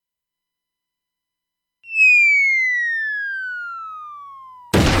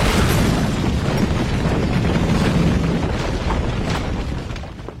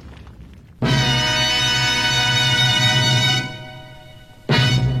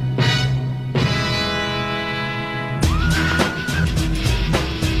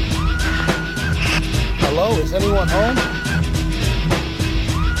Is anyone home?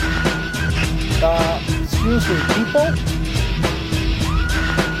 Excuse me, people?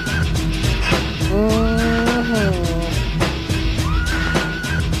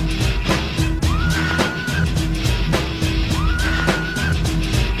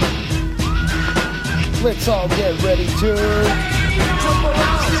 Let's all get ready to jump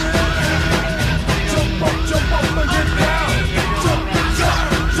around. Jump up and get down. Jump, jump,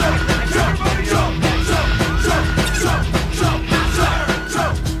 jump, jump, jump, jump, jump,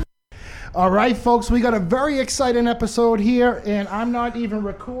 jump. All right, folks, we got a very exciting episode here, and I'm not even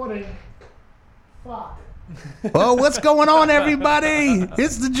recording. Fuck. Oh, what's going on, everybody?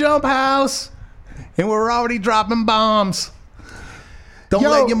 It's the Jump House, and we're already dropping bombs. Don't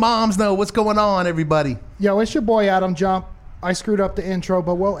let your moms know what's going on, everybody. Yo, it's your boy Adam Jump. I screwed up the intro,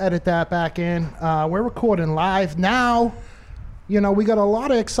 but we'll edit that back in. We're recording live now. You know, we got a lot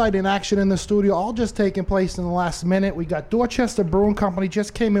of exciting action in the studio, all just taking place in the last minute. We got Dorchester Brewing Company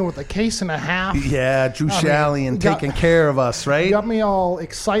just came in with a case and a half. Yeah, Drew Shalley and taking care of us, right? Got me all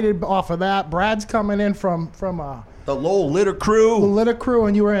excited off of that. Brad's coming in from the Lowell Litter Crew. The Litter Crew,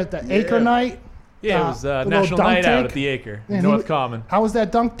 and you were at the Acre Night. Yeah, it was National Night Out at the Acre, North Common. How was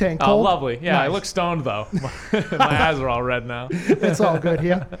that dunk tank? Cold? Oh, lovely. Yeah, nice. I look stoned, though. My eyes are all red now. It's all good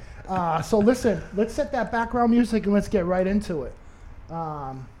here. So listen, let's set that background music and let's get right into it.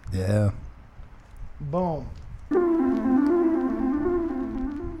 Yeah. Boom.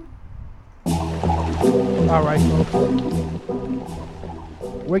 All right, folks.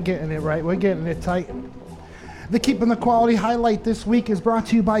 We're getting it right. We're getting it tight. The Keeping the Quality highlight this week is brought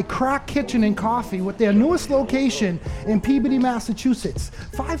to you by Crack Kitchen and Coffee with their newest location in Peabody, Massachusetts,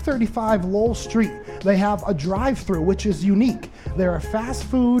 535 Lowell Street. They have a drive-thru, which is unique. They're a fast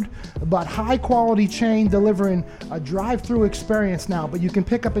food but high-quality chain delivering a drive-thru experience now, but you can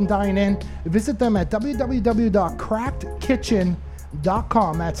pick up and dine in. Visit them at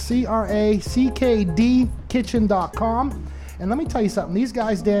www.crackedkitchen.com. That's CRACKD kitchen.com. And let me tell you something. These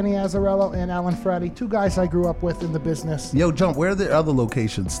guys, Danny Azzarello and Alan Freddy, two guys I grew up with in the business. Yo, Jump, where are the other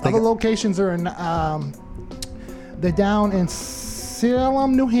locations? Other locations are in, they're down in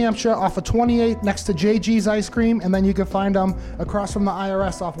Salem, New Hampshire, off of 28 next to JG's Ice Cream. And then you can find them across from the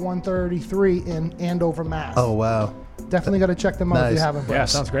IRS off 133 in Andover, Mass. Oh, wow. Definitely got to check them out if you haven't. Yeah,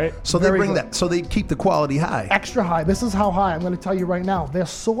 sounds great. So they bring that, so they keep the quality high. Extra high. This is how high. I'm going to tell you right now. They're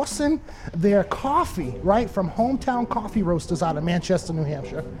sourcing their coffee, right, from hometown coffee roasters out of Manchester, New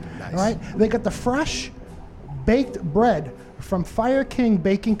Hampshire. Nice. Right? They got the fresh baked bread from Fire King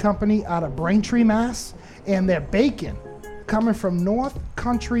Baking Company out of Braintree, Mass. And their bacon coming from North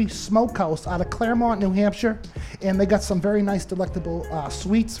Country Smokehouse out of Claremont, New Hampshire. And they got some very nice, delectable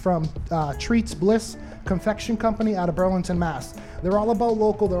sweets from Treats Bliss Confection Company out of Burlington, Mass. They're all about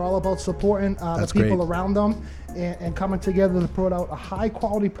local. They're all about supporting the people around them and coming together to put out a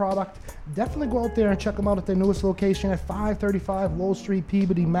high-quality product. Definitely go out there and check them out at their newest location at 535 Lowell Street,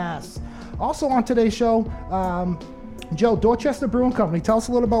 Peabody, Mass. Also on today's show, Joe, Dorchester Brewing Company. Tell us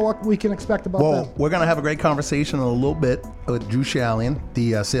a little about what we can expect about them. Well, we're going to have a great conversation in a little bit with Drew Shalley,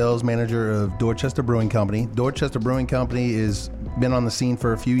 the sales manager of Dorchester Brewing Company. Dorchester Brewing Company has been on the scene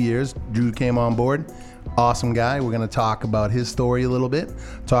for a few years. Drew came on board. Awesome guy. We're going to talk about his story a little bit,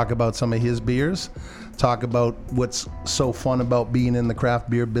 talk about some of his beers, talk about what's so fun about being in the craft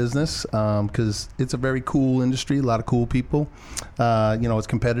beer business, because it's a very cool industry, a lot of cool people. It's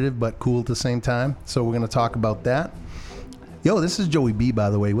competitive, but cool at the same time. So we're going to talk about that. Yo, this is Joey B,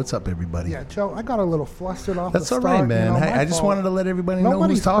 by the way. What's up, everybody? Yeah, Joe, I got a little flustered off That's the all start. right, man. Hey, I just wanted to let everybody know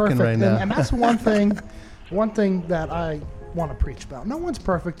who's talking right now. And that's one thing that I want to preach about. No one's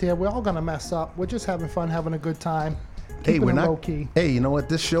perfect here. We're all going to mess up. We're just having fun, having a good time. Keeping it low key. Hey, you know what?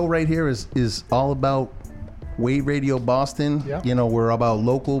 This show right here is all about Wave Radio Boston. Yeah. You know, we're about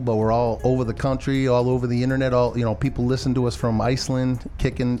local, but we're all over the country, all over the internet. People listen to us from Iceland,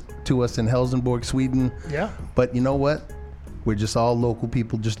 kicking to us in Helsingborg, Sweden. Yeah. But you know what? We're just all local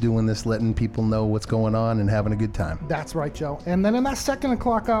people just doing this, letting people know what's going on and having a good time. That's right, Joe. And then in that 2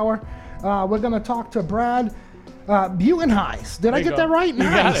 o'clock hour, we're going to talk to Brad Buenheis. Did I get that right? You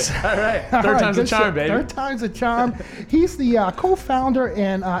nice. got it. All right. Third time's a charm, baby. Third time's a charm. He's the co-founder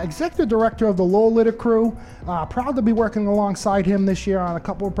and executive director of the Lowell Litter Crew. Proud to be working alongside him this year on a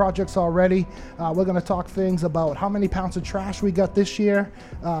couple of projects already. We're going to talk things about how many pounds of trash we got this year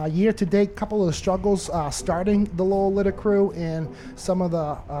to date, couple of the struggles starting the Lowell Litter Crew, and some of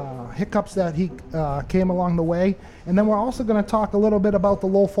the hiccups that he came along the way. And then we're also going to talk a little bit about the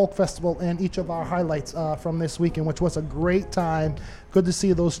Lowell Folk Festival and each of our highlights from this weekend. weekend, which was a great time. Good to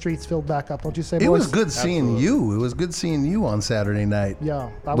see those streets filled back up. Don't you say, boys? It was good seeing you. It was good seeing you on Saturday night. Yeah.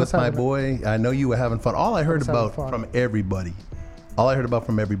 With my boy. I know you were having fun. All I heard about from everybody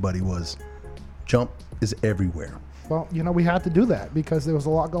was Jump is everywhere. Well, we had to do that because there was a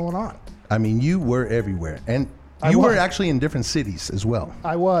lot going on. I mean, you were everywhere. And you were actually in different cities as well.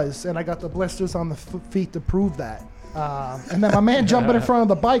 I was, and I got the blisters on the feet to prove that. And then my man jumping in front of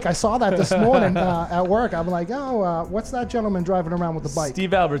the bike. I saw that this morning at work. I'm like, what's that gentleman driving around with the bike?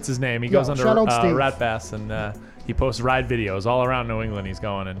 Steve Albert's his name. He goes under Rat Bass, and he posts ride videos all around New England. He's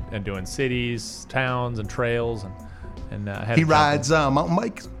going and doing cities, towns, and trails, and he rides mountain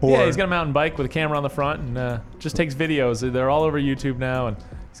bikes. Yeah, he's got a mountain bike with a camera on the front, and just takes videos. They're all over YouTube now, and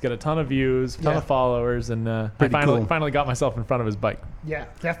he's got a ton of views, a ton of followers, and I finally got myself in front of his bike. Yeah,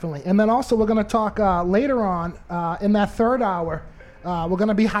 definitely. And then also we're going to talk later on in that third hour. We're going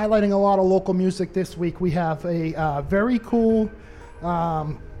to be highlighting a lot of local music this week. We have a very cool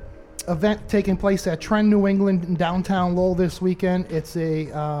event taking place at Trend New England in downtown Lowell this weekend. It's a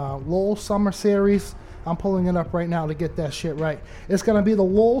Lowell Summer Series. I'm pulling it up right now to get that shit right. It's going to be the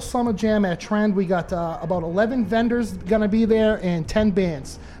Lowell Summer Jam at Trend. We got about 11 vendors going to be there and 10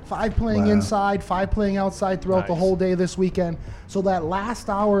 bands. 5 playing inside, 5 playing outside throughout the whole day this weekend. So that last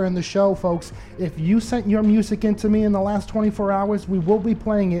hour in the show, folks, if you sent your music in to me in the last 24 hours, we will be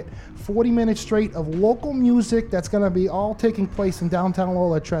playing it 40 minutes straight of local music that's going to be all taking place in downtown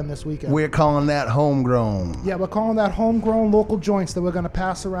Lowell at Trend this weekend. We're calling that homegrown. Yeah, we're calling that homegrown local joints that we're going to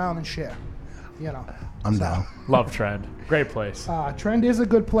pass around and share. I'm down. Love Trend. Great place. Trend is a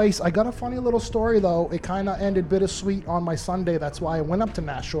good place. I got a funny little story, though. It kind of ended bittersweet on my Sunday. That's why I went up to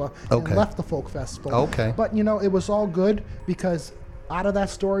Nashua and left the folk festival. Okay. But, it was all good because out of that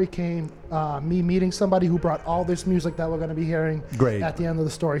story came me meeting somebody who brought all this music that we're going to be hearing at the end of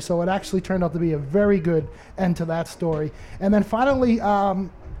the story. So it actually turned out to be a very good end to that story. And then finally,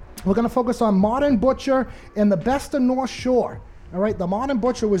 we're going to focus on Modern Butcher and the Best of North Shore. All right, the Modern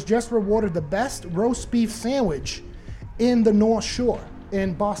Butcher was just rewarded the best roast beef sandwich in the North Shore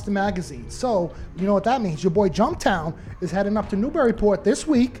in Boston Magazine. So, you know what that means. Your boy Jumptown is heading up to Newburyport this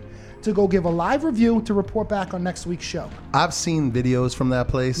week to go give a live review to report back on next week's show. I've seen videos from that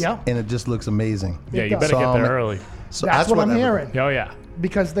place, and it just looks amazing. Yeah, you better get there early. So that's what I'm hearing. Oh, yeah.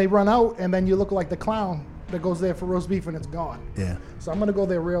 Because they run out, and then you look like the clown that goes there for roast beef, and it's gone. Yeah. So I'm going to go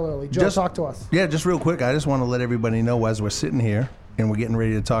there real early. Joe, talk to us. Yeah, just real quick. I just want to let everybody know as we're sitting here and we're getting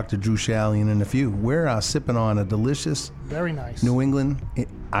ready to talk to Drew Shallian in a few. We're sipping on a delicious, very nice New England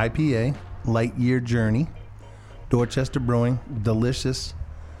IPA, Light Year Journey, Dorchester Brewing, delicious,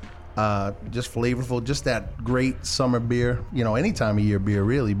 just flavorful, just that great summer beer. Any time of year beer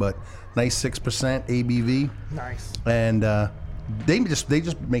really, but nice 6% ABV. Nice. And they just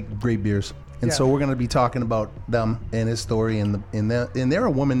make great beers. And so we're going to be talking about them and his story, and they're a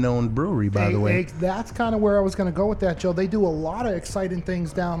woman-owned brewery, by the way. That's kind of where I was going to go with that, Joe. They do a lot of exciting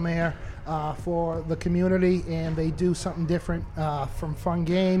things down there for the community, and they do something different, from fun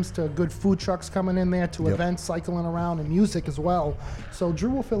games to good food trucks coming in there to events cycling around and music as well. So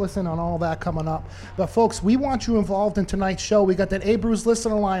Drew will fill us in on all that coming up. But folks, we want you involved in tonight's show. We got that A Brews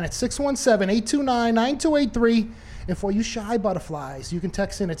listener line at 617-829-9283. And for you shy butterflies, you can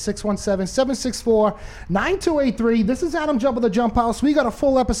text in at 617-764-9283. This is Adam Jump of the Jump House. We got a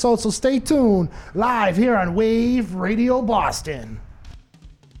full episode, so stay tuned. Live here on Wave Radio Boston.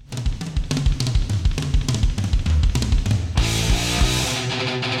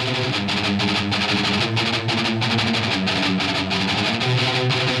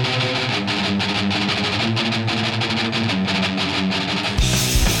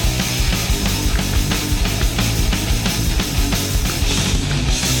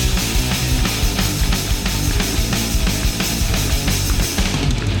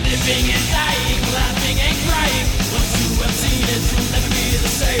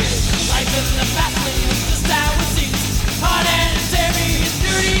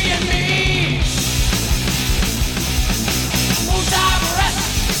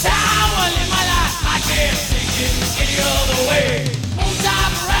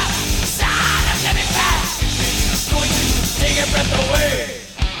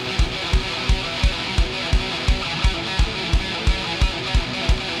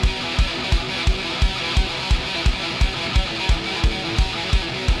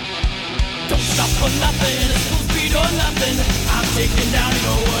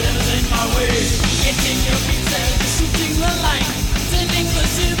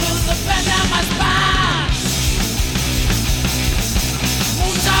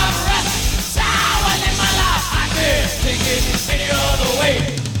 Take it any other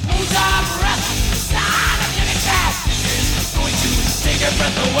way. Moon's our breath, sign of living back.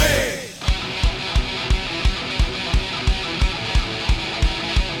 set the way.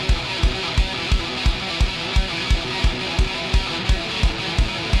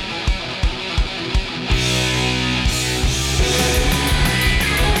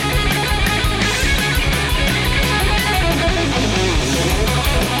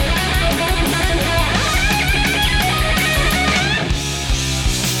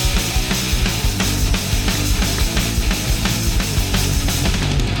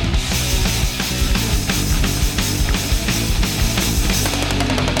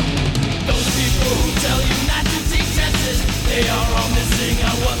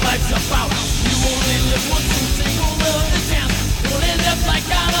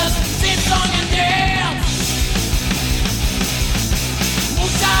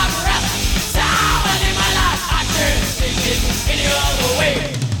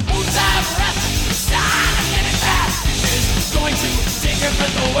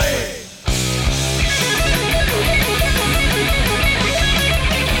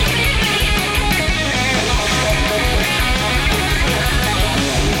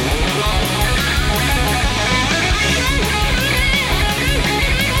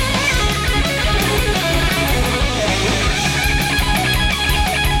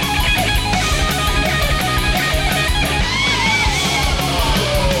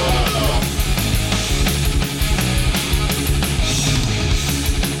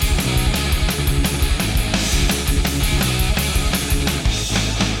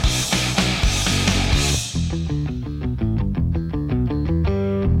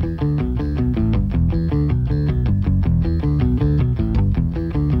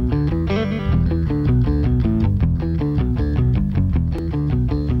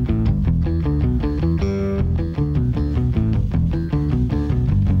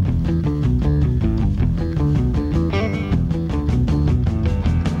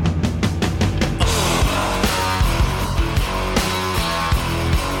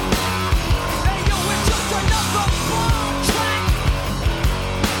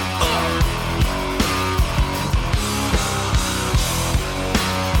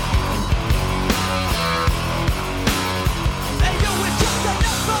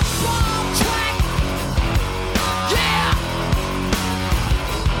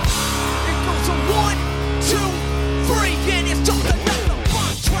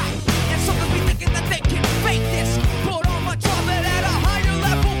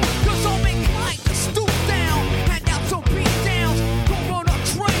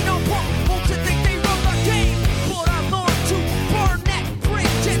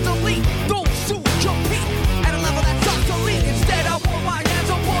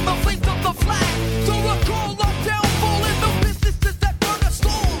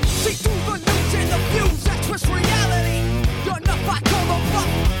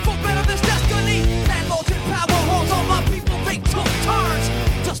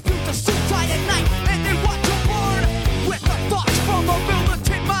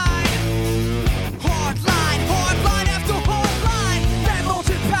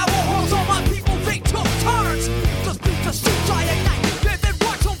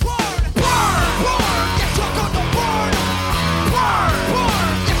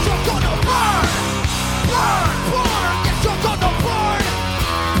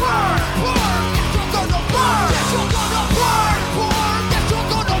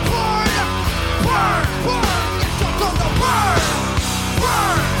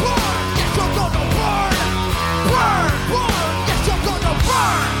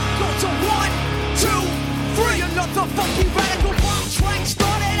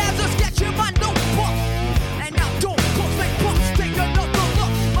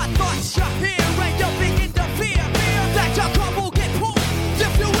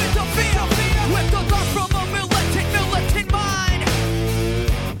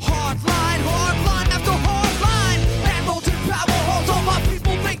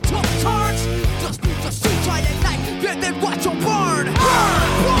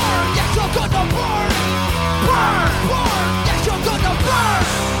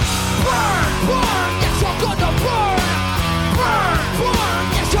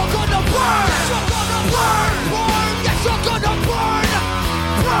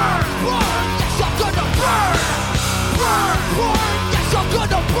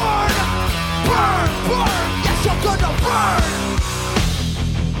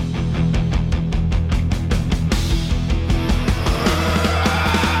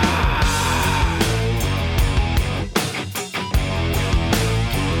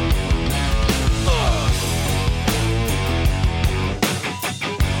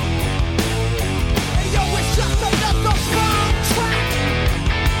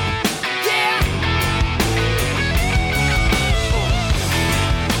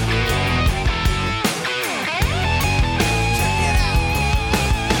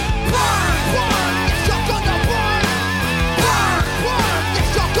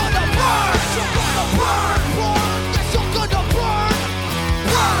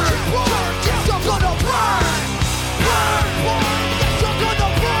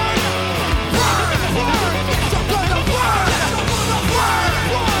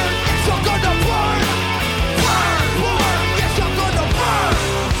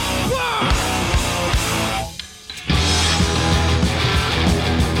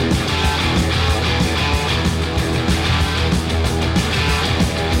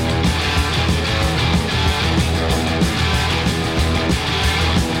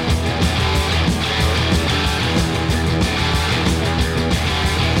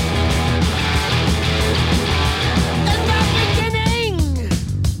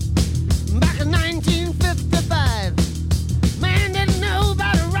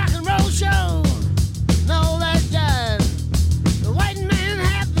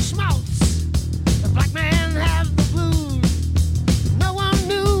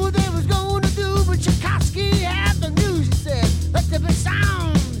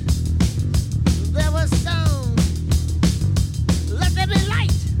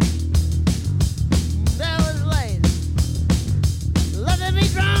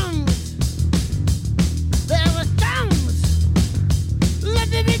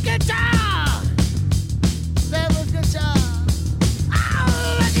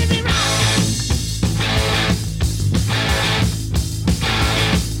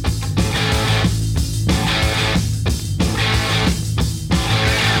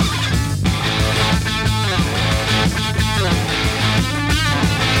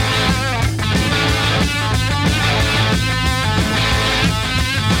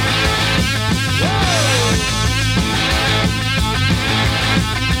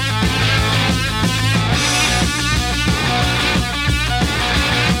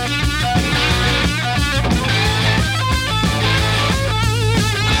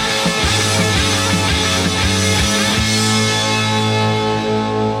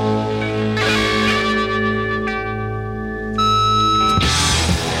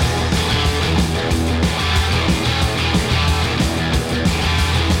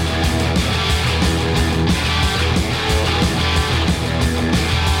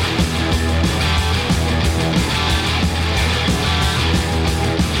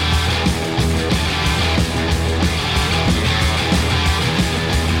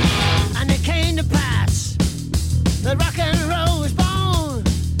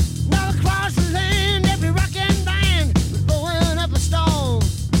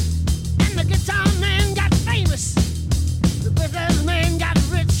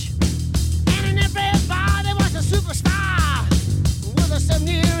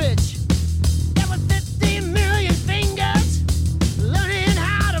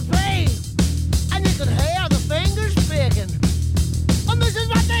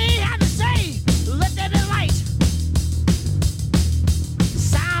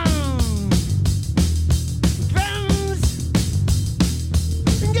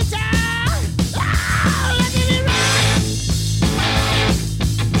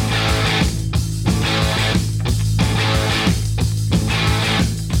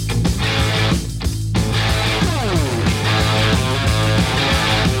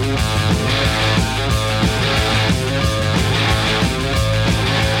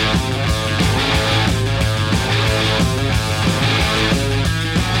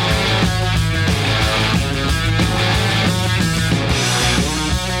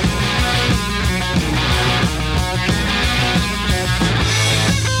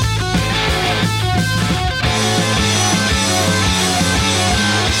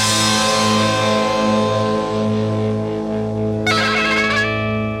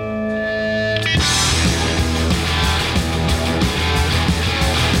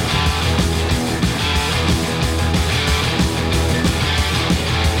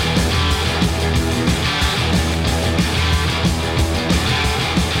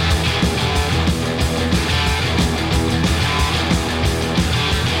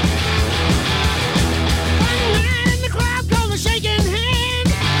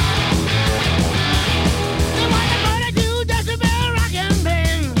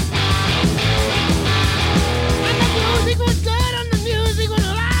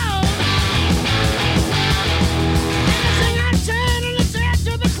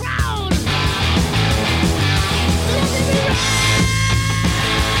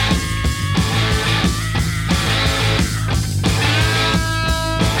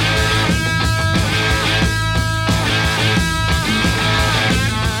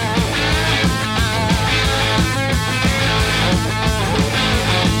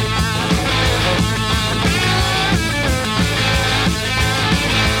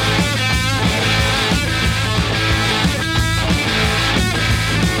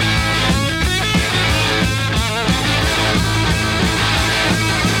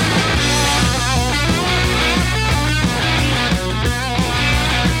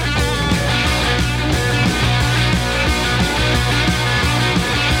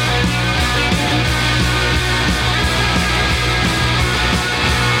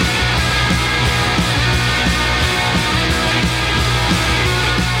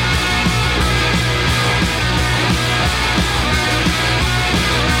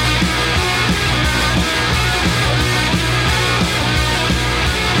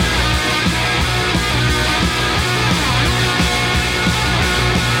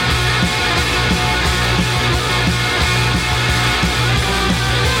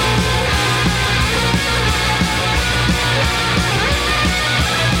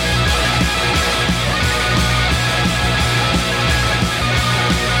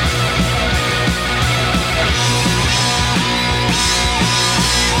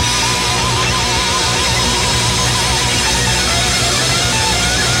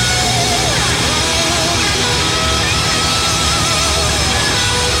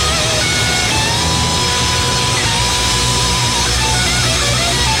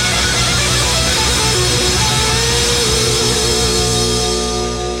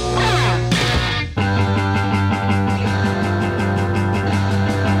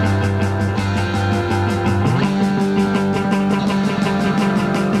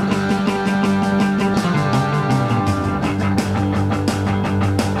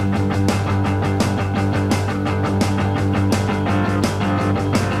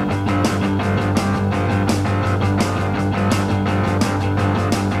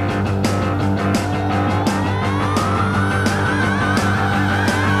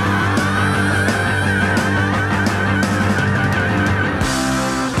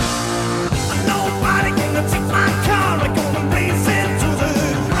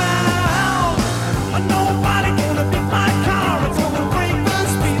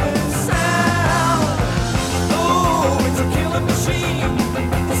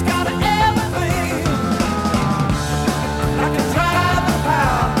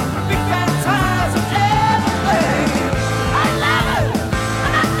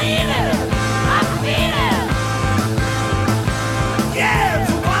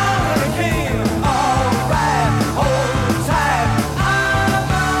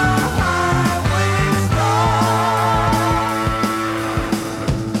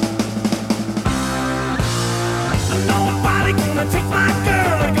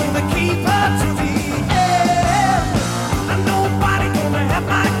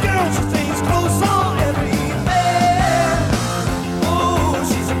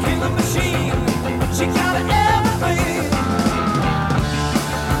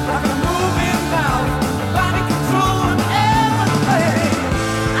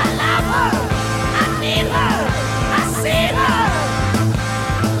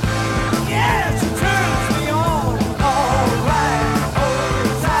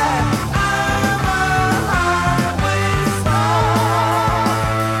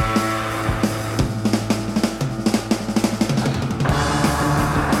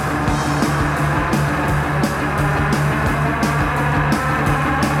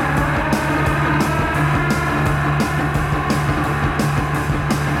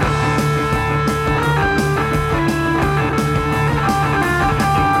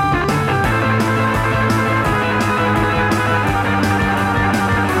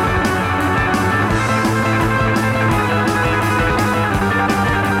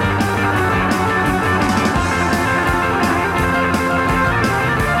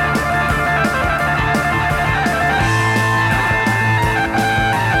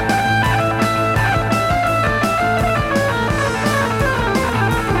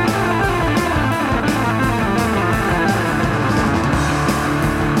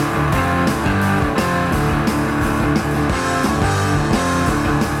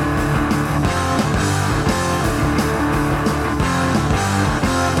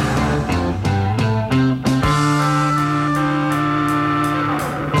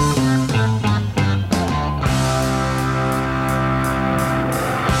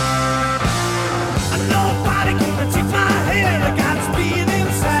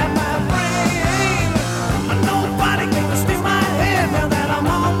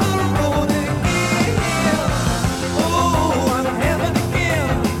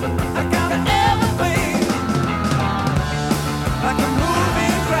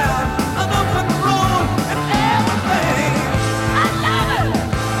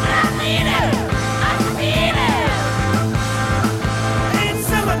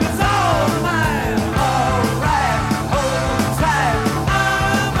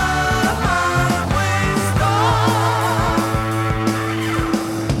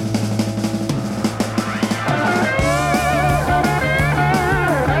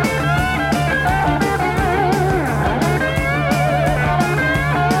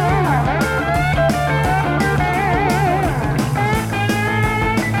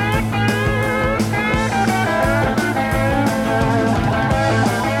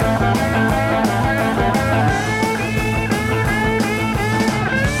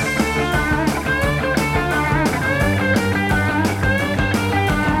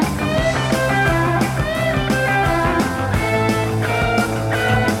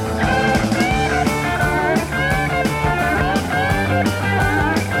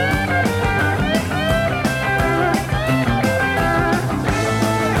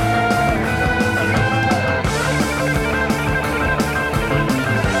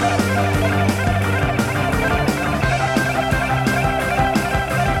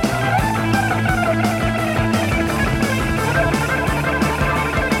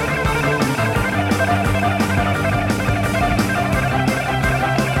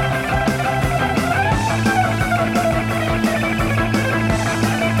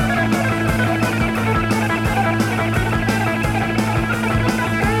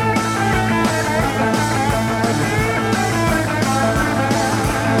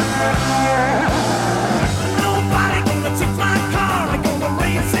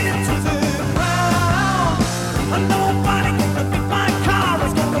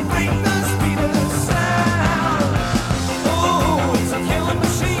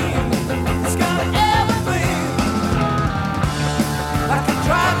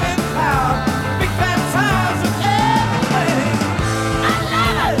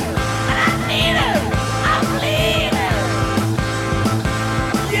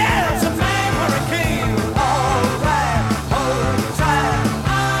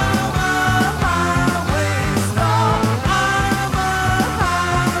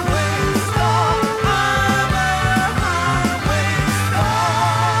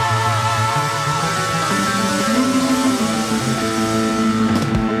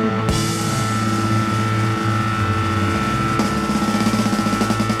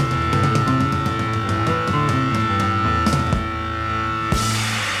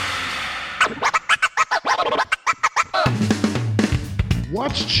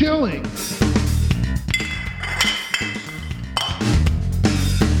 It's chilling.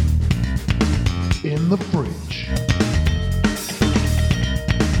 In the fridge.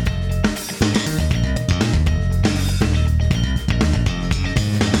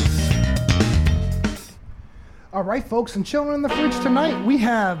 All right, folks, and chilling in the fridge tonight, we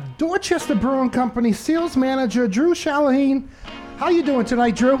have Dorchester Brewing Company sales manager Drew Shallaheen. How you doing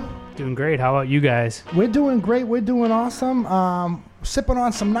tonight, Drew? Doing great. How about you guys? We're doing great. We're doing awesome. Sipping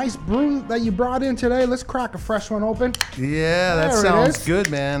on some nice brew that you brought in today. Let's crack a fresh one open. Yeah, that sounds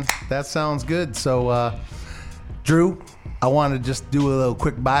good, man. That sounds good. So, Drew, I want to just do a little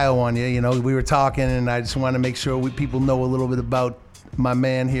quick bio on you. You know, we were talking, and I just want to make sure people know a little bit about my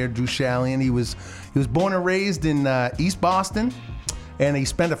man here, Drew Shallaheen. He was born and raised in East Boston, and he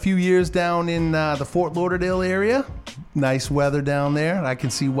spent a few years down in the Fort Lauderdale area. Nice weather down there. I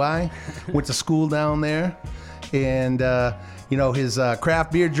can see why. Went to school down there, and you know, his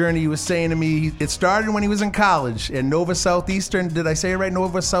craft beer journey, he was saying to me, it started when he was in college at Nova Southeastern. Did I say it right?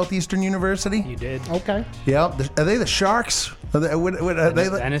 Nova Southeastern University? You did. Okay. Yeah. Are they the Sharks? Are they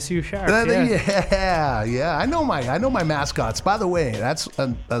the NSU Sharks, yeah. I know my mascots. By the way, that's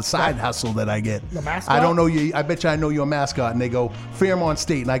a side hustle that I get. The mascot? I don't know you. I bet you I know your mascot. And they go, Fairmont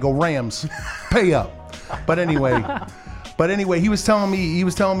State. And I go, Rams. Pay up. But anyway, he was telling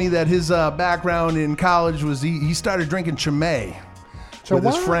me that his background in college was he started drinking Chimay with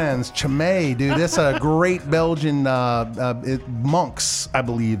his friends. Chimay, dude, that's a great Belgian monks, I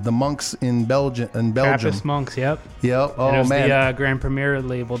believe. The monks in Belgium. Trappist monks, yep. Yep. Oh, and it was man. the Grand Premier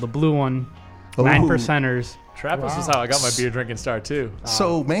label, the blue one, 9%ers. Trappist is how I got my beer drinking start too.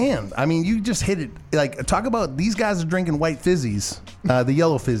 So, man, I mean, you just hit it. Like, talk about these guys are drinking white fizzies, the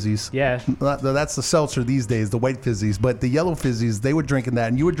yellow fizzies. Yeah. That's the seltzer these days, the white fizzies. But the yellow fizzies, they were drinking that,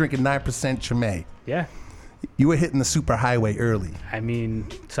 and you were drinking 9% Chimay. Yeah. You were hitting the super highway early. I mean,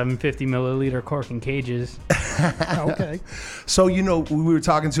 750 milliliter cork and cages. Okay. So, you know, we were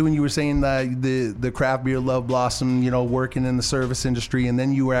talking to, and you were saying that the craft beer love blossom, you know, working in the service industry, and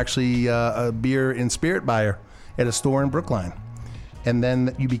then you were actually a beer and spirit buyer at a store in Brookline. And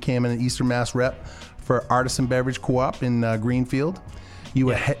then you became an Eastern Mass rep for Artisan Beverage Co-op in Greenfield. You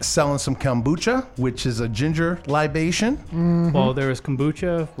were selling some kombucha, which is a ginger libation. Mm-hmm. Well, there was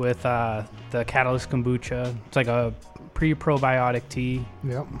kombucha with the Catalyst kombucha. It's like a pre-probiotic tea,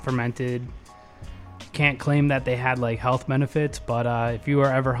 fermented. Can't claim that they had like health benefits, but if you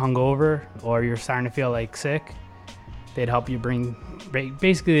were ever hungover or you're starting to feel like sick, they'd help you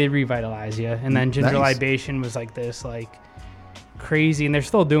basically they revitalize you. And then ginger libation was like this like crazy, and they're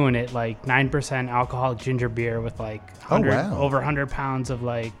still doing it, like 9% alcoholic ginger beer with like over 100 pounds of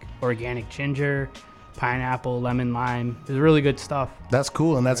like organic ginger, pineapple, lemon, lime. It was really good stuff. That's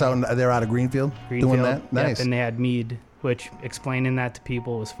cool, and that's how they're out of Greenfield doing that. Nice. Yep, and they had mead, which explaining that to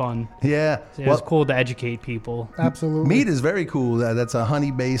people was fun. Yeah, So it was cool to educate people. Absolutely. Mead is very cool. That's a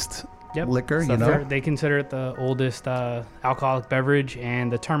honey-based liquor, So you know. they consider it the oldest alcoholic beverage,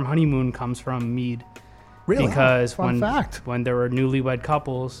 and the term honeymoon comes from mead. Really? Because Fun fact. when there were newlywed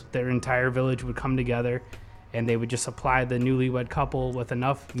couples, their entire village would come together, and they would just supply the newlywed couple with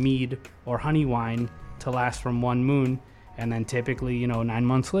enough mead or honey wine to last from one moon, and then typically, 9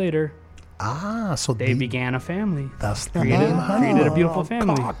 months later, so they began a family. That's the created a beautiful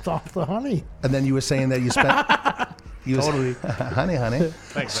family. Cocked off the honey. And then you were saying that you spent Totally. honey.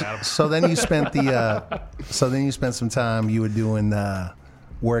 Thanks, Adam. So then you spent some time. You were doing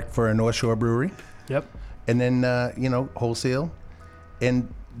work for a North Shore brewery. Yep. And then wholesale.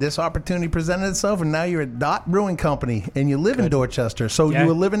 And this opportunity presented itself, and now you're at Dot Brewing Company, and you live in Dorchester. So you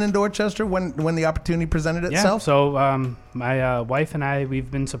were living in Dorchester when the opportunity presented itself? Yeah, so my wife and I, we've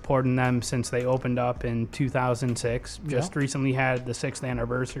been supporting them since they opened up in 2006. Just recently had the 6th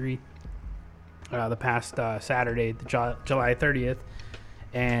anniversary the past Saturday, July 30th.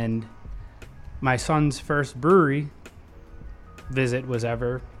 And my son's first brewery visit was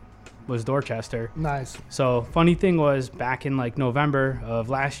Dorchester. Nice. So funny thing was, back in like November of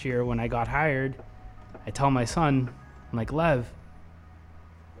last year when I got hired, I tell my son, I'm like, Lev,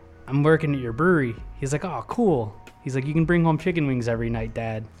 I'm working at your brewery. He's like, oh, cool. He's like, you can bring home chicken wings every night,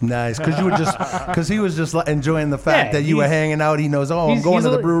 Dad. Nice, because he was just enjoying the fact that you were hanging out. He knows, I'm going to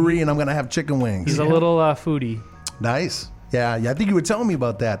the brewery and I'm going to have chicken wings. He's a little foodie. Nice. Yeah, I think you were telling me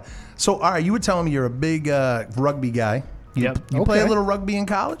about that. So, all right, you were telling me you're a big rugby guy. You play a little rugby in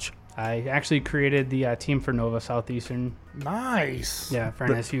college? I actually created the team for Nova Southeastern. Nice. Yeah, for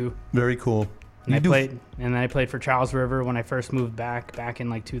NSU. Very cool. And I played for Charles River when I first moved back in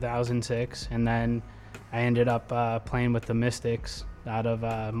like 2006, and then I ended up playing with the Mystics out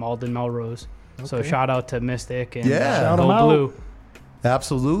of Malden Melrose. Okay. So shout out to Mystic and Go Blue.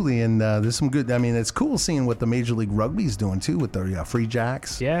 Absolutely, and there's some good. I mean, it's cool seeing what the Major League Rugby's doing too with the Free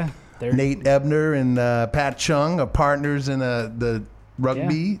Jacks. Yeah, Nate Ebner and Pat Chung are partners in the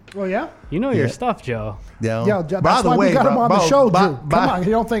rugby. Yeah. Oh yeah. You know your stuff, Joe. Yeah. That's why we got him on the show, Drew. Come on, you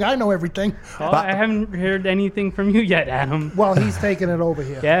don't think I know everything? Well, I haven't heard anything from you yet, Adam. Well, he's taking it over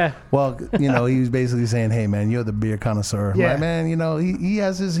here. Yeah. Well, he was basically saying, "Hey, man, you're the beer connoisseur." Yeah. Like, man, he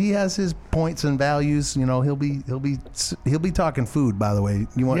has his points and values. He'll be talking food. By the way,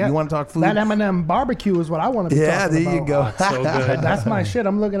 you want to talk food? That M&M barbecue is what I want to be talking about. Yeah, there you go. Oh, it's so good. That's my shit.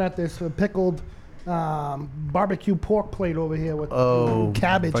 I'm looking at this pickled barbecue pork plate over here with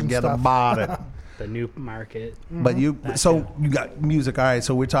cabbage and stuff. Forget about it. The new market. But you got music. All right,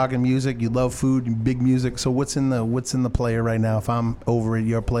 so we're talking music. You love food, big music. So what's in the player right now? If I'm over at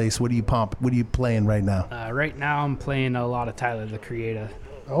your place, what do you pump? What are you playing right now? Right now, I'm playing a lot of Tyler the Creator.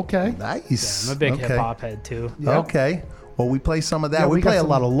 Okay. Nice. Yeah, I'm a big hip hop head too. Yeah. Okay. Well, we play some of that. Yeah, we play a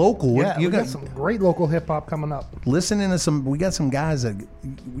lot of local. Yeah, we got some great local hip hop coming up. Listening to we got some guys that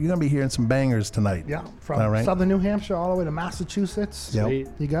you're gonna be hearing some bangers tonight. Yeah, from southern New Hampshire all the way to Massachusetts. Yep.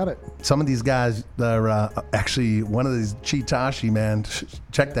 You got it. Some of these guys are actually one of these Chitashi, man.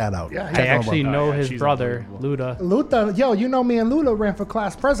 Check that out. Yeah, I actually know his brother, Luda. Luda, yo, you know me and Luda ran for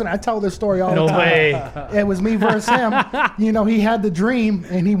class president. I tell this story all the time. No way. It was me versus him. He had the dream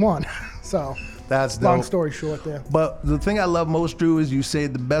and he won. So that's dope. Long story short there. But the thing I love most, Drew, is you say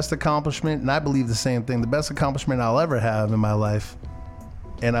the best accomplishment, and I believe the same thing, the best accomplishment I'll ever have in my life,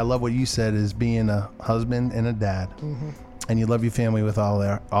 and I love what you said, is being a husband and a dad. Mm-hmm. And you love your family with all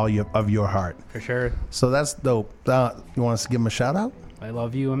of your heart. For sure. So that's dope. You want us to give them a shout out? I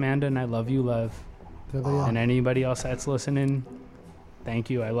love you, Amanda, and I love you, Lev. And anybody else that's listening, thank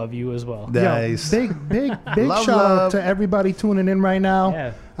you. I love you as well. Nice. Big shout out to everybody tuning in right now.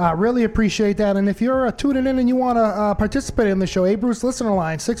 Yeah. Really appreciate that. And if you're tuning in and you want to participate in the show, Bruce listener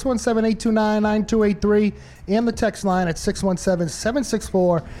line, 617-829-9283, and the text line at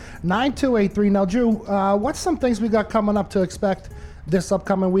 617-764-9283. Now, Drew, what's some things we got coming up to expect this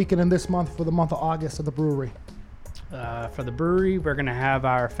upcoming weekend and this month for the month of August at the brewery? For the brewery, we're going to have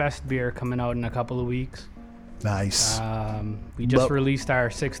our Fest beer coming out in a couple of weeks. Nice. We just released our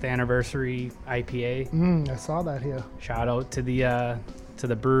 6th anniversary IPA. I saw that here. Shout out to the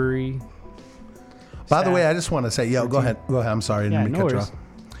brewery. By the way, I just want to say, go ahead. I'm sorry, I didn't mean to cut you off.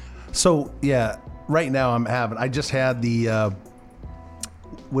 So right now I just had the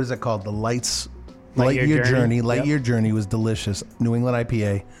what is it called? The Light Year Journey. Light Year Journey was delicious. New England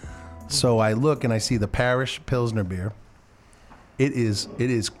IPA. So I look and I see the Parish Pilsner beer.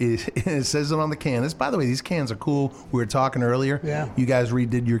 It says it on the can. By the way, these cans are cool. We were talking earlier. Yeah. You guys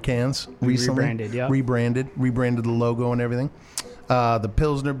redid your cans recently. Rebranded the logo and everything. The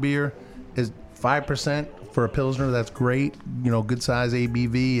Pilsner beer is 5% for a Pilsner. That's great. Good size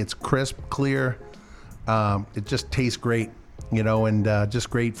ABV. It's crisp, clear. It just tastes great, and just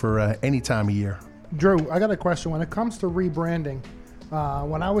great for any time of year. Drew, I got a question. When it comes to rebranding,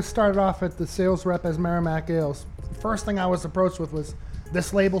 when I was started off at the sales rep as Merrimack Ales, the first thing I was approached with was,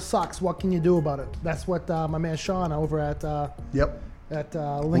 this label sucks. What can you do about it? That's what my man Sean over at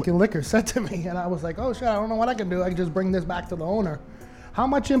Lincoln Liquor said to me. And I was like, oh, shit, I don't know what I can do. I can just bring this back to the owner. How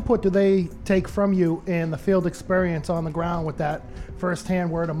much input do they take from you in the field experience on the ground with that firsthand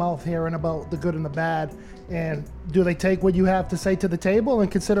word of mouth, hearing about the good and the bad? And do they take what you have to say to the table in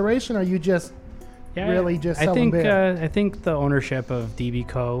consideration, or you just selling beer? I think the ownership of DB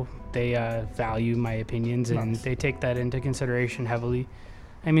Co., they value my opinions, and they take that into consideration heavily.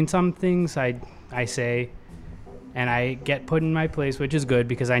 I mean, some things I say and I get put in my place, which is good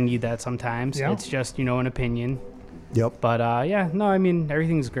because I need that sometimes. Yeah. It's just, an opinion. Yep. But I mean,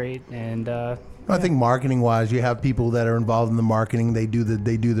 everything's great. And I think marketing wise, you have people that are involved in the marketing. They do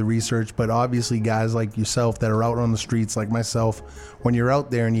the research, but obviously guys like yourself that are out on the streets, like myself, when you're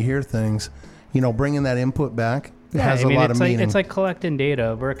out there and you hear things, bringing that input back has a lot of meaning. It's like collecting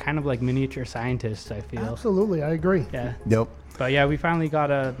data. We're kind of like miniature scientists, I feel. Absolutely, I agree. Yeah. Yep. But we finally got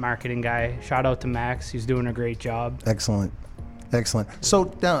a marketing guy. Shout out to Max. He's doing a great job. Excellent.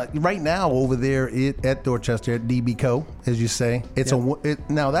 So right now over there at Dorchester at DB Co., as you say,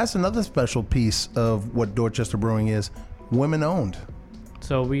 now that's another special piece of what Dorchester Brewing is, women owned.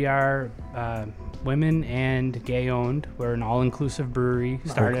 So we are women and gay owned. We're an all-inclusive brewery.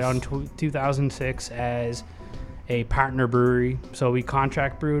 Started on 2006 as a partner brewery. So we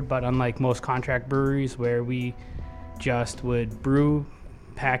contract brewed, but unlike most contract breweries where we just would brew,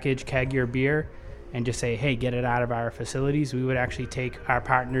 package, keg your beer, and just say, hey, get it out of our facilities, we would actually take our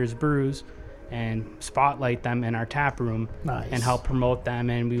partners' brews and spotlight them in our tap room and help promote them.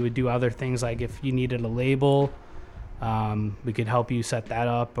 And we would do other things like if you needed a label, We could help you set that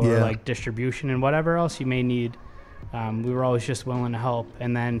up, or like distribution and whatever else you may need. We were always just willing to help.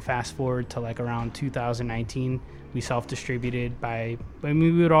 And then fast forward to like around 2019, we self-distributed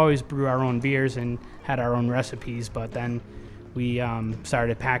we would always brew our own beers and had our own recipes, but then we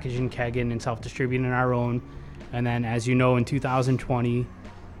started packaging, kegging, and self-distributing our own. And then, as you know, in 2020,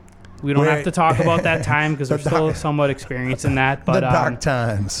 we don't have to talk about that time because we're still somewhat experiencing that. But the dark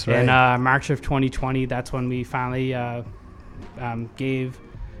times, right? In March of 2020, that's when we finally gave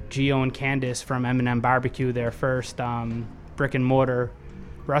Gio and Candace from M&M Barbecue their first brick and mortar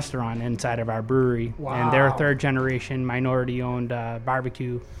restaurant inside of our brewery. Wow. And they're a third generation minority owned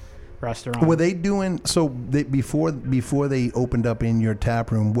barbecue restaurant. Were they doing before they opened up in your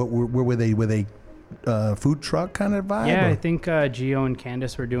tap room? Where were they? Were they food truck kind of vibe? Yeah, I think Gio and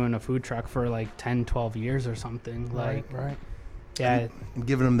Candace were doing a food truck for like 10, 12 years or something. Right. Yeah. And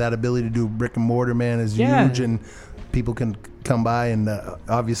giving them that ability to do brick and mortar, man, is huge, and people can come by, and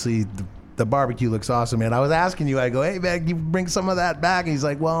obviously the barbecue looks awesome, man. I was asking you, I go, hey, man, you bring some of that back, and he's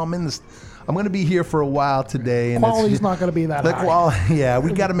like, well, I'm going to be here for a while today, and quality's not going to be that high. Yeah,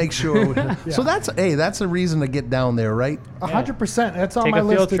 we got to make sure. So that's a reason to get down there, right? 100%. That's on Take my a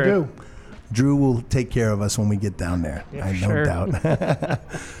list field to trip. do. Drew will take care of us when we get down there. Yeah, I sure. no doubt.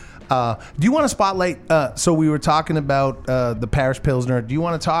 Do you want to spotlight? So we were talking about the Parish Pilsner. Do you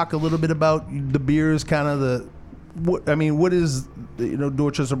want to talk a little bit about the beers? Kind of what is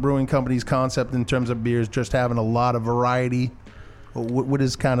Dorchester Brewing Company's concept in terms of beers? Just having a lot of variety. What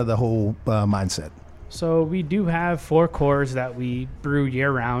is kind of the whole mindset? So we do have 4 cores that we brew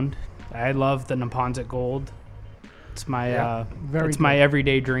year round. I love the Neponset Gold. It's my my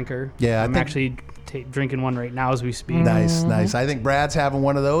everyday drinker. Yeah, I'm actually drinking one right now as we speak. Nice. I think Brad's having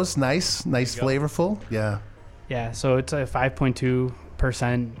one of those. Nice, flavorful. Yeah. Yeah, so it's a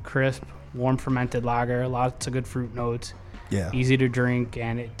 5.2% crisp, warm fermented lager. Lots of good fruit notes. Yeah. Easy to drink,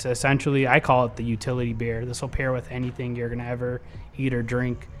 and it's essentially, I call it the utility beer. This will pair with anything you're gonna ever eat or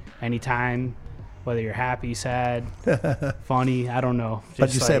drink anytime. Whether you're happy, sad, funny, I don't know.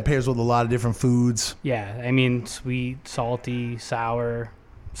 But you say it pairs with a lot of different foods. Yeah, I mean, sweet, salty, sour,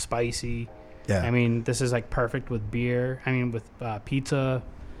 spicy. Yeah. I mean, this is like perfect with beer. I mean, with pizza,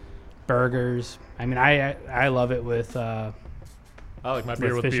 burgers. I mean, I love it with. I like my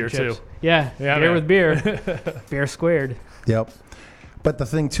beer with fish beer and too. chips. Yeah, beer man. with beer. Beer squared. Yep. But the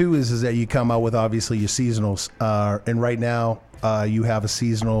thing too is that you come out with obviously your seasonals, and right now you have a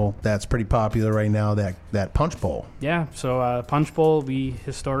seasonal that's pretty popular right now. That Punch Bowl. Yeah. So Punch Bowl we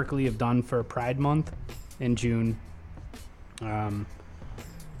historically have done for Pride Month in June.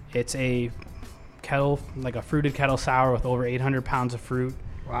 It's a kettle, like a fruited kettle sour with over 800 pounds of fruit.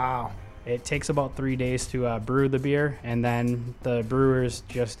 Wow. It takes about 3 days to brew the beer, and then the brewers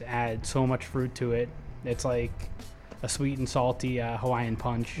just add so much fruit to it. It's like a sweet and salty Hawaiian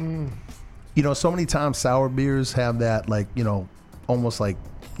punch. So many times sour beers have that, like, almost like,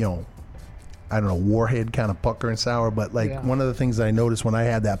 I don't know, warhead kind of pucker and sour. But one of the things that I noticed when I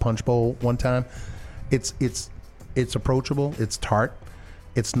had that Punch Bowl one time, it's approachable. It's tart.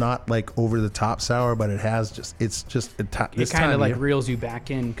 It's not like over the top sour, but it has it kind of like reels you back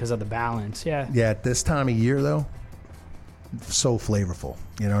in because of the balance. Yeah. Yeah. At this time of year though, so flavorful.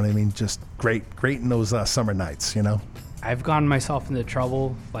 You know what I mean? Just great in those summer nights. I've gotten myself into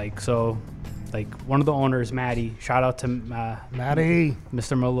trouble. One of the owners, Maddie. Shout out to Maddie,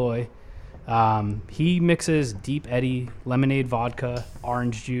 Mr. Malloy. He mixes Deep Eddy lemonade vodka,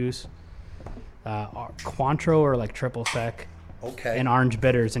 orange juice, Cointreau or like triple sec. Okay. And orange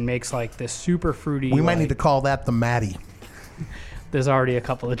bitters, and makes like this super fruity. We might need to call that the Matty. There's already a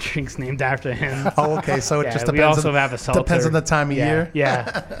couple of drinks named after him. Oh, okay. So it just depends. We also have a seltzer. Depends on the time of year.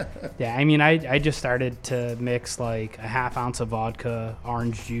 Yeah. Yeah. I mean, I just started to mix like a half ounce of vodka,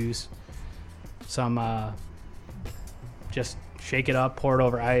 orange juice, some, just shake it up, pour it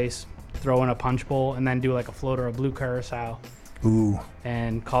over ice, throw in a punch bowl, and then do like a float or a blue curacao. Ooh.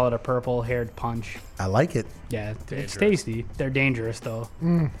 And call it a purple-haired punch. I like it. Yeah, it's tasty. They're dangerous though,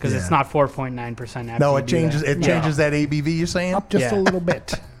 because it's not 4.9%. No, it changes. It changes that ABV. You're saying up just a little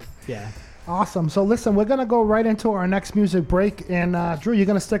bit. Yeah. Awesome. So listen, we're gonna go right into our next music break, and Drew, you're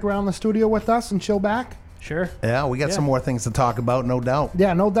gonna stick around in the studio with us and chill back. Sure. Yeah, we got some more things to talk about, no doubt.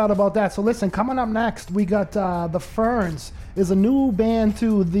 Yeah, no doubt about that. So listen, coming up next, we got the Ferns is a new band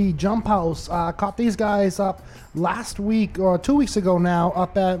to the Jump Houze. Caught these guys up last week or 2 weeks ago now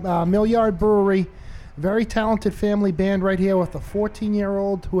up at Mill Yard Brewery. Very talented family band right here with a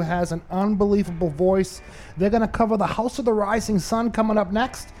 14-year-old who has an unbelievable voice. They're going to cover the House of the Rising Sun coming up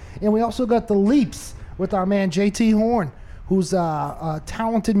next. And we also got the Leaps with our man JT Horn, who's a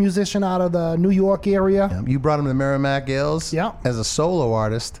talented musician out of the New York area. Yeah, you brought him to Merrimack Gales as a solo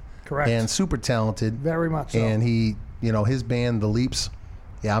artist. Correct. And super talented. Very much so. And he, his band, The Leaps,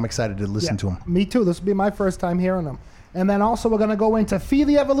 I'm excited to listen to him. Me too. This will be my first time hearing him. And then also we're going to go into Fee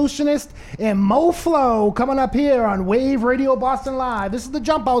the Evolutionist and MoFlo coming up here on Wave Radio Boston Live. This is the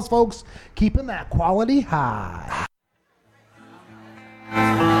Jump Houze, folks. Keeping that quality high.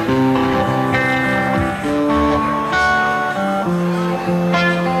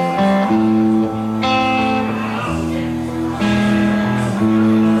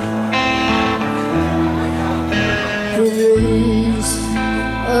 There's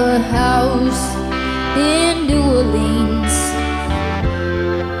a house in New Orleans.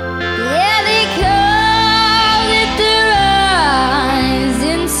 Yeah, they call it the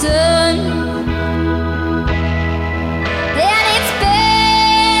rising sun. And it's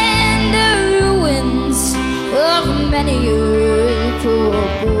been the ruins of many poor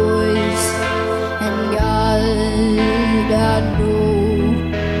boys. And God, I know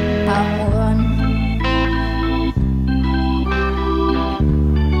I'm one.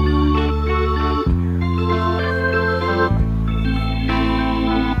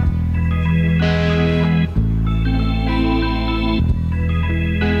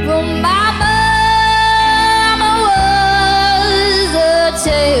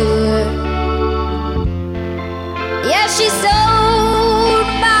 She sold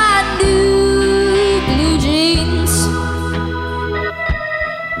my new blue jeans,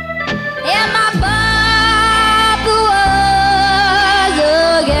 and my papa was a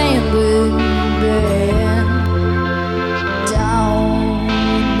gambling man down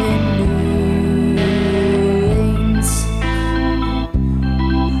in New Orleans.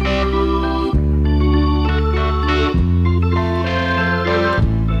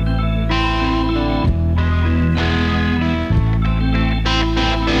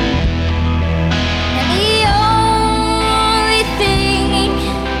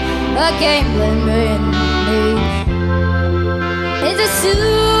 A gambling man needs is a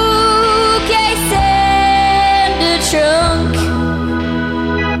suitcase and a trunk,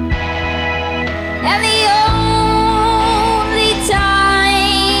 and the only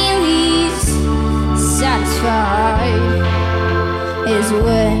time he's satisfied is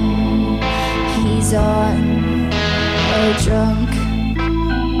when he's on a drunk.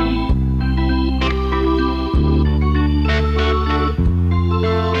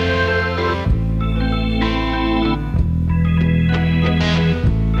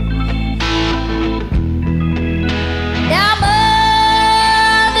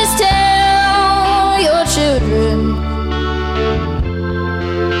 Children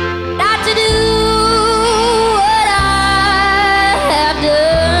not to do what I have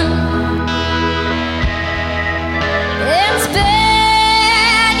done, and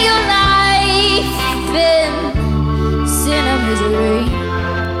spend your life in sin and misery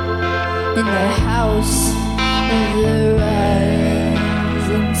in the house of the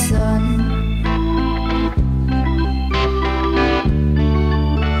rising sun.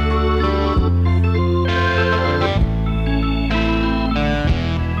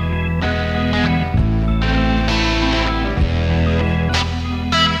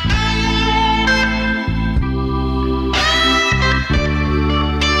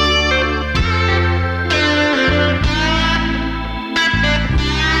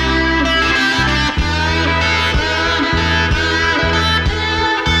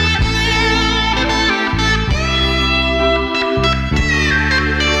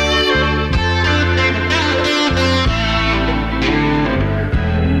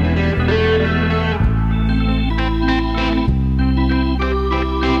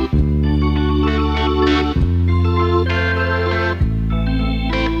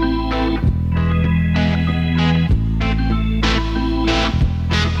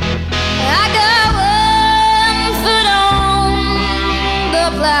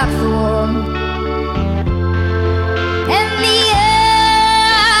 Platform, and the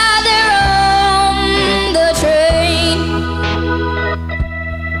other on the train,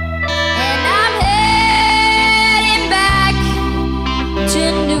 and I'm heading back to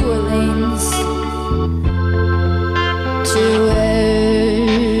New Orleans, to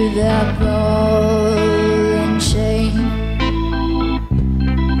wear that ball and chain.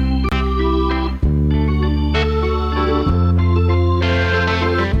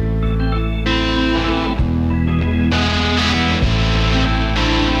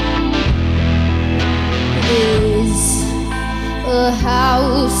 A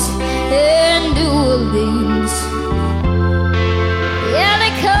house in New Orleans, yeah,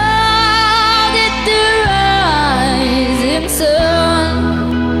 they called it the rising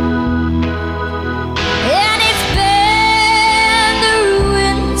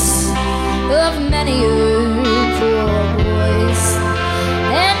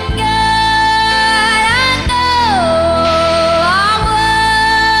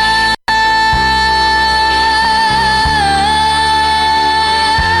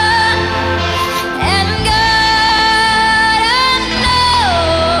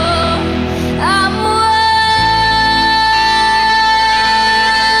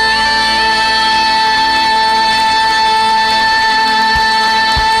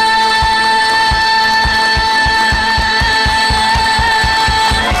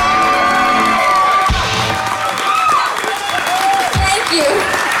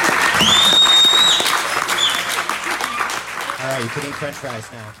All right, you can eat French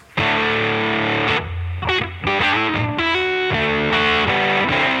fries now.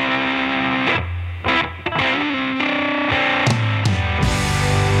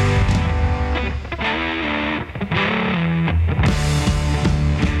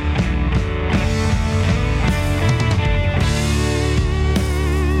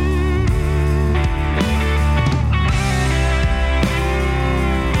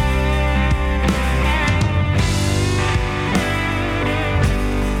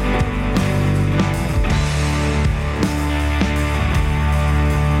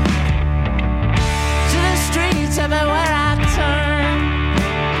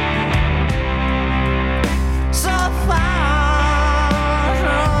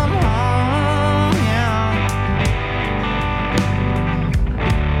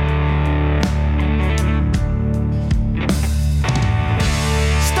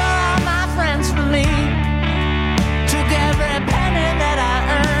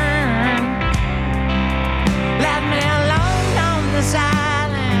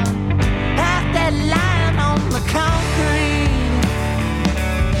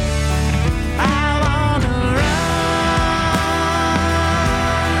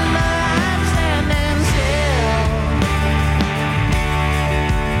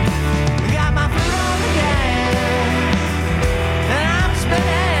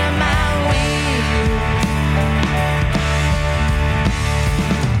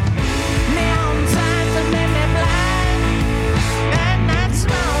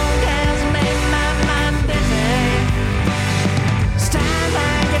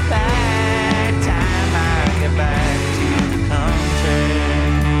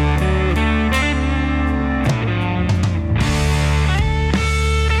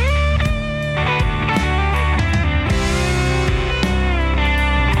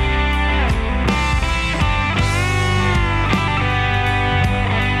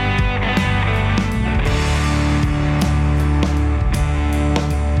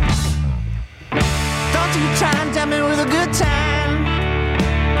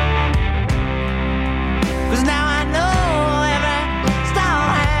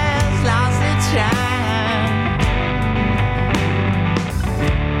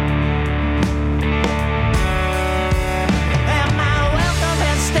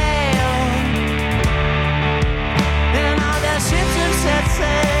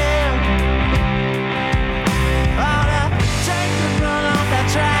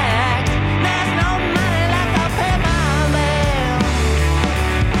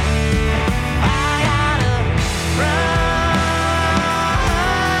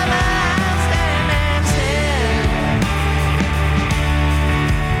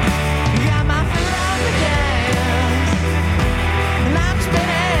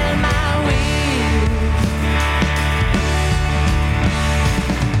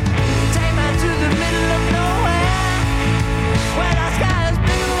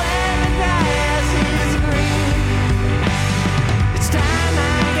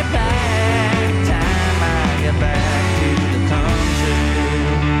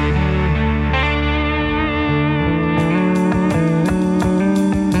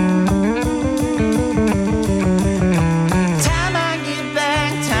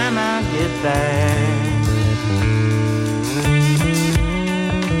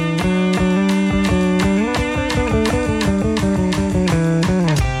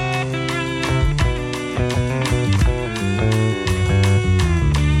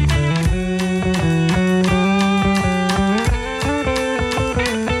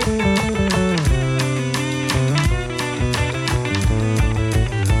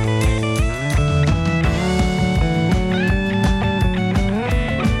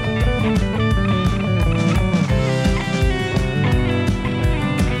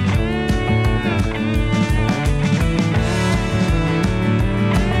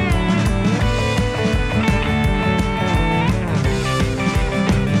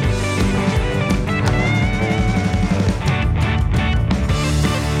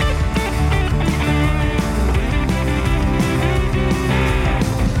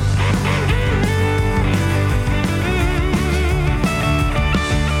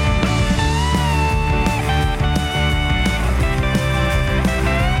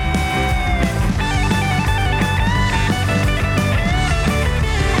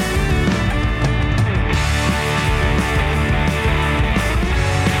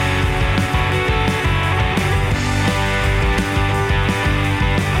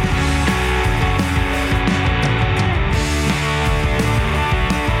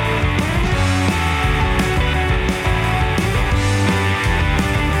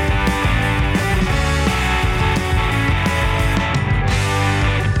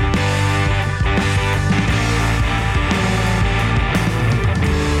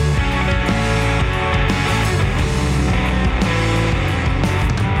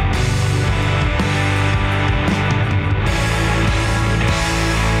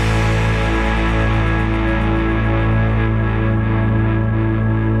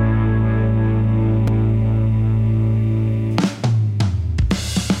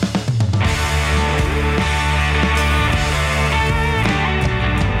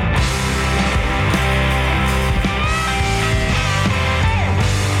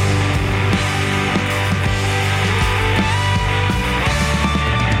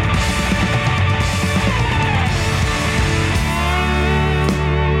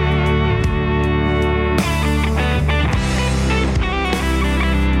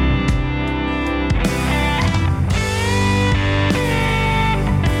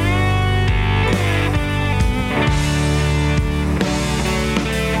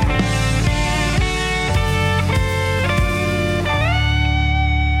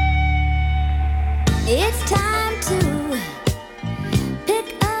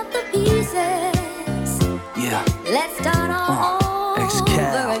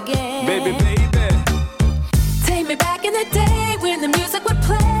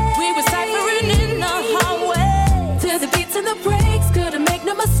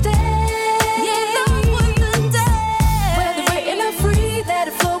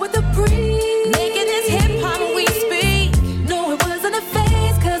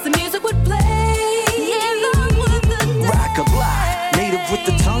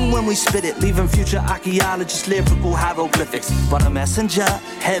 rhyme when we spit it, leaving future archaeologists lyrical hieroglyphics. But a messenger,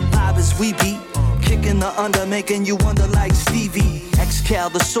 head bob as we be, kicking the under, making you wonder like Stevie.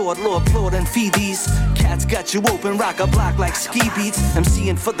 Excal the sword, Lord Claude and Phoebe's. Cats got you open, rock a block like ski beats.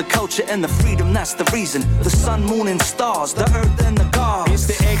 MCing for the culture and the freedom, that's the reason. The sun, moon, and stars, the earth and the gods. It's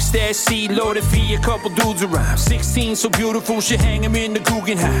the X-C, loaded for a couple dudes around. 16 so beautiful, should hang him in the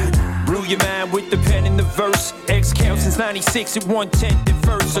Guggenheim. Blew your mind with the pen and the verse. Excal since 96 at 1/10 the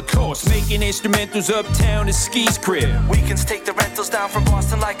verse, of course. Making instrumentals uptown at Ski's crib. Weekends take the rentals down from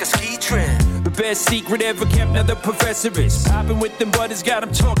Boston like a ski trip. The best secret ever kept, now the professor is popping with them butters, got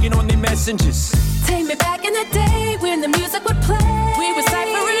them talking on their messengers. Take me back in the day when the music would play. We were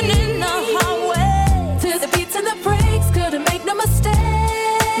ciphering in the hallway to the beats and the breaks, couldn't make no mistake.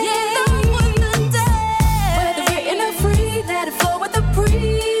 Yeah, that was the day. Whether written or free, let it flow with the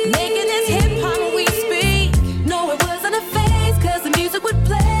breeze. Making this hip hop we speak. No, it wasn't a phase, cause the music would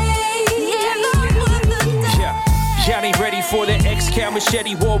play. Yeah, that was the day. Y'all ain't ready for the Excal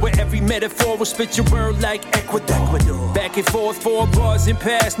machete war, where every metaphor will spit your word like Ecuador. Back and forth, 4 bars and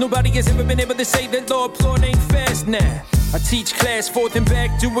past. Nobody has ever been able to say that Lord Plord ain't fast now. I teach class, forth and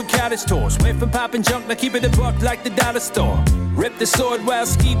back, doing college tours. Went from popping junk, now keep it a buck like the dollar store. Rip the sword while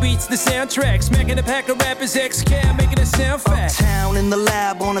Ski beats the soundtrack. Smacking a pack of rappers, Excal, making it sound fast. Uptown in the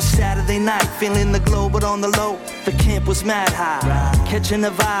lab on a Saturday night, feeling the glow, but on the low, the camp was mad high. Catching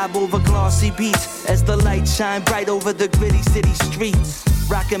a vibe over glossy beats as the lights shine bright over the gritty city streets.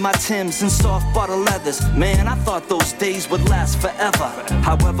 Rocking my Timbs and soft butter leathers. Man, I thought those days would last forever.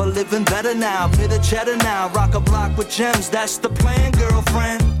 However, living better now, bit of cheddar now. Rock a block with gems, that's the plan,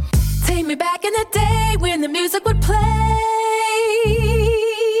 girlfriend. Take me back in the day when the music would play.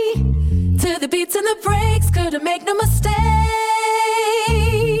 To the beats and the breaks, couldn't make no mistakes.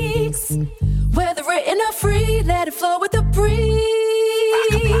 Whether written or free, let it flow with the breeze.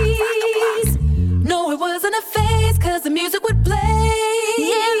 No, it wasn't a phase, cause the music would play.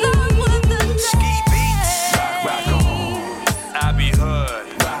 Yeah, that was the day. Ski beats, rock on. I be hood,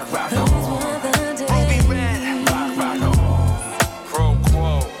 rock on. Ruby red, rock on. Pro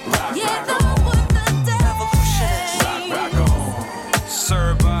quo, rock on. Revolutionist, rock on.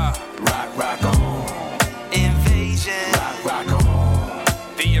 Serba, rock on. Invasion, rock on.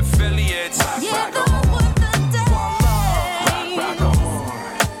 The affiliates, rock on. Rock on.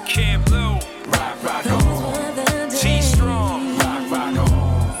 Camp Lou, rock on. T-Strong, rock on.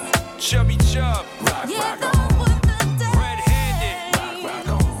 Chubby Chub, rock on. Red-handed, rock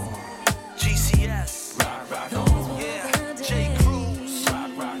on. GCS, rock on. yeah, J. Cruz,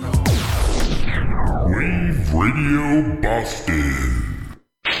 Rock on. Wave Radio Boston.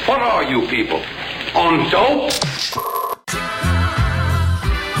 What are you people? On dope?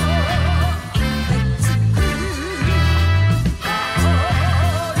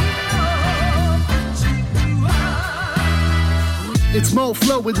 It's Mo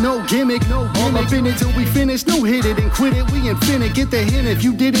Flow with no gimmick, All up in it till we finish, no hit it and quit it, we infinite, get the hint. If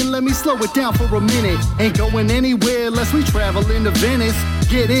you didn't, let me slow it down for a minute. Ain't going anywhere unless we travel into Venice.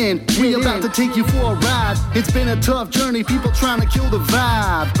 Get in, we about to take you for a ride. It's been a tough journey, people trying to kill the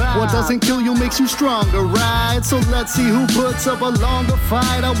vibe. What doesn't kill you makes you stronger, right? So let's see who puts up a longer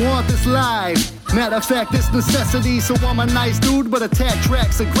fight. I want this live. Matter of fact, it's necessity, so I'm a nice dude, but attack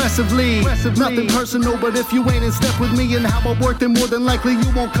tracks aggressively. Nothing personal, but if you ain't in step with me and how I work, then more than likely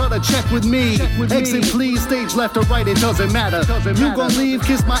you won't cut a check with me. Exit please, stage left or right, it doesn't matter. You gon' leave,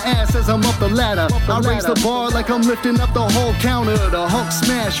 kiss my ass as I'm up the ladder. I raise the bar like I'm lifting up the whole counter. The Hulk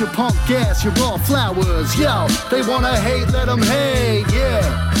smash, your punk gas, your raw flowers. Yo, they wanna hate, let them hate,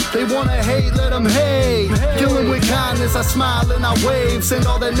 yeah. They wanna hate, let them hate. Kill 'em with kindness, I smile and I wave. Send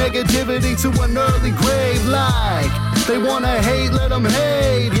all that negativity to an early grave like. They wanna hate, let them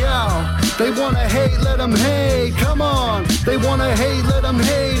hate, yo. They wanna hate, let them hate, come on. They wanna hate, let them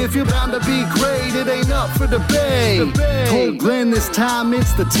hate. If you're bound to be great, it ain't up for debate. Told Glenn this time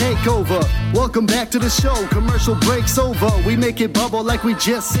it's the takeover. Welcome back to the show, commercial breaks over. We make it bubble like we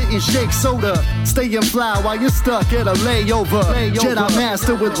just sit and shake soda. Stay and fly while you're stuck at a layover. Jedi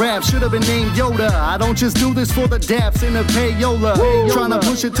Master with rap, should've been named Yoda. I don't just do this for the daps and the payola. Trying to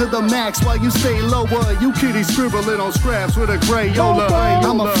push it to the max while you stay lower. You kitties scribbling on scraps with a Crayola.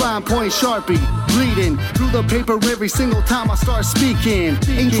 I'm a fine point Sharpie, bleeding through the paper every single time I start speaking.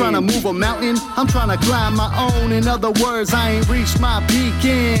 Ain't trying to move a mountain, I'm trying to climb my own. In other words, I ain't reached my peak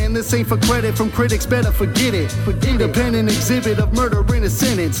in. This ain't for credit from critics, better forget it. Independent exhibit of murder in a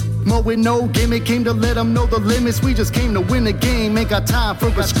sentence. Mo with no gimmick, came to let them know the limits. We just came to win the game, ain't got time for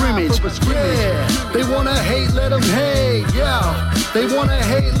a scrimmage. Yeah, they wanna hate, let them hate. Yeah, they wanna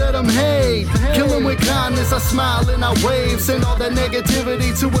hate, let them hate. Kill them with kindness, I smile and I wave. Send all that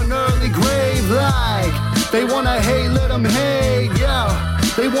negativity to an early grave. Like, they wanna hate, let them hate. Yeah,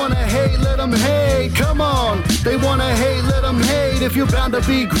 they wanna hate, let them hate. Come on, they wanna hate, let them hate. If you're bound to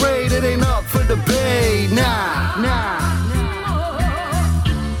be great, it ain't up for debate. Nah.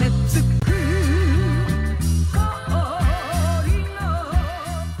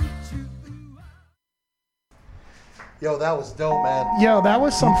 Yo, that was dope, man. Yo, that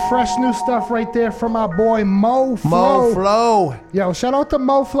was some fresh new stuff right there from our boy Mo Flow. Mo Flow. Yo, shout out to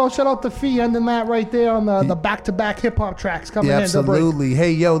Mo Flow. Shout out to Fee ending that right there on the back-to-back hip-hop tracks coming in. Absolutely.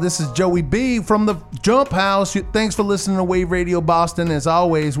 Hey, yo, this is Joey B from the Jump House. Thanks for listening to Wave Radio Boston. As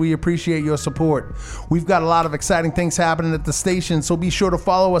always, we appreciate your support. We've got a lot of exciting things happening at the station, so be sure to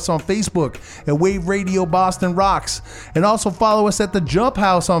follow us on Facebook at Wave Radio Boston Rocks. And also follow us at the Jump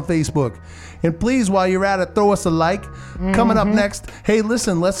House on Facebook. And please, while you're at it, throw us a like. Coming up next, hey,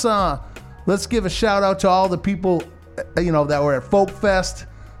 listen, let's give a shout out to all the people, that were at Folk Fest,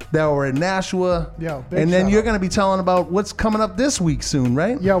 that were in Nashua. Yo, and then you're going to be telling about what's coming up this week soon,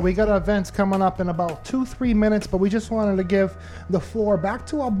 right? Yeah, we got events coming up in about 2-3 minutes, but we just wanted to give the floor back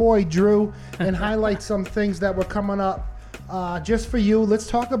to our boy Drew and highlight some things that were coming up. Just for you, let's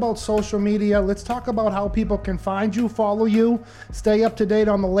talk about social media. Let's talk about how people can find you, follow you, stay up to date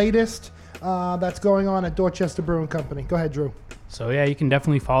on the latest that's going on at Dorchester Brewing Company. Go ahead, Drew. So yeah, you can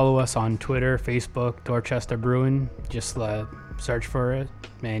definitely follow us on Twitter, Facebook, Dorchester Brewing. Just search for it,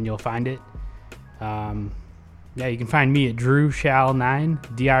 and you'll find it. You can find me at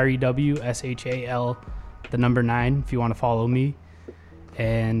DrewShal9, DrEWSHAL, the number 9, if you want to follow me.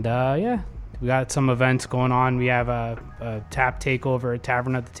 And we got some events going on. We have a tap takeover at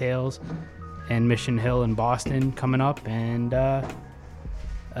Tavern at the Tails and Mission Hill in Boston coming up, and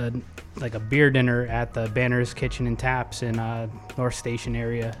like a beer dinner at the Banners Kitchen and Taps in North Station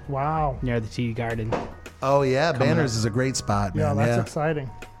area. Wow. Near the Tea Garden. Oh, yeah. Banners is a great spot, man. Yeah, that's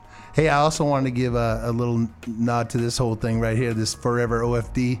exciting. Hey, I also wanted to give a little nod to this whole thing right here, this Forever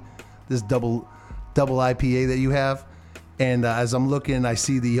OFD, this double IPA that you have. And as I'm looking, I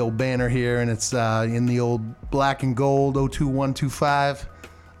see the old banner here, and it's in the old black and gold 02125.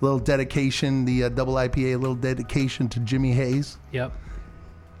 Little dedication, the double IPA, a little dedication to Jimmy Hayes. Yep.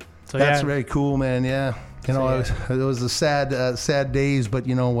 So that's very cool, man. Yeah, it was a sad days, but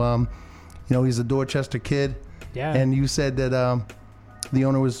he's a Dorchester kid. Yeah. And you said that the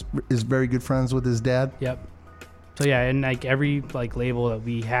owner is very good friends with his dad. Yep. So yeah, and like every label that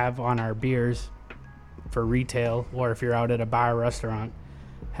we have on our beers for retail, or if you're out at a bar or restaurant,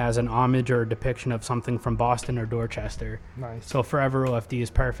 has an homage or a depiction of something from Boston or Dorchester. Nice. So Forever OFD is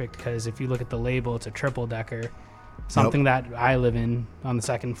perfect because if you look at the label, it's a triple decker. Something that I live in on the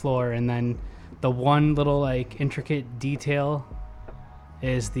second floor, and then the one little intricate detail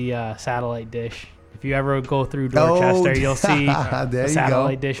is the satellite dish. If you ever go through Dorchester, you'll see a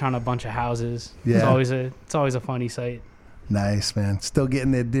satellite dish on a bunch of houses. Yeah. It's always a funny sight. Nice, man. Still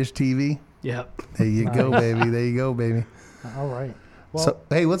getting that dish TV? Yep. There you go, baby. There you go, baby. All right. Well, so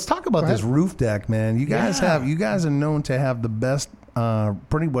hey, let's talk about this roof deck, man. You guys are known to have the best,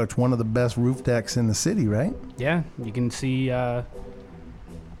 pretty much one of the best roof decks in the city, right? Yeah, you can see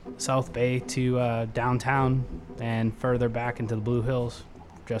South Bay to downtown and further back into the Blue Hills,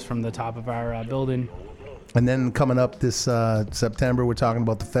 just from the top of our building. And then coming up this September, we're talking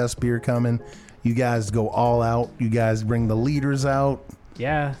about the Fest beer coming. You guys go all out. You guys bring the leaders out.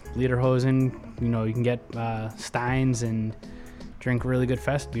 Yeah, Lederhosen. You can get Steins and drink really good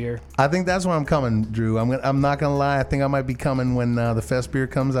Fest beer. I think that's where I'm coming, Drew. I'm not gonna lie. I think I might be coming when the Fest beer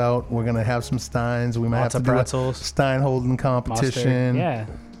comes out. We're gonna have some Steins. We might Lots have to of pretzels. do a Stein holding competition. Mustard.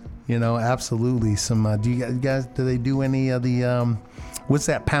 Yeah. Absolutely. Some. Do you guys? Do they do any of the? What's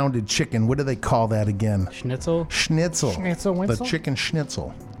that pounded chicken? What do they call that again? Schnitzel. Schnitzel. The chicken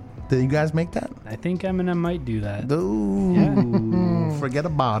schnitzel. Do you guys make that? I think Eminem might do that. Ooh. Yeah. Forget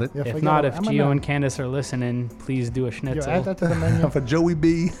about it. Yeah, if not, if Gio and Candace are listening, please do a schnitzel. Add that to the menu. For Joey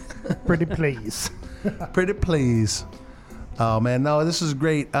B. Pretty please. Pretty please. Oh, man. No, this is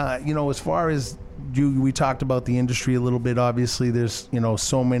great. As far as we talked about the industry a little bit. Obviously, there's,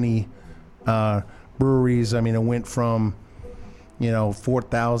 so many breweries. I mean, it went from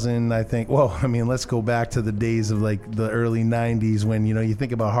 4,000, I think. Well, I mean, let's go back to the days of the early 90s when, you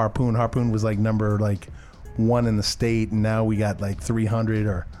think about Harpoon. Harpoon was number 1 in the state, and now we got 300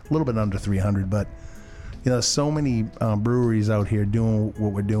 or a little bit under 300. But, so many breweries out here doing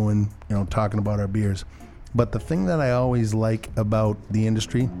what we're doing, talking about our beers. But the thing that I always like about the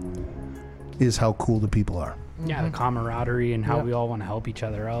industry is how cool the people are. Yeah, the camaraderie and how we all want to help each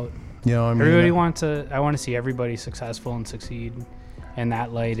other out. You know what I mean? Everybody wants to. I want to see everybody successful and succeed in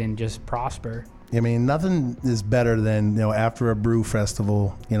that light and just prosper. I mean, nothing is better than, after a brew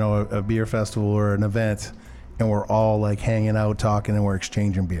festival, a beer festival or an event, and we're all like hanging out, talking, and we're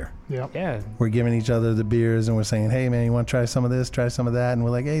exchanging beer. Yep. Yeah. We're giving each other the beers, and we're saying, hey, man, you want to try some of this, try some of that? And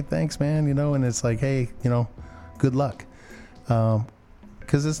we're like, hey, thanks, man, and it's like, hey, good luck.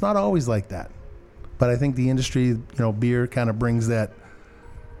 Because it's not always like that. But I think the industry, beer kind of brings that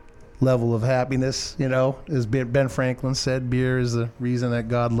level of happiness, as Ben Franklin said, beer is the reason that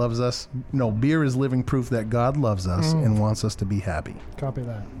God loves us. Beer is living proof that God loves us and wants us to be happy. Copy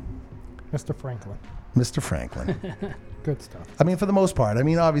that. Mr. Franklin. Mr. Franklin. Good stuff. I mean, for the most part. I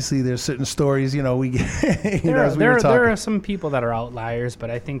mean, obviously, there's certain stories, we get, there are some people that are outliers, but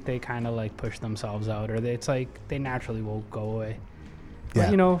I think they kind of like push themselves out, or it's like they naturally will go away.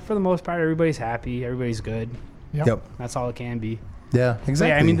 Yeah. But, for the most part, everybody's happy, everybody's good. Yep. That's all it can be. Yeah, exactly.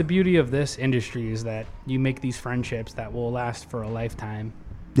 Yeah, I mean, the beauty of this industry is that you make these friendships that will last for a lifetime.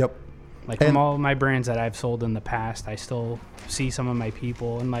 Yep. Like from all my brands that I've sold in the past, I still see some of my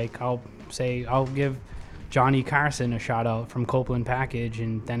people, and like I'll give Johnny Carson a shout out from Copeland Package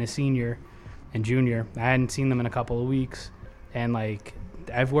and Dennis Senior and Junior. I hadn't seen them in a couple of weeks, and like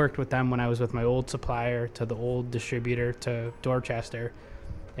I've worked with them when I was with my old supplier to the old distributor to Dorchester,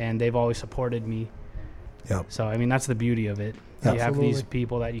 and they've always supported me. Yep. So I mean, that's the beauty of it. Absolutely. You have these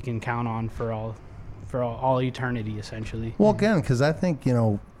people that you can count on for all eternity, essentially. Well, again, because I think,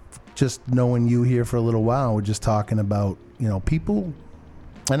 just knowing you here for a little while, we're just talking about, people,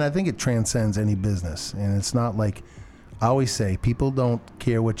 and I think it transcends any business. And it's not like, I always say, people don't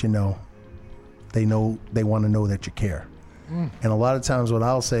care what you know. They want to know that you care. And a lot of times what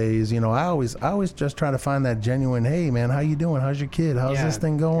I'll say is, I always just try to find that genuine, hey, man, how you doing? How's your kid? How's this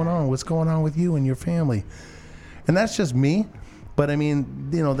thing going on? What's going on with you and your family? And that's just me. But I mean,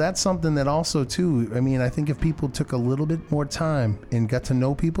 that's something that also too, I mean, I think if people took a little bit more time and got to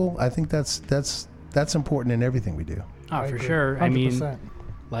know people, I think that's important in everything we do. Oh, for sure. 100%. I mean,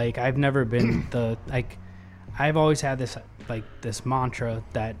 like I've never been I've always had this mantra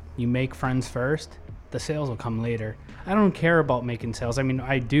that you make friends first, the sales will come later. I don't care about making sales. I mean,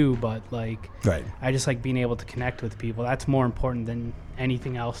 I do, but like, right. I just like being able to connect with people. That's more important than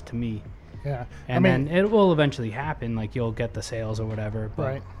anything else to me. Yeah. And then it will eventually happen, like you'll get the sales or whatever,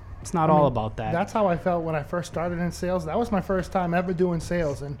 but it's not all about that. That's how I felt when I first started in sales. That was my first time ever doing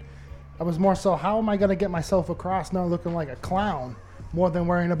sales, and I was more so, how am I going to get myself across not looking like a clown, more than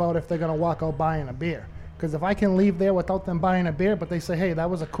worrying about if they're going to walk out buying a beer. Because if I can leave there without them buying a beer, but they say, hey, that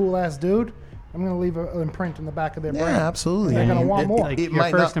was a cool-ass dude, I'm going to leave an imprint in the back of their brain. Yeah, absolutely. They're going to want more. Like your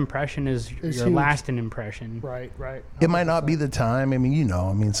first impression is your huge. lasting impression. Right, right. 100%. It might not be the time. I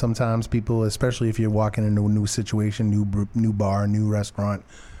mean, sometimes people, especially if you're walking into a new situation, new bar, new restaurant,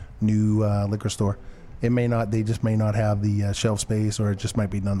 new liquor store, they just may not have the shelf space, or it just might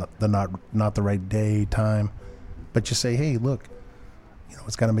be not the right day, time. But you say, hey, look,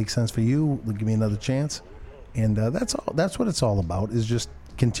 it's got to make sense for you. Give me another chance. And that's all. That's what it's all about, is just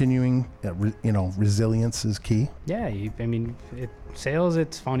continuing, resilience is key. Yeah, sales,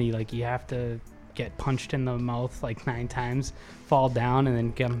 it's funny. Like you have to get punched in the mouth like 9 times, fall down, and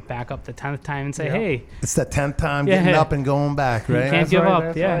then get back up the 10th time and say, hey. It's the 10th time getting up and going back, right? You can't give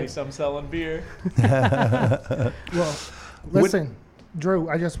up. Yeah. At least I'm selling beer. Well, listen, Drew,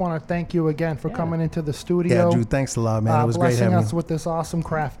 I just want to thank you again for coming into the studio. Yeah, Drew, thanks a lot, man. It was great having you. Blessing us with this awesome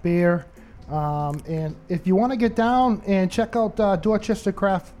craft beer. And if you want to get down and check out Dorchester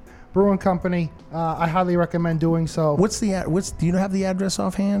Craft Brewing Company, I highly recommend doing so. Do you have the address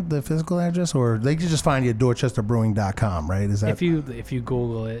offhand, the physical address, or they can just find you at dorchesterbrewing.com, right? Is that if you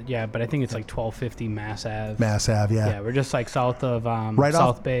Google it, yeah, but I think it's like 1250 Mass Ave. Mass Ave, yeah. Yeah, we're just like south of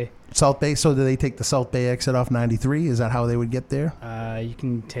South Bay. South Bay. So do they take the South Bay exit off 93? Is that how they would get there? You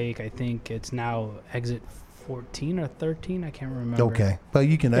can take, I think it's now exit 14 or 13, I can't remember. Okay, but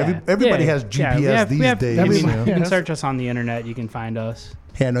you can. Everybody has GPS these days. You can search us on the internet. You can find us.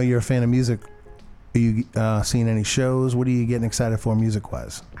 Hey, I know you're a fan of music. Are you seeing any shows? What are you getting excited for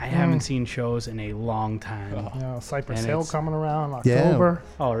music-wise? I haven't seen shows in a long time. Cypress Hill coming around October.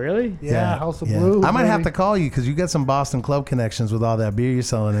 Yeah. Oh, really? Yeah, House of Blues. I might have to call you because you got some Boston club connections with all that beer you're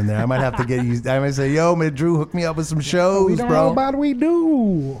selling in there. I might have to get you. I might say, yo, man, Drew, hook me up with some shows, bro. How about we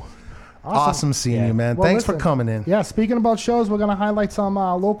do? Awesome seeing you, man. Well, thanks for coming in. Yeah, speaking about shows, we're going to highlight some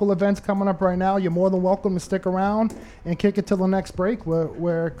local events coming up right now. You're more than welcome to stick around and kick it till the next break.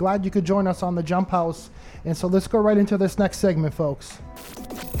 We're glad you could join us on the Jump House. And so let's go right into this next segment, folks.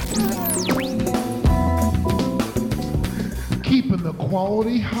 the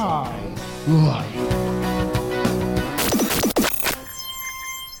Quality High Life.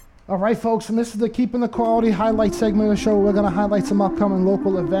 All right, folks, and this is the Keeping the Quality highlight segment of the show. We're going to highlight some upcoming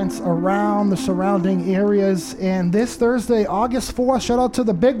local events around the surrounding areas. And this Thursday, August 4th, shout out to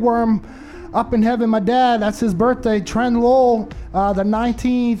the Big Worm up in heaven, my dad. That's his birthday. Trent Lowell, the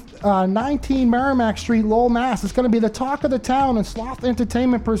 19 Merrimack Street, Lowell, Mass. It's going to be the talk of the town, and Sloth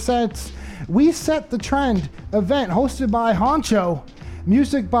Entertainment presents We Set the Trend event, hosted by Honcho.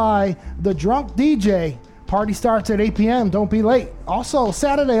 Music by The Drunk DJ. Party starts at 8 p.m. Don't be late. Also,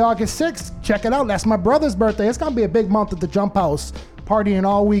 Saturday, August 6th, check it out. That's my brother's birthday. It's going to be a big month at the Jump Houze. Partying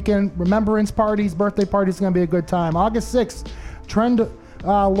all weekend. Remembrance parties, birthday parties. Going to be a good time. August 6th, Trend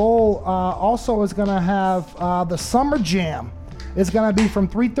Lowell also is going to have the Summer Jam. It's going to be from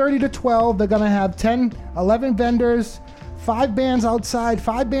 3:30 to 12. They're going to have 10, 11 vendors, 5 bands outside,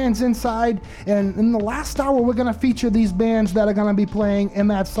 5 bands inside, and in the last hour, we're going to feature these bands that are going to be playing in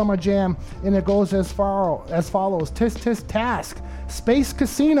that Summer Jam, and it goes as follows. Tis Tis Task, Space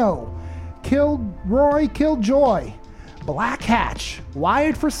Casino, Killroy Killjoy, Black Hatch,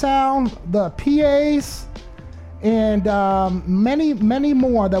 Wired for Sound, the PAs, and many, many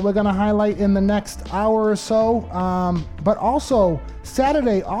more that we're going to highlight in the next hour or so. But also,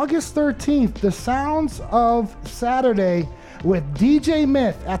 Saturday, August 13th, the Sounds of Saturday with DJ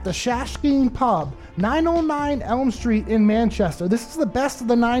Myth at the Shashkeen Pub, 909 Elm Street in Manchester. This is the best of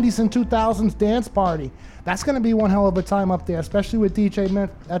the 90s and 2000s dance party. That's going to be one hell of a time up there, especially with DJ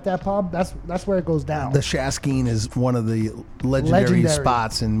Myth at that pub. That's where it goes down. The Shashkeen is one of the legendary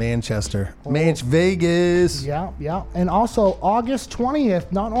spots in Manchester. Vegas. Yeah. And also, August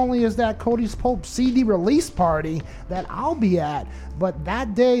 20th, not only is that Cody's Pope CD release party that I'll be at, but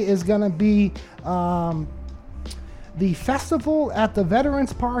that day is going to be the festival at the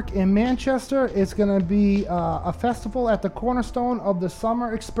Veterans Park in Manchester. It's going to be a festival at the cornerstone of the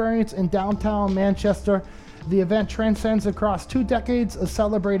summer experience in downtown Manchester. The event transcends across 2 decades of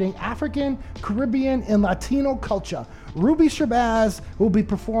celebrating African, Caribbean, and Latino culture. Ruby Shabazz will be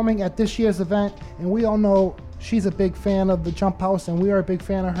performing at this year's event, and we all know she's a big fan of the Jump Houze, and we are a big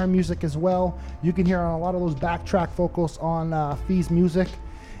fan of her music as well. You can hear a lot of those backtrack vocals on Fee's music.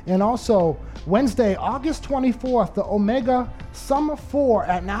 And also, Wednesday, August 24th, the Omega Summer 4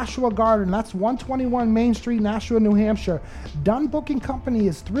 at Nashua Garden. That's 121 Main Street, Nashua, New Hampshire. Dunn Booking Company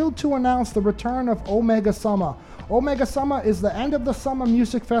is thrilled to announce the return of Omega Summer. Omega Summer is the end of the summer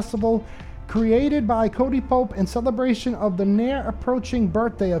music festival created by Cody Pope in celebration of the near approaching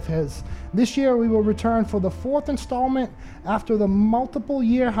birthday of his. This year, we will return for the 4th installment after the multiple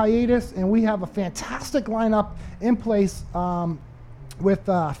year hiatus, and we have a fantastic lineup in place. With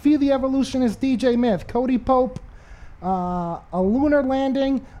Fee the Evolutionist, DJ Myth, Cody Pope, A Lunar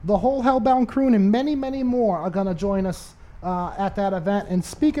Landing, the whole Hellbound crew, and many, many more are going to join us at that event. And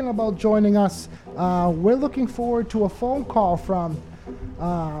speaking about joining us, we're looking forward to a phone call from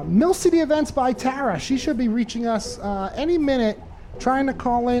Mill City Events by Tara. She should be reaching us any minute, trying to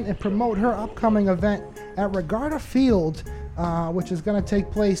call in and promote her upcoming event at Regatta Field, which is going to take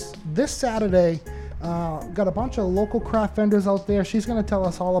place this Saturday. Got a bunch of local craft vendors out there. She's going to tell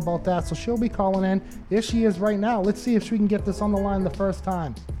us all about that, so she'll be calling in. Here she is right now. Let's see if we can get this on the line the first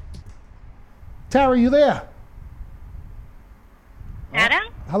time. Tara, you there?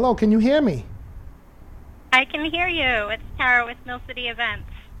 Adam? Hello, can you hear me? I can hear you. It's Tara with Mill City Events.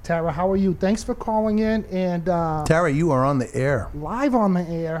 Tara, how are you? Thanks for calling in. And Tara, you are on the air. Live on the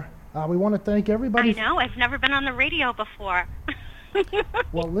air. We want to thank everybody. I know. I've never been on the radio before.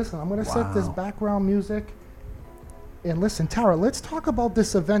 Well, listen, I'm going to set this background music. And listen, Tara, let's talk about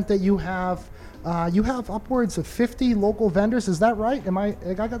this event that you have. You have upwards of 50 local vendors. Is that right?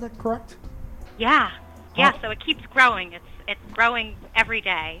 I got that correct? Yeah. So it keeps growing. It's growing every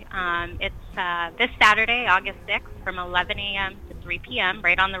day. It's this Saturday, August 6th, from 11 a.m. to 3 p.m.,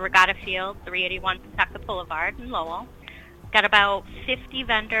 right on the Regatta Field, 381 Pawtucket Boulevard in Lowell. Got about 50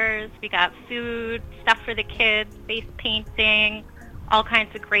 vendors. We got food, stuff for the kids, face painting, all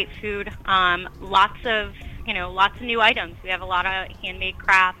kinds of great food. Lots of new items. We have a lot of handmade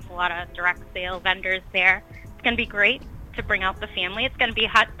crafts, a lot of direct sale vendors there. It's going to be great to bring out the family. It's going to be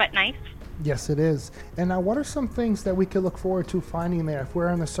hot but nice. Yes, it is. And now, what are some things that we could look forward to finding there if we're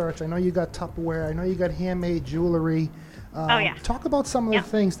in the search? I know you got Tupperware. I know you got handmade jewelry. Talk about some of the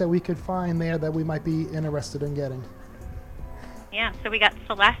things that we could find there that we might be interested in getting. Yeah, so we got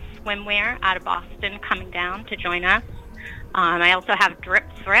Celeste Swimwear out of Boston coming down to join us. I also have Drip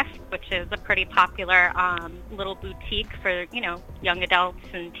Thrift, which is a pretty popular little boutique for, young adults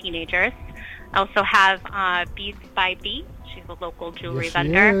and teenagers. I also have Beads by B. She's a local jewelry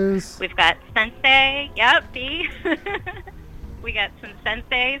vendor. Is. We've got Sensei. Yep, B. We got some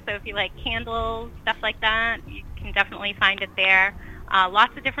sensei, so if you like candles, stuff like that, you can definitely find it there.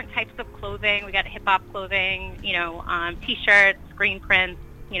 Lots of different types of clothing. We got hip-hop clothing, T-shirts, screen prints,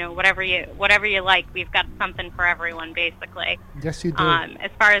 whatever you like. We've got something for everyone, basically. Yes, you do.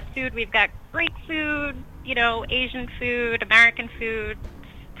 As far as food, we've got Greek food, Asian food, American food,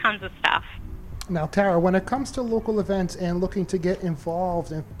 tons of stuff. Now, Tara, when it comes to local events and looking to get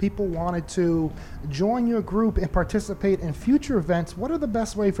involved, and people wanted to join your group and participate in future events, what are the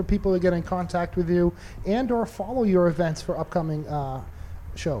best way for people to get in contact with you and or follow your events for upcoming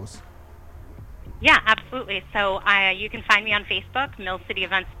shows? Yeah, absolutely. So you can find me on Facebook, Mill City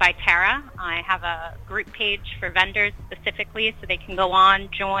Events by Tara. I have a group page for vendors specifically, so they can go on,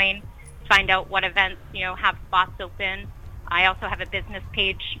 join, find out what events have spots open. I also have a business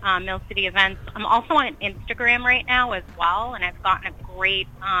page, Mill City Events. I'm also on Instagram right now as well, and I've gotten a great,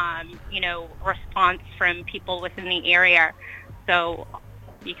 response from people within the area. So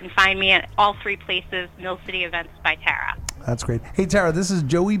you can find me at all three places, Mill City Events by Tara. That's great. Hey, Tara, this is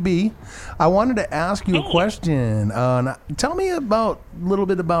Joey B. I wanted to ask you a question. Tell me a little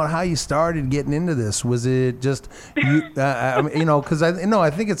bit about how you started getting into this. Was it just, because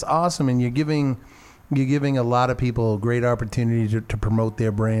I think it's awesome, and you're giving a lot of people a great opportunity to promote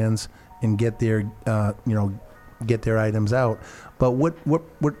their brands and get their items out. But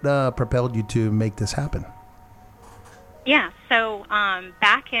what propelled you to make this happen? Yeah, so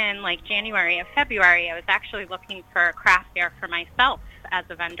back in January or February, I was actually looking for a craft fair for myself as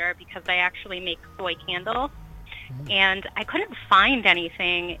a vendor because I actually make soy candles. And I couldn't find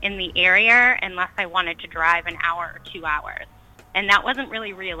anything in the area unless I wanted to drive an hour or 2 hours. And that wasn't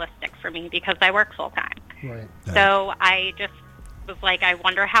really realistic for me because I work full time. Right. So I just was like, I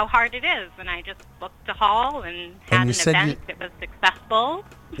wonder how hard it is. And I just booked a hall and had an event. It was successful.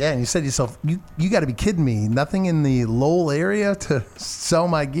 Yeah, and you said to yourself, you got to be kidding me. Nothing in the Lowell area to sell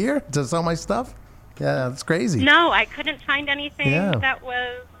my gear, to sell my stuff? Yeah, that's crazy. No, I couldn't find anything that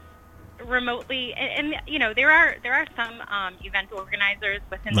was remotely, and there are some event organizers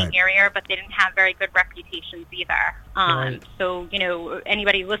within the area, but they didn't have very good reputations either. So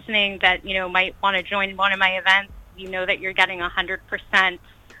anybody listening that might want to join one of my events, that you're getting 100%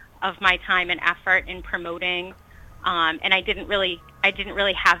 of my time and effort in promoting. And I didn't really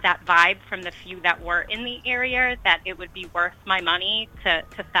have that vibe from the few that were in the area that it would be worth my money to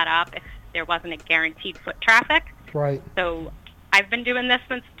set up if there wasn't a guaranteed foot traffic. Right. So I've been doing this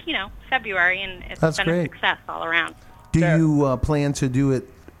since, February, and it's been a success all around. Do you plan to do it,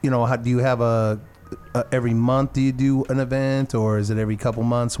 do you have every month do you do an event, or is it every couple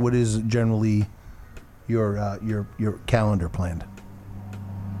months? What is generally your calendar planned?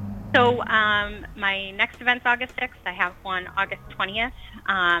 So my next event's August 6th. I have one August 20th.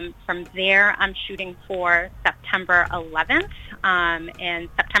 From there, I'm shooting for September 11th. And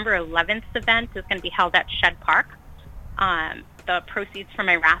September 11th event is going to be held at Shed Park. The proceeds from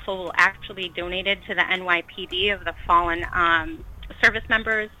my raffle will actually be donated to the NYPD of the fallen service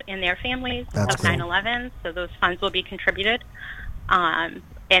members and their families of 9/11. So those funds will be contributed. And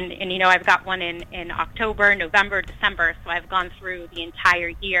I've got one in October, November, December. So I've gone through the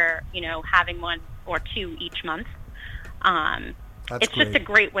entire year, having one or two each month. It's just a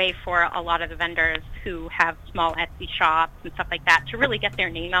great way for a lot of the vendors who have small Etsy shops and stuff like that to really get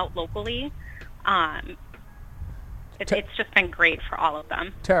their name out locally. It's just been great for all of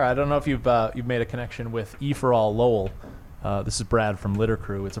them. Tara, I don't know if you've made a connection with E for All Lowell. This is Brad from Litter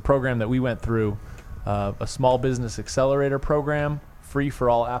Crew. It's a program that we went through, a small business accelerator program, free for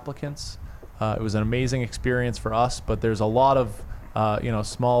all applicants. It was an amazing experience for us, but there's a lot of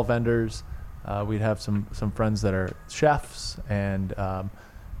small vendors. We'd have some friends that are chefs and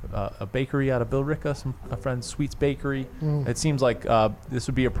a bakery out of Billerica, a friend's Sweets Bakery. It seems like this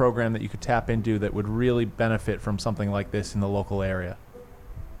would be a program that you could tap into that would really benefit from something like this in the local area.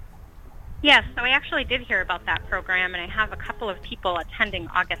 Yes, so I actually did hear about that program, and I have a couple of people attending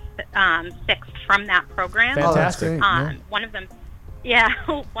August 6th from that program. Fantastic. One of them,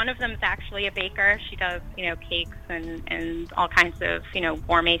 one of them is actually a baker. She does, cakes and all kinds of,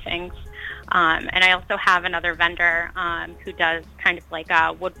 gourmet things. And I also have another vendor who does kind of like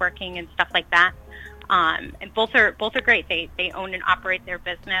woodworking and stuff like that. And both are great. They own and operate their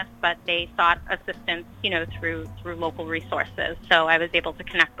business, but they sought assistance, through local resources. So I was able to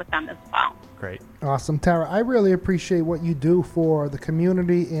connect with them as well. Great. Awesome. Tara, I really appreciate what you do for the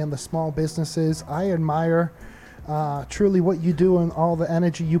community and the small businesses. I admire truly what you do and all the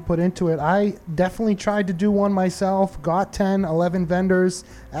energy you put into it. I definitely tried to do one myself, got 10, 11 vendors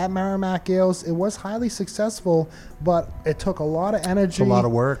at Merrimack Ales. It was highly successful, but it took a lot of energy. A lot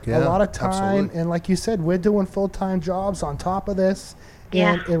of work, yeah. A lot of time. Absolutely. And like you said, we're doing full-time jobs on top of this.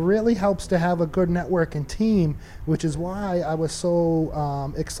 Yeah. And it really helps to have a good network and team, which is why I was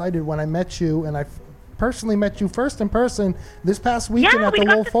so excited when I met you. And I personally met you first in person this past weekend at the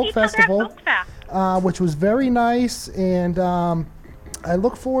Lowell Folk Festival, which was very nice. And I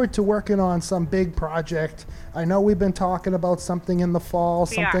look forward to working on some big project. I know we've been talking about something in the fall,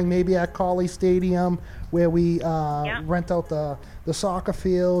 something maybe at Colley Stadium, where we rent out the soccer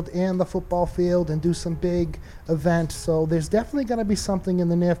field and the football field and do some big events. So there's definitely going to be something in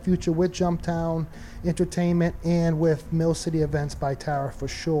the near future with Jumptown Entertainment and with Mill City Events by Tara for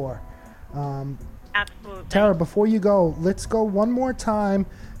sure. Absolutely. Tara, before you go, let's go one more time.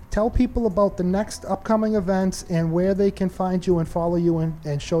 Tell people about the next upcoming events and where they can find you and follow you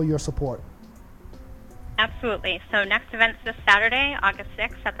and show your support. Absolutely. So next event's this Saturday, August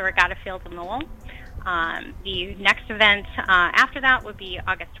 6th at the Regatta Field in Lowell. The next event after that would be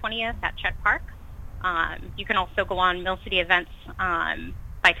August 20th at Chet Park. You can also go on Mill City Events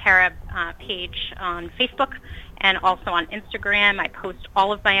by Tara page on Facebook and also on Instagram. I post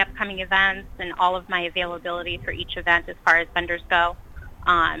all of my upcoming events and all of my availability for each event as far as vendors go.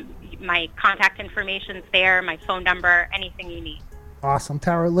 My contact information's there, my phone number, anything you need. Awesome.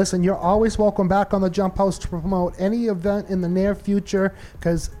 Tara, listen, you're always welcome back on the Jump House to promote any event in the near future,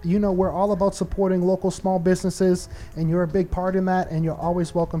 because you know we're all about supporting local small businesses, and you're a big part in that, and you're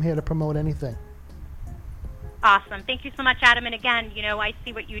always welcome here to promote anything. Awesome. Thank you so much, Adam. And again, you know, I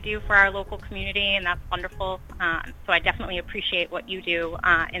see what you do for our local community, and that's wonderful. So I definitely appreciate what you do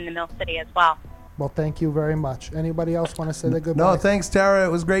in the Mill City as well. Well, thank you very much. Anybody else want to say their goodbye? No, thanks, Tara.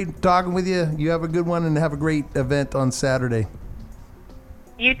 It was great talking with you. You have a good one and have a great event on Saturday.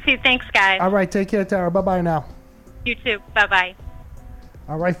 You too. Thanks, guys. All right. Take care, Tara. Bye-bye now. You too. Bye-bye.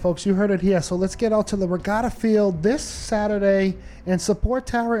 All right, folks, you heard it here. So let's get out to the Regatta Field this Saturday and support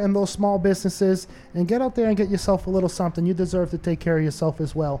Tara and those small businesses and get out there and get yourself a little something. You deserve to take care of yourself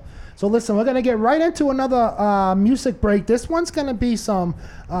as well. So listen, we're going to get right into another music break. This one's going to be some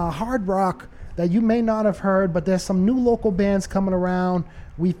hard rock that you may not have heard, but there's some new local bands coming around.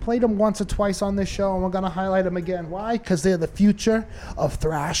 We've played them once or twice on this show, and we're going to highlight them again. Why? Because they're the future of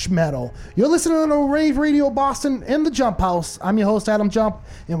thrash metal. You're listening to Rave Radio Boston in the Jump House. I'm your host, Adam Jump,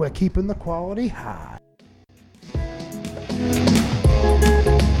 and we're keeping the quality high.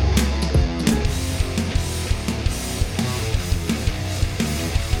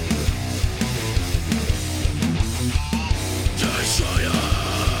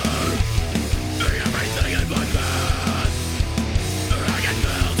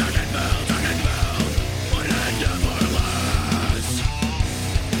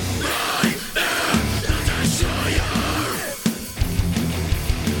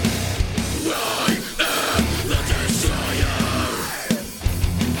 Right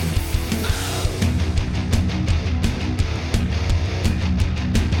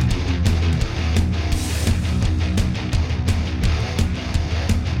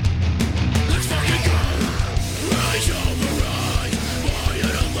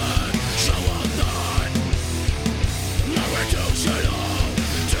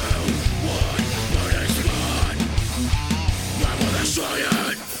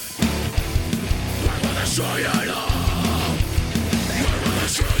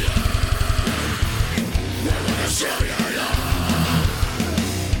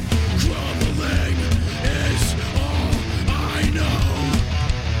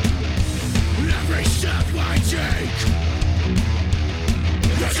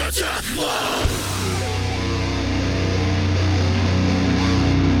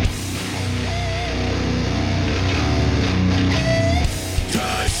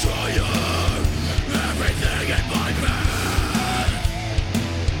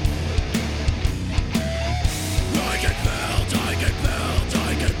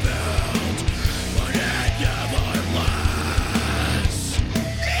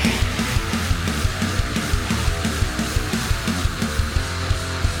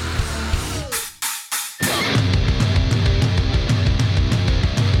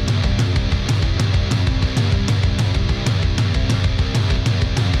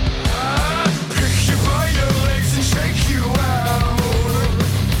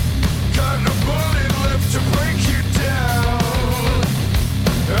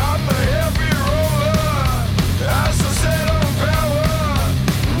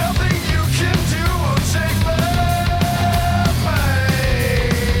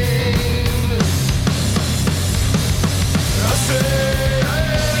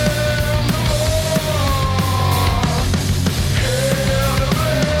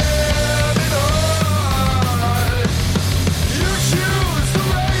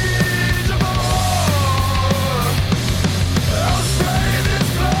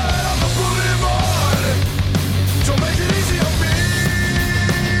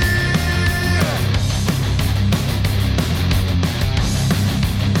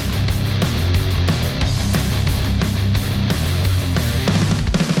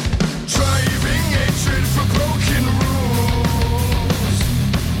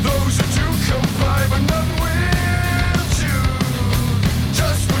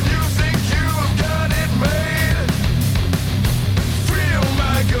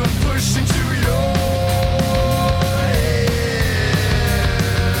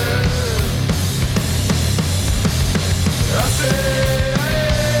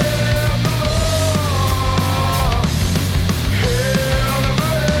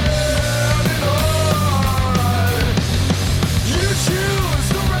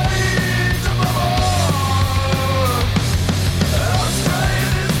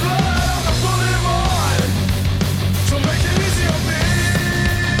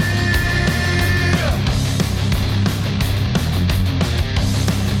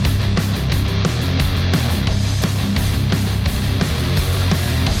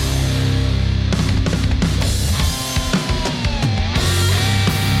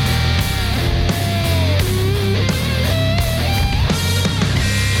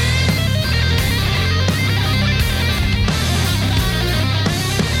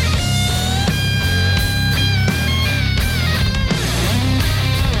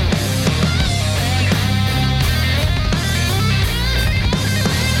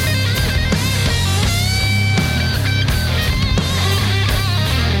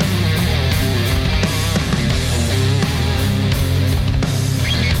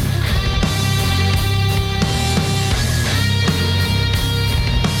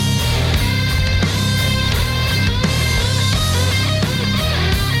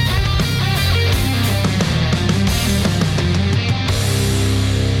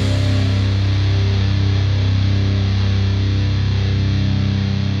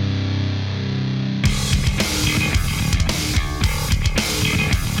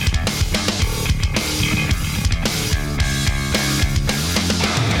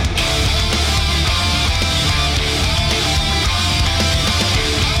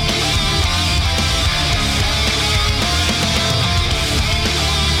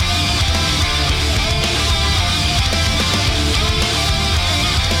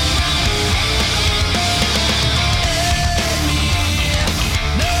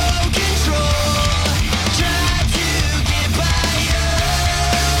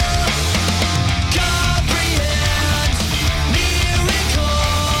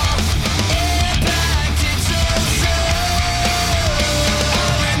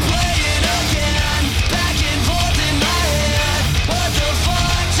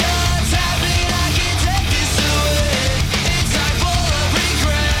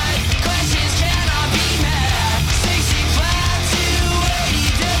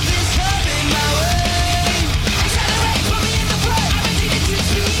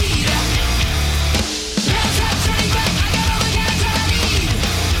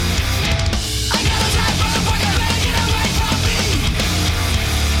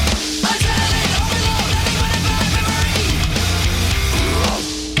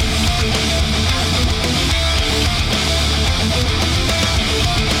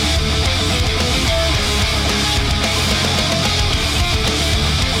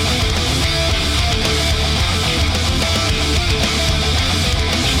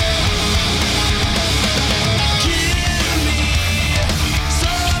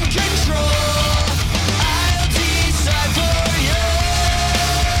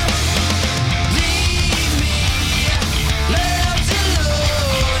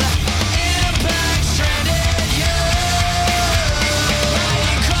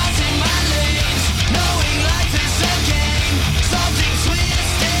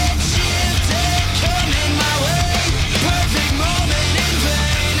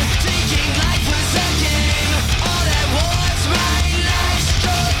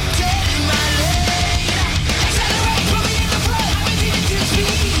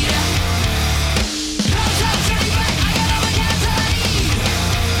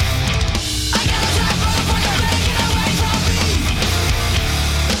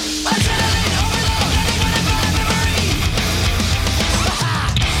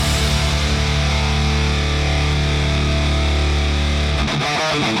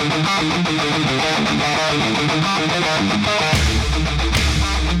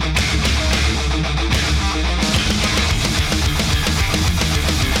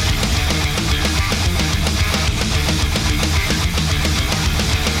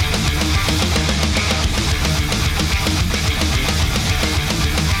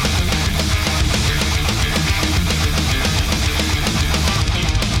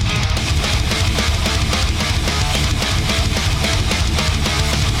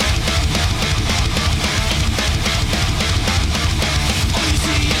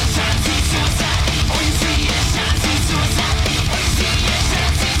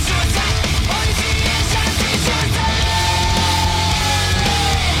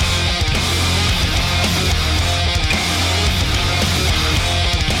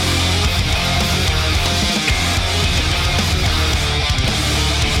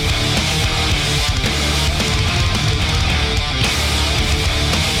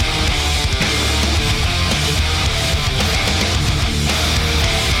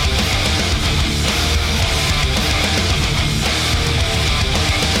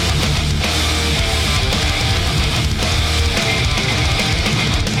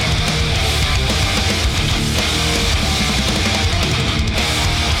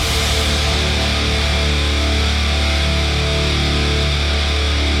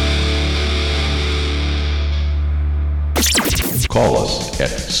Call us at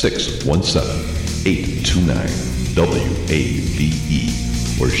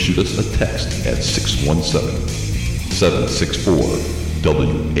 617-829-WAVE or shoot us a text at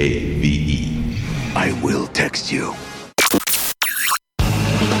 617-764-WAVE. I will text you.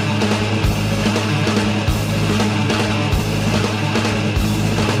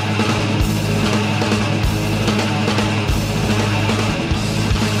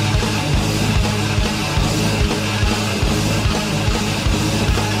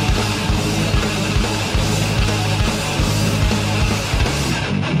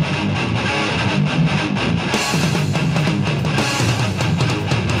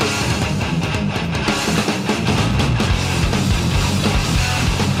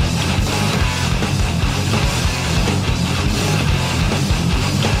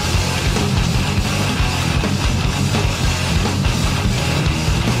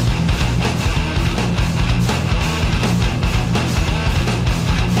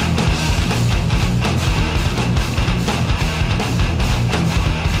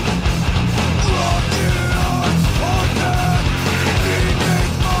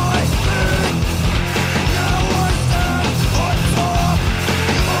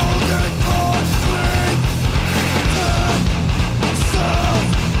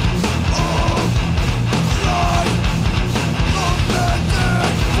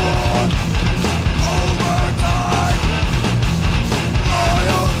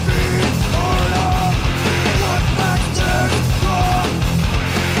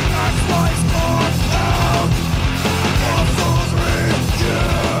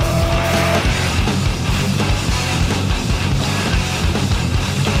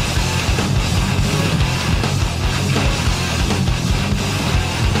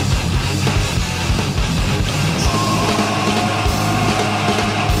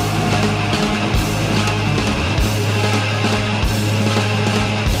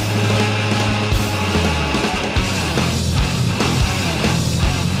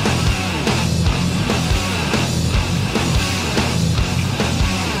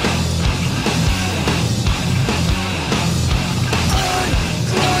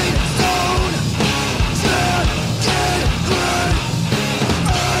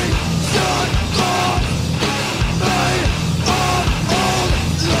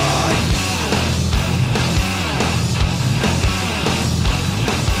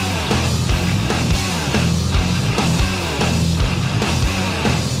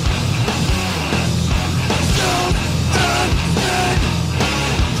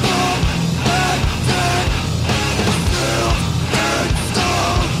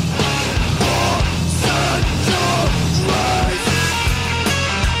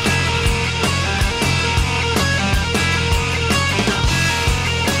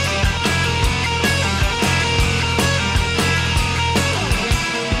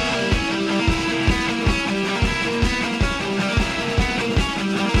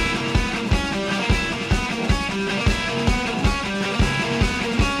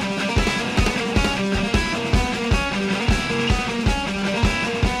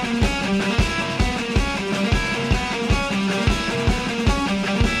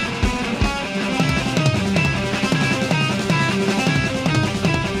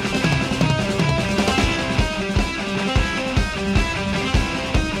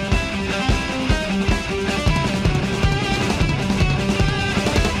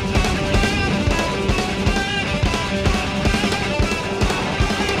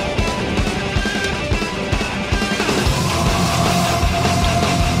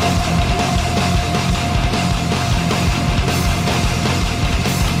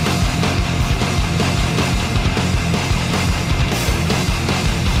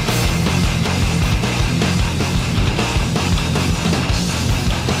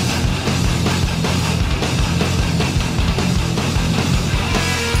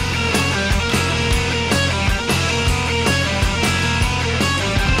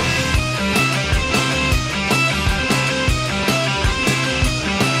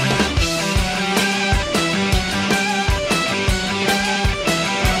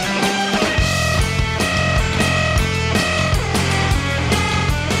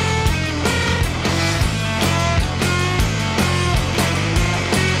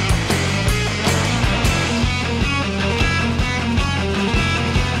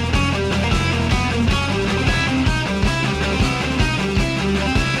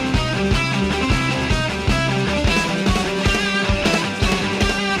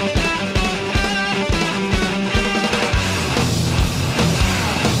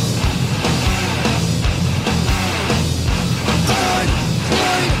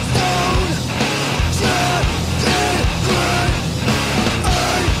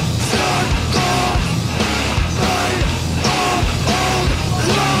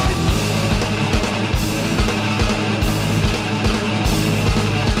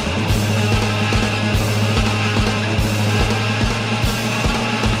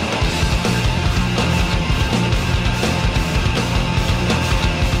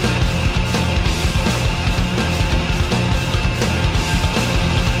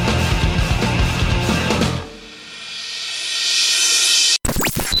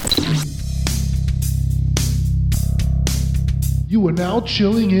 are now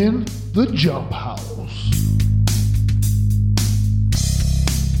chilling in the Jump House.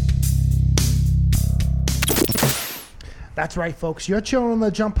 That's right, folks. You're chilling in the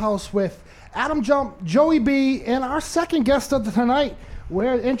Jump House with Adam Jump, Joey B, and our second guest of the tonight.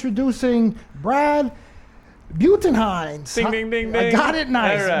 We're introducing Brad Butenhines. Ding, ding, ding, I ding. got it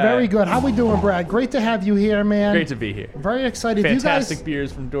nice. All right. Very good. How we doing, Brad? Great to have you here, man. Great to be here. Very excited. Fantastic You guys,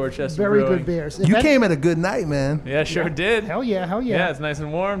 beers from Dorchester very Brewing. good beers. You came at a good night, man. Yeah, sure did. Hell yeah, hell yeah. Yeah, it's nice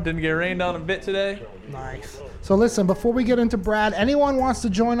and warm. Didn't get rained on a bit today. Nice. So listen, before we get into Brad, anyone wants to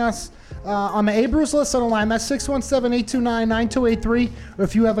join us on the A-Brews list on the line, that's 617-829-9283. Or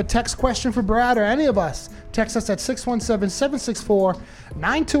if you have a text question for Brad or any of us, text us at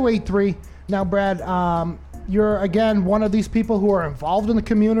 617-764-9283. Now, Brad, you're, again, one of these people who are involved in the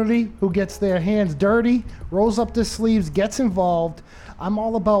community, who gets their hands dirty, rolls up their sleeves, gets involved. I'm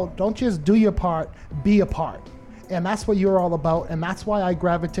all about, don't just do your part, be a part. And that's what you're all about, and that's why I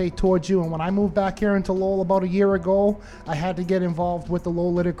gravitate towards you. And when I moved back here into Lowell about a year ago, I had to get involved with the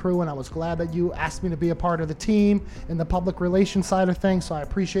Lowell Litter Crew, and I was glad that you asked me to be a part of the team in the public relations side of things. So I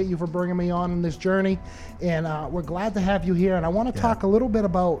appreciate you for bringing me on in this journey, and we're glad to have you here. And I want to talk a little bit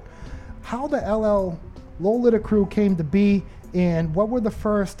about how the Lowell Litter Crew came to be, and what were the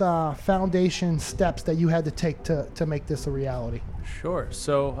first foundation steps that you had to take to make this a reality? Sure.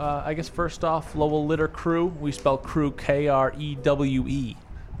 So I guess first off, Lowell Litter Crew. We spell crew Krewe.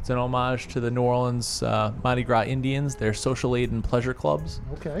 It's an homage to the New Orleans Mardi Gras Indians, their social aid and pleasure clubs.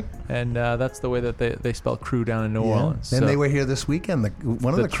 Okay. And that's the way that they spell crew down in New Orleans. And they were here this weekend.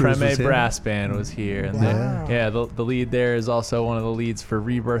 One of the crews Treme was here. Brass Band was here. And the lead there is also one of the leads for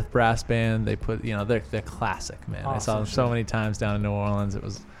Rebirth Brass Band. They put, they're classic, man. Awesome. I saw them so many times down in New Orleans. It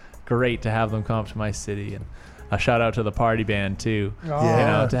was great to have them come up to my city. And a shout out to the party band too.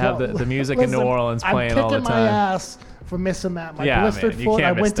 To have the music in New Orleans playing all the time. I'm kicking my ass for missing that. My blistered foot.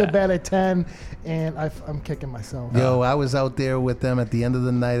 I went to bed at 10, and I'm kicking myself. Yo, I was out there with them at the end of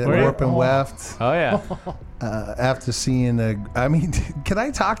the night at Warp and Weft. Oh yeah. After seeing, can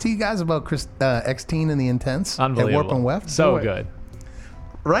I talk to you guys about X-Teen and the Intense at Unbelievable. Warp and Weft? So good.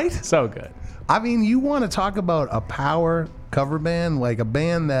 Right? So good. I mean, you want to talk about a power cover band, like a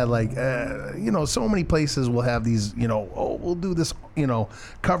band that, so many places will have these, we'll do this,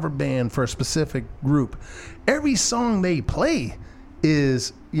 cover band for a specific group. Every song they play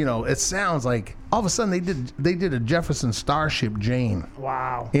is, it sounds like all of a sudden they did a Jefferson Starship Jane.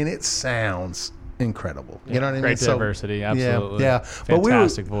 Wow. And it sounds incredible. Yeah, you know what I mean? Great diversity, absolutely. Yeah.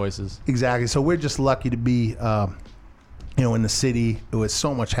 Fantastic voices. Exactly. So we're just lucky to be, in the city. It was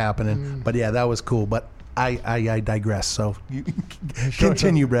so much happening. But yeah, that was cool. But I digress. So you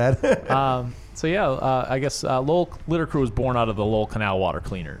continue, Brad. I guess Lowell Litter Crew was born out of the Lowell Canal Water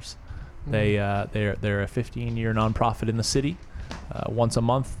Cleaners. They're a 15-year nonprofit in the city. Once a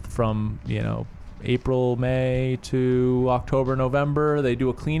month from April, May to October, November, they do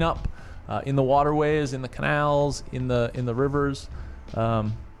a cleanup in the waterways, in the canals, in the rivers.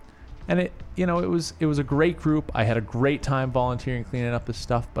 And it was a great group. I had a great time volunteering, cleaning up this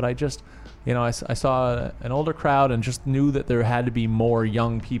stuff. But I just, I saw an older crowd and just knew that there had to be more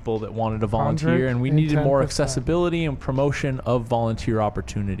young people that wanted to volunteer, and we needed more accessibility and promotion of volunteer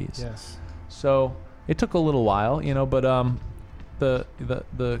opportunities. Yes. So it took a little while, but the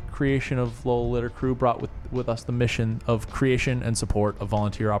creation of Lowell Litter Crew brought with us the mission of creation and support of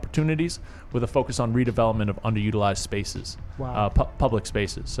volunteer opportunities with a focus on redevelopment of underutilized spaces, public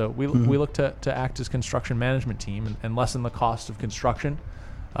spaces. So we look to act as construction management team and lessen the cost of construction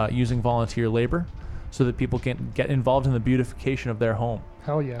using volunteer labor so that people can get involved in the beautification of their home.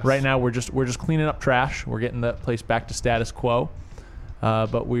 Hell yes. Right now we're just cleaning up trash. We're getting that place back to status quo.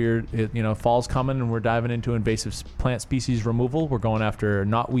 But fall's coming and we're diving into invasive plant species removal. We're going after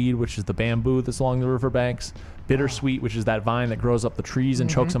knotweed, which is the bamboo that's along the riverbanks, bittersweet, which is that vine that grows up the trees and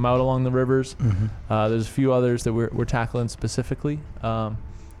chokes them out along the rivers. There's a few others that we're tackling specifically.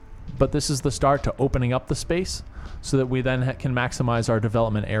 But this is the start to opening up the space so that we then can maximize our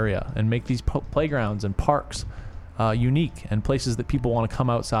development area and make these playgrounds and parks unique and places that people want to come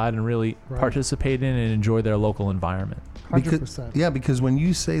outside and really participate in and enjoy their local environment. 100%. Because when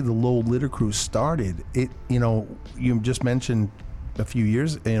you say the Lowell Litter Crew started, it, you just mentioned a few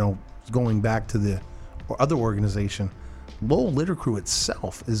years, going back to the other organization, Lowell Litter Crew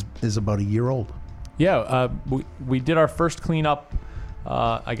itself is about a year old. Yeah, we did our first cleanup,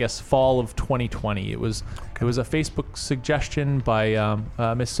 I guess, fall of 2020. It was a Facebook suggestion by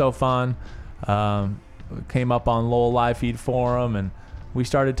Miss Sofan. Came up on Lowell Live Feed Forum, and we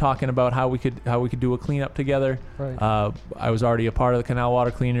started talking about how we could do a cleanup together. Right. I was already a part of the Canal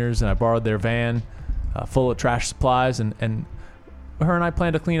Water Cleaners, and I borrowed their van full of trash supplies, and her and I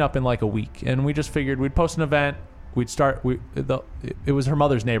planned to clean up in like a week, and we just figured we'd post an event. We'd start. It was her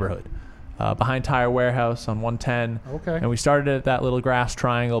mother's neighborhood, behind Tire Warehouse on 110. Okay. And we started at that little grass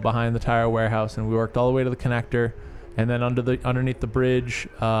triangle behind the Tire Warehouse, and we worked all the way to the connector, and then underneath the bridge.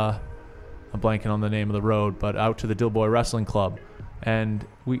 I'm blanking on the name of the road, but out to the Dilboy Wrestling Club. And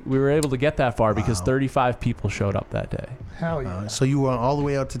we were able to get that far because 35 people showed up that day. Hell yeah. So you went all the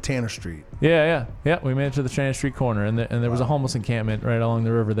way out to Tanner Street. Yeah. We made it to the Tanner Street corner, and there was a homeless encampment right along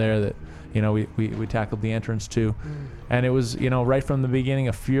the river there that, we tackled the entrance to. And it was, right from the beginning,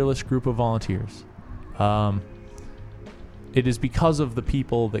 a fearless group of volunteers. It is because of the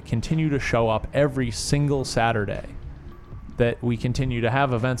people that continue to show up every single Saturday that we continue to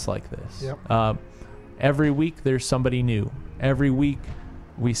have events like this. Yep. Every week there's somebody new. Every week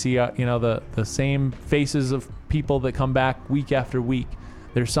we see the same faces of people that come back week after week.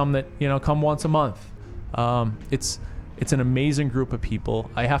 There's some that come once a month. It's an amazing group of people.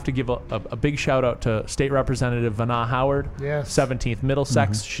 I have to give a big shout out to State Representative Vanna Howard, yes. 17th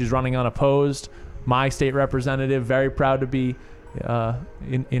Middlesex. Mm-hmm. She's running unopposed. My state representative, very proud to be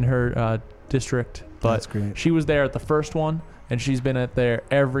in her district. But that's great. She was there at the first one, and she's been at there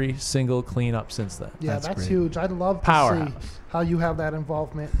every single cleanup since then. Yeah, that's huge. I'd love to see how you have that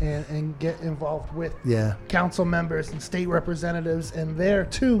involvement and get involved with council members and state representatives, and there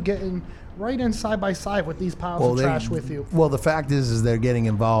too getting right in side by side with these piles of trash with you. Well, the fact is they're getting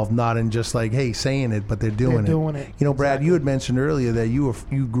involved, not in just like, hey, saying it, but they're doing it. Brad, you had mentioned earlier that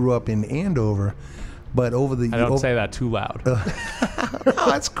you grew up in Andover, but I don't say that too loud. No,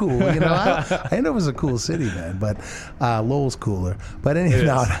 that's cool. Andover's a cool city, man, but Lowell's cooler. But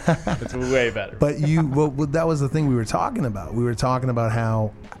anyhow, it's way better. But that was the thing we were talking about. We were talking about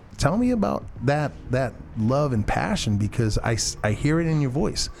how. Tell me about that love and passion, because I hear it in your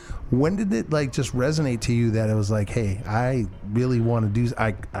voice. When did it just resonate to you that it was like, hey, I really want to do,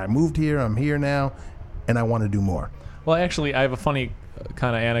 I moved here, I'm here now, and I want to do more? Well, actually, I have a funny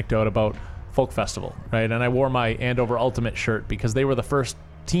kind of anecdote about Folk Festival, right? And I wore my Andover Ultimate shirt because they were the first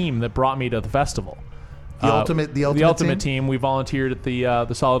team that brought me to the festival. The ultimate team. We volunteered at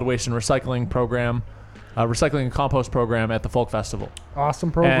the solid waste and recycling program. Recycling and compost program at the Folk Festival.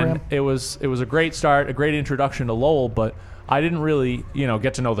 Awesome program. And it was a great start, a great introduction to Lowell, but I didn't really,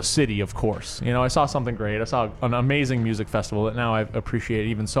 get to know the city, of course. I saw something great. I saw an amazing music festival that now I appreciate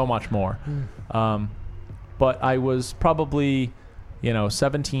even so much more. But I was probably,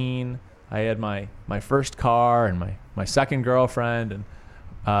 17. I had my first car and my second girlfriend,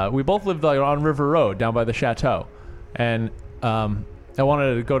 and we both lived on River Road down by the chateau. And I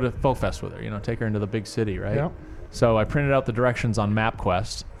wanted to go to Folk Fest with her, take her into the big city, right? Yep. So I printed out the directions on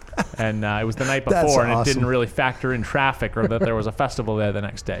MapQuest, and it was the night before, and it didn't really factor in traffic or that there was a festival there the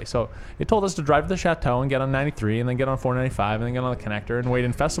next day. So it told us to drive to the Chateau and get on 93, and then get on 495, and then get on the connector and wait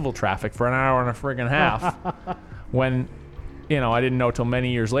in festival traffic for an hour and a friggin' half. When, I didn't know till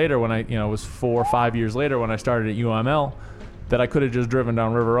many years later when it was 4 or 5 years later when I started at UML, that I could have just driven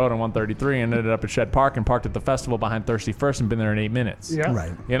down River Road on 133 and ended up at Shed Park and parked at the festival behind Thirsty First and been there in 8 minutes. Yeah.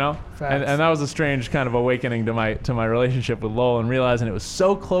 Right. And that was a strange kind of awakening to my relationship with Lowell, and realizing it was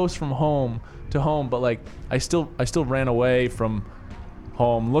so close from home to home, but I still ran away from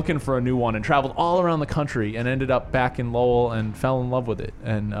home looking for a new one and traveled all around the country and ended up back in Lowell and fell in love with it.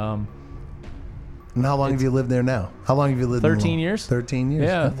 And how long have you lived there now? How long have you lived 13 in years. 13 years.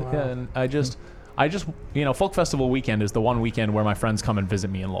 Yeah. Wow. Yeah. And I just, Folk Festival weekend is the one weekend where my friends come and visit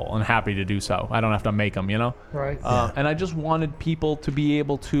me in Lowell, and happy to do so. I don't have to make them, Right. And I just wanted people to be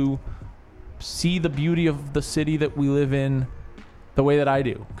able to see the beauty of the city that we live in the way that I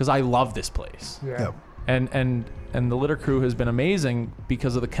do, because I love this place. Yeah. Yep. And the Litter Crew has been amazing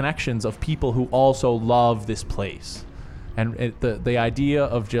because of the connections of people who also love this place. And the idea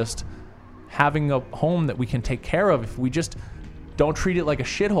of just having a home that we can take care of if we just don't treat it like a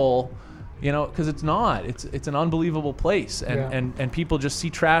shithole, because it's not. It's an unbelievable place, and people just see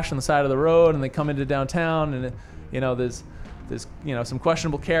trash on the side of the road, and they come into downtown, and there's some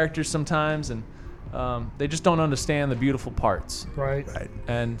questionable characters sometimes, and they just don't understand the beautiful parts. Right.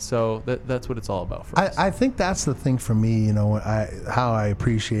 And so that's what it's all about for us. I think that's the thing for me. How I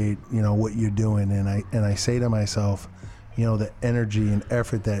appreciate what you're doing, and I say to myself, the energy and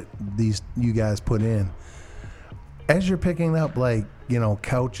effort that you guys put in. As you're picking up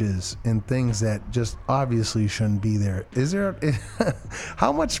couches and things that just obviously shouldn't be there, is there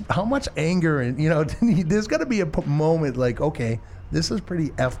how much anger and there's got to be a moment okay, this is pretty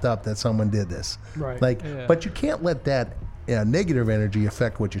effed up that someone did this, right? But you can't let that negative energy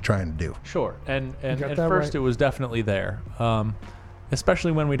affect what you're trying to do. Sure. And at first it was definitely there,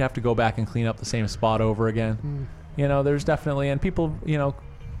 especially when we'd have to go back and clean up the same spot over again. there's definitely, and people,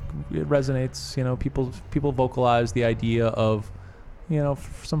 it resonates. People vocalize the idea of,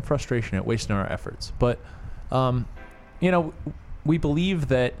 some frustration at wasting our efforts. But, we believe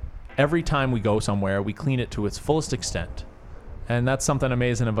that every time we go somewhere, we clean it to its fullest extent. And that's something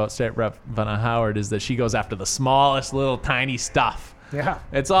amazing about State Rep Vanna Howard, is that she goes after the smallest little tiny stuff. Yeah.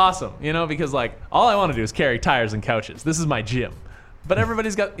 It's awesome, because all I want to do is carry tires and couches. This is my gym. But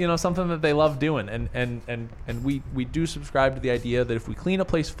everybody's got, something that they love doing. And we do subscribe to the idea that if we clean a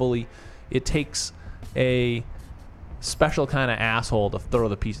place fully, it takes a special kind of asshole to throw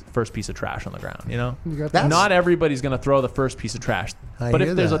the first piece of trash on the ground, You got that. Not everybody's going to throw the first piece of trash. But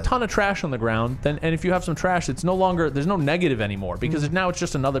if there's a that. ton of trash on the ground, and if you have some trash, there's no negative anymore, because now it's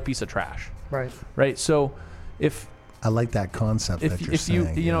just another piece of trash. Right. So if I like that concept. If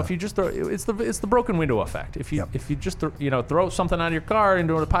you just throw, it's the broken window effect. If you just throw something out of your car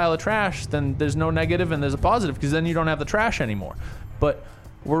into a pile of trash, then there's no negative and there's a positive, because then you don't have the trash anymore. But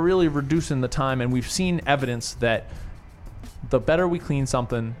we're really reducing the time, and we've seen evidence that the better we clean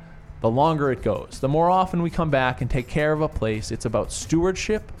something, the longer it goes. The more often we come back and take care of a place. It's about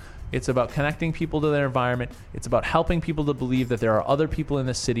stewardship. It's about connecting people to their environment. It's about helping people to believe that there are other people in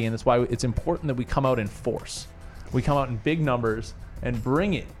this city, and that's why it's important that we come out in force. We come out in big numbers and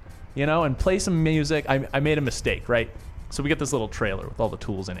bring it, and play some music. I made a mistake, right? So we get this little trailer with all the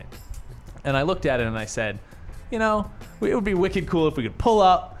tools in it. And I looked at it and I said, it would be wicked cool if we could pull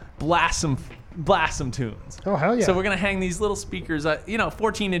up, blast some tunes. Oh, hell yeah. So we're going to hang these little speakers,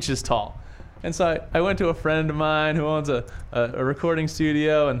 14 inches tall. And so I went to a friend of mine who owns a recording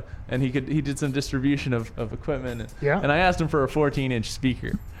studio, and he did some distribution of equipment. And I asked him for a 14-inch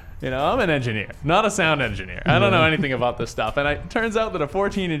speaker. I'm an engineer, not a sound engineer. I don't know anything about this stuff. And it turns out that a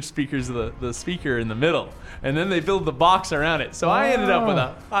 14-inch speaker is the speaker in the middle. And then they build the box around it. So I ended up with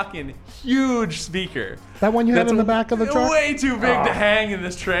a fucking huge speaker. That one you had in the back of the truck? Way too big to hang in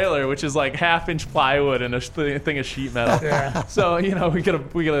this trailer, which is like 1/2-inch plywood and a thing of sheet metal. Yeah. So, we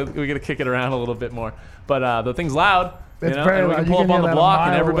gotta kick it around a little bit more. But the thing's loud. It's and very we loud. can You pull can up on hear the that a block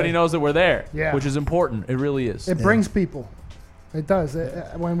and mile everybody away. knows that we're there, Yeah. which is important. It really is. It brings people. It does.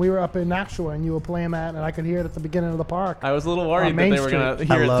 When we were up in Nashua and you were playing that, and I could hear it at the beginning of the park. I was a little worried that they were going to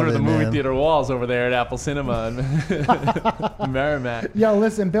hear it through the movie theater walls over there at Apple Cinema and Merrimack. Yo,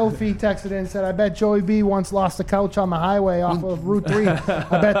 listen, Bill Fee texted in and said, I bet Joey B once lost a couch on the highway off of Route 3.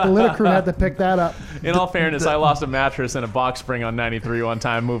 I bet the litter crew had to pick that up. In all fairness, I lost a mattress and a box spring on 93 one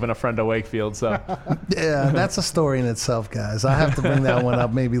time moving a friend to Wakefield. So yeah, that's a story in itself, guys. I have to bring that one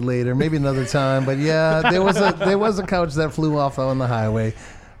up maybe later, maybe another time. But yeah, there was a couch that flew off on the highway.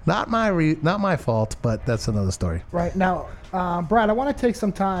 Not my fault, but that's another story. Right. Now, Brad, I want to take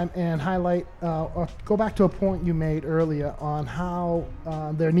some time and highlight, go back to a point you made earlier on how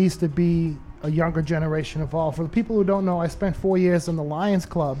there needs to be a younger generation involved. For the people who don't know, I spent 4 years in the Lions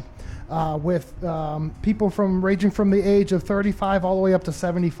Club with people ranging from the age of 35 all the way up to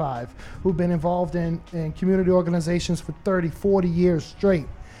 75 who've been involved in community organizations for 30, 40 years straight.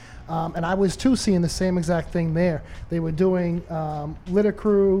 And I was too seeing the same exact thing there. They were doing litter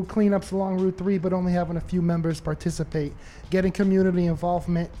crew cleanups along Route 3, but only having a few members participate. Getting community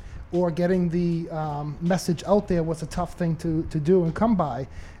involvement or getting the message out there was a tough thing to do and come by.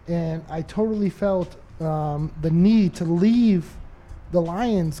 And I totally felt the need to leave the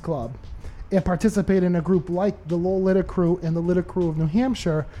Lions Club and participate in a group like the Lowell Litter Crew and the Litter Crew of New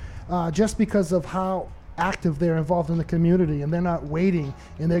Hampshire, just because of how active they're involved in the community, and they're not waiting,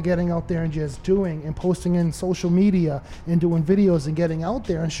 and they're getting out there and just doing and posting in social media and doing videos and getting out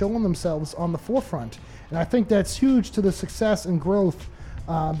there and showing themselves on the forefront. And I think that's huge to the success and growth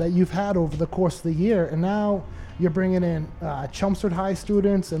that you've had over the course of the year. And now you're bringing in Chelmsford High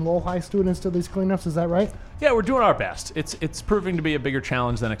students and Lowell High students to these cleanups. Is that right? Yeah, we're doing our best. It's proving to be a bigger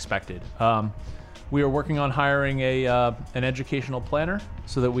challenge than expected. We are working on hiring an educational planner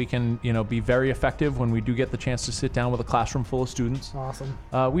so that we can, be very effective when we do get the chance to sit down with a classroom full of students. Awesome.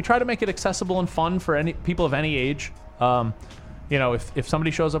 We try to make it accessible and fun for any people of any age. If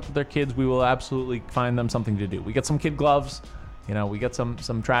somebody shows up with their kids, we will absolutely find them something to do. We get some kid gloves. We get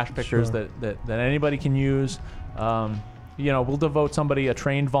some trash pickers Sure. that anybody can use. We'll devote a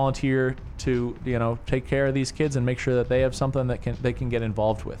trained volunteer to, take care of these kids and make sure that they have something that they can get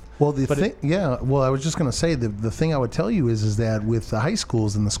involved with. Well, I was just going to say the thing I would tell you is that with the high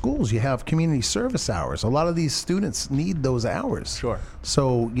schools and the schools, you have community service hours. A lot of these students need those hours. Sure.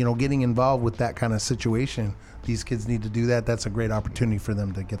 So, getting involved with that kind of situation, these kids need to do that. That's a great opportunity for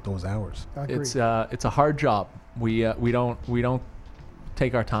them to get those hours. It's a hard job. We don't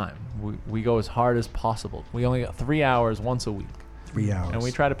take our time. We go as hard as possible. We only got 3 hours once a week. 3 hours. And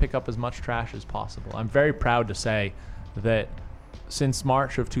we try to pick up as much trash as possible. I'm very proud to say that since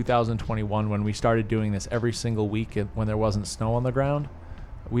March of 2021, when we started doing this every single week when there wasn't snow on the ground,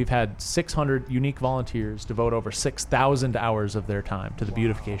 we've had 600 unique volunteers devote over 6,000 hours of their time to the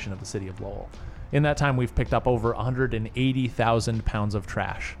beautification of the city of Lowell. In that time, we've picked up over 180,000 pounds of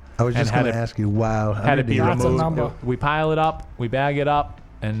trash. I was just going to ask you, wow. Had it be That's a removed. number. We pile it up, we bag it up,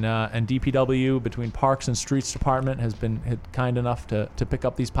 and DPW, between Parks and Streets Department, has been kind enough to pick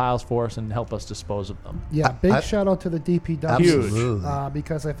up these piles for us and help us dispose of them. Yeah, big shout out to the DPW. Absolutely.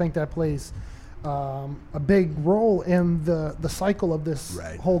 Because I think that plays a big role in the cycle of this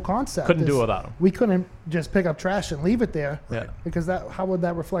whole concept. Couldn't do without them. We couldn't just pick up trash and leave it there. Yeah. Because how would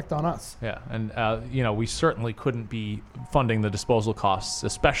that reflect on us? Yeah, and we certainly couldn't be funding the disposal costs,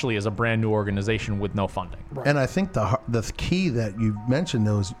 especially as a brand new organization with no funding. Right. And I think the key that you mentioned,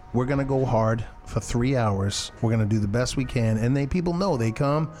 though, is we're going to go hard for 3 hours. We're going to do the best we can. And people know they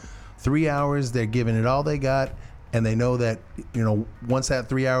come 3 hours, they're giving it all they got. And they know that, once that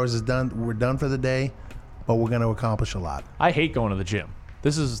 3 hours is done, we're done for the day, but we're going to accomplish a lot. I hate going to the gym.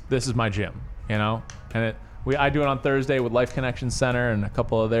 This is my gym, and I do it on Thursday with Life Connection Center and a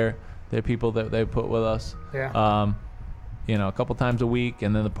couple of their people that they put with us. Yeah. A couple times a week,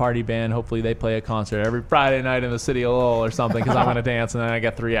 and then the party band. Hopefully, they play a concert every Friday night in the city of Lowell or something because I'm going to dance, and then I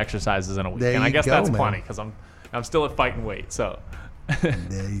get 3 exercises in a week. There and I you guess go, that's man. plenty because I'm still at fighting weight. So.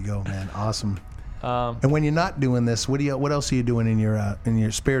 There you go, man. Awesome. And when you're not doing this, what else are you doing in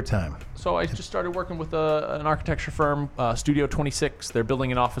your spare time? So I just started working with an architecture firm, Studio 26. They're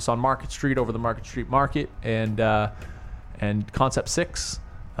building an office on Market Street over the Market Street Market, and Concept 6.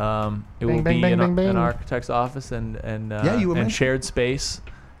 It will be an architect's office and shared space,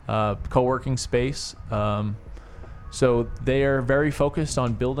 co-working space. So they are very focused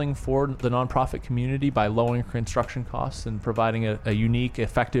on building for the nonprofit community by lowering construction costs and providing a unique,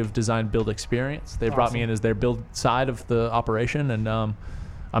 effective design-build experience. They brought me in as their build side of the operation, and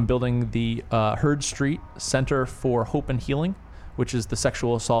I'm building the Hurd Street Center for Hope and Healing, which is the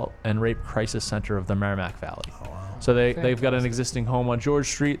sexual assault and rape crisis center of the Merrimack Valley. Oh, wow. So they've got an existing home on George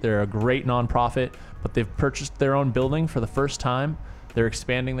Street. They're a great nonprofit, but they've purchased their own building for the first time. They're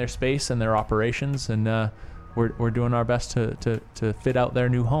expanding their space and their operations, and we're doing our best to fit out their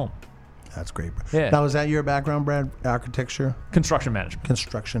new home. That's great. Yeah. Now, is that your background, Brad? Architecture? Construction management.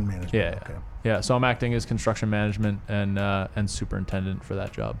 Construction management. Yeah. Okay. Yeah. So I'm acting as construction management and superintendent for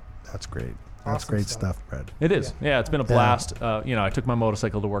that job. That's great. That's Awesome great stuff. Brad. It is. Yeah. It's been a blast. I took my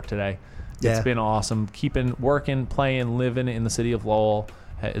motorcycle to work today. Yeah. It's been awesome. Working, playing, living in the city of Lowell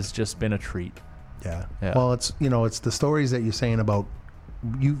has just been a treat. Yeah. Yeah. Well, it's the stories that you're saying about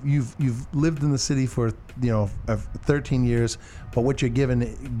you've lived in the city for 13 years, but what you're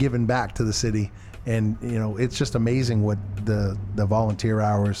giving back to the city, and it's just amazing what the volunteer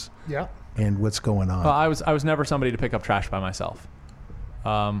hours. Yeah. And what's going on. Well, I was never somebody to pick up trash by myself.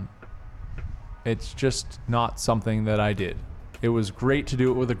 It's just not something that I did. It was great to do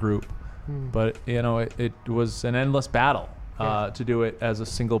it with a group, but it was an endless battle. To do it as a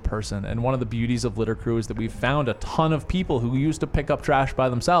single person. And one of the beauties of Litter Crew is that we've found a ton of people who used to pick up trash by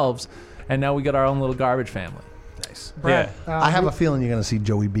themselves, and now we got our own little garbage family. Nice. Brad, I have a feeling you're going to see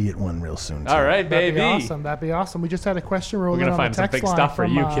Joey B at one real soon. All right, baby. That'd be awesome. We just had a question rolling We're going to on find the some text big line stuff for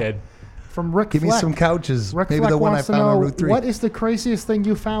from, you, kid. From Rick Give Fleck. me some couches. Rick Maybe Fleck the one I wants to found know, on Route 3. what is the craziest thing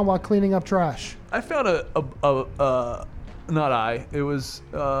you found while cleaning up trash? I found it was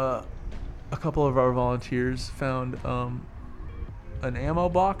a couple of our volunteers found an ammo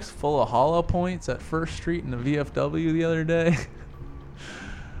box full of hollow points at First Street in the VFW the other day.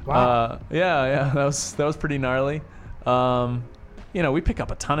 Wow. Yeah, that was pretty gnarly. We pick up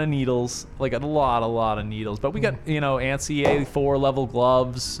a ton of needles, like a lot of needles, but we got, ANSI A4 level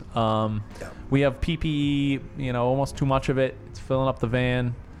gloves. We have PPE, almost too much of it. It's filling up the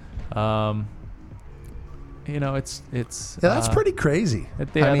van. It's that's pretty crazy.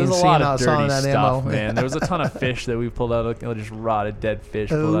 There's a lot of dirty stuff, man. There was a ton of fish that we pulled out of, just rotted dead fish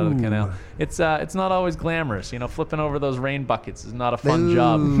pulled out of the canal. It's not always glamorous. Flipping over those rain buckets is not a fun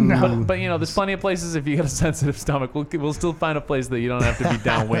job. No. But there's plenty of places, if you got a sensitive stomach, we'll still find a place that you don't have to be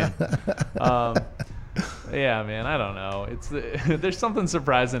downwind. Yeah, man, I don't know. There's something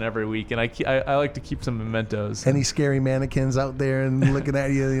surprising every week, and I like to keep some mementos. Any scary mannequins out there and looking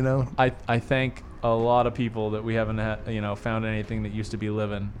at you, I thank a lot of people that we haven't found anything that used to be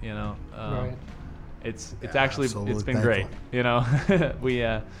living. Right. It's actually absolutely it's been thankful. great. We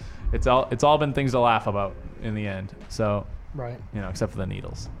it's all been things to laugh about in the end. So Right. Except for the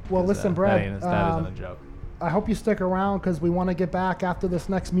needles. Well, 'Cause, listen, Brad. that isn't a joke. I hope you stick around because we want to get back after this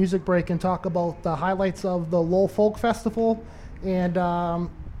next music break and talk about the highlights of the Lowell Folk Festival and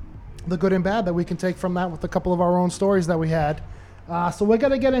the good and bad that we can take from that with a couple of our own stories that we had. So we're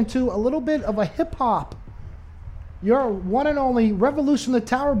going to get into a little bit of a hip-hop. Your one and only Revolution the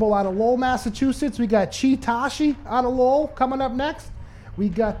Terrible out of Lowell, Massachusetts. We got Chi Tashi out of Lowell coming up next. We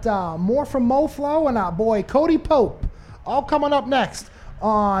got more from MoFlo and our boy Cody Pope, all coming up next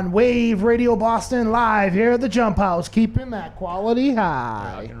on Wave Radio Boston live here at the Jump House, keeping that quality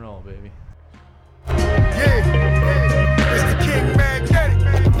high. Rock and roll, baby. Yeah, it's the King Magnetic.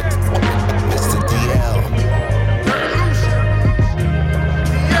 It's the DL. Revolution.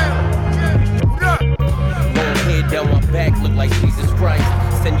 DL. What up? Long hair down my back, look like Jesus Christ.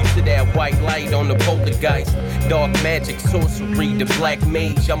 Send you to that white light on the poltergeist. Dark magic, sorcery, the black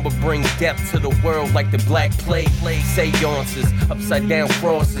mage. I'ma bring death to the world like the black plague. Seances, upside down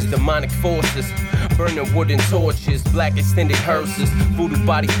crosses, demonic forces. Burning wooden torches, black extended hearses. Voodoo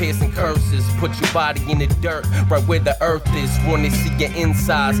body piercing curses. Put your body in the dirt, right where the earth is. Wanna see your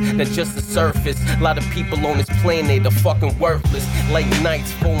insides, not just the surface. A lot of people on this planet are fucking worthless. Late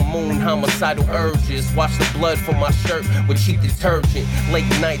nights, full moon, homicidal urges. Wash the blood from my shirt with cheap detergent. Late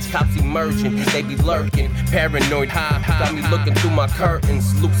nights, cops emerging, they be lurking. Paranoid high, got me looking through my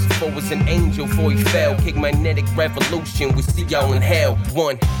curtains. Lucifer was an angel before he fell. Kick magnetic revolution, we see y'all in hell.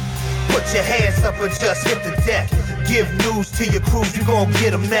 One. Put your hands up and just hit the deck. Give news to your crews, you gon'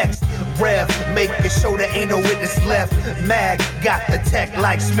 get them next. Rev, make sure there ain't no witness left. Mag, got the tech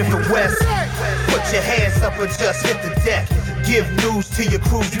like Smith & West. Put your hands up and just hit the deck. Give news to your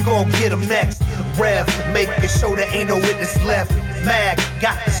crews, you gon' get them next. Rev, make sure there ain't no witness left. Mag,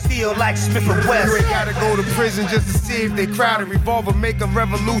 got the steel like Smith & West. You ain't gotta go to prison just to see if they crowded. Revolver make a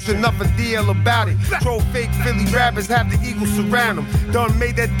revolution, nothing deal about it. Troll fake Philly rappers, have the Eagles surround them. Done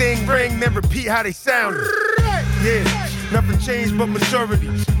made that thing ring, then repeat how they sounded. Yeah, nothing changed but maturity.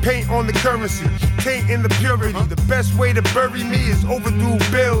 Paint on the currency, taint in the purity. The best way to bury me is overdue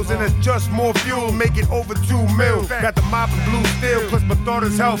bills, and it's just more fuel, make it over 2 mil. Got the mob of blue steel, plus my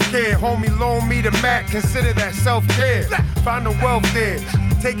daughter's health care. Homie loan me the Mac, consider that self-care. Find the wealth there,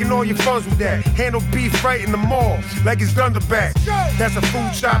 taking all your funds with that. Handle beef right in the mall, like it's Thunderback. That's a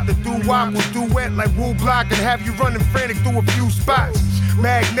food shop, the doo-wop will duet like Woo Block and have you running frantic through a few spots.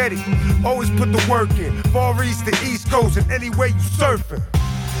 Magnetic, always put the work in. Far East to East Coast and anywhere you surfing.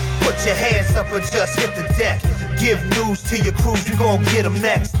 Put your hands up and just hit the deck. Give news to your crews, you gon' get them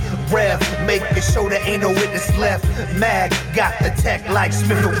next. Rev, make sure there ain't no witness left. Mag, got the tech like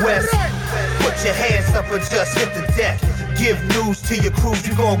Smith & West. Put your hands up and just hit the deck. Give news to your crews,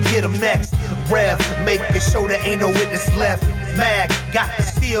 you gon' get them next. Rev, make sure there ain't no witness left. Mag, got the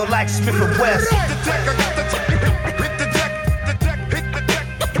steel like Smith & West. Hit the deck, I got the deck. Hit the deck, the deck, hit the deck.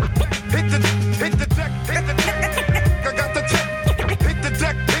 Hit the deck, hit the deck. I got the deck. Hit the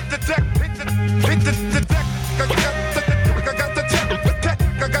deck, hit the deck, hit the deck. I got the deck. I got the deck.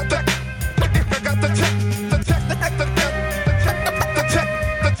 I got the deck. The deck, the deck,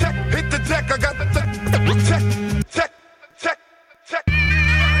 the deck, hit the deck. I got the deck.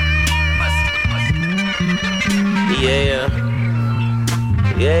 Yeah,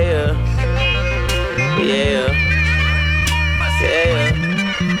 yeah, yeah, yeah,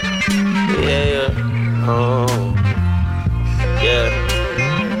 yeah, oh, yeah.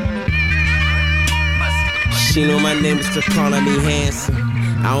 She know my name is to calling me handsome.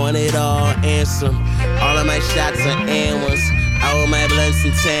 I want it all, answer. All of my shots are and ones. I hold my blunts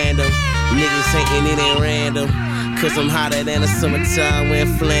in tandem. Niggas hating it ain't random. Cause I'm hotter than the summertime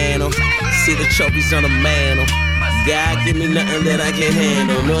wearing flannel. See the trophies on the mantle. God give me nothing that I can't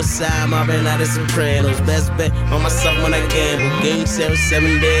handle. Northside mobbing out the Sopranos. Best bet on myself when I gamble. Game 7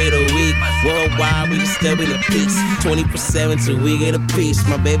 days a week. Worldwide, we can still be the peace. 20% till we get a piece.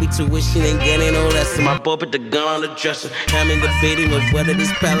 My baby tuition ain't getting no less. My boy put the gun on the dresser. I'm in debating with whether this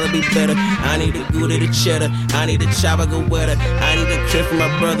pallet be better. I need the Gouda, the cheddar. I need the chopper, go wetter. I need a crib for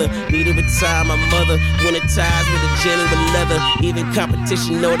my brother. Need to retire my mother. Winter ties with a genuine leather. Even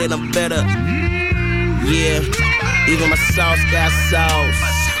competition know that I'm better. Yeah, even my sauce got sauce.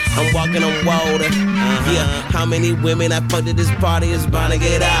 I'm walking on water. Yeah, how many women I fucked at this party is bound to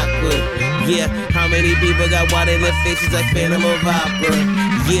get awkward. Yeah, how many people got water in their faces like Phantom of Opera.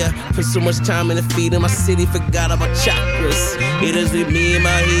 Yeah, put so much time in the feed in my city, forgot about chakras. It is with me and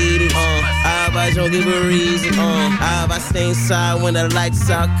my heat. I don't give a reason. I stay inside when the lights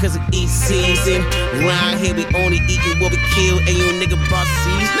out cause of each season. Round here we only eatin' what we kill and you nigga boss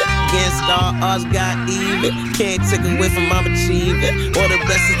season. Against all odds got even. Can't take away from my achievement all the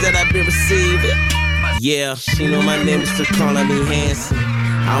blessings that I've been receiving. Yeah, she know my name is to calling me handsome.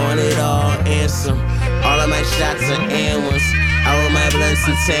 I want it all, answer. All of my shots are and ones. I roll my blunts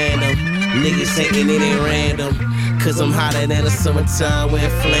in tandem. Niggas hating, it ain't random. Cause I'm hotter than the summertime wearing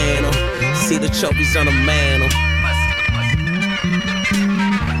flannel. See the trophies on the mantle.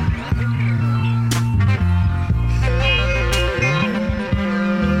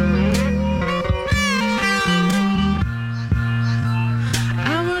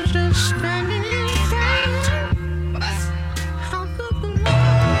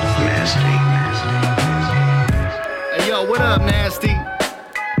 What up, Nasty?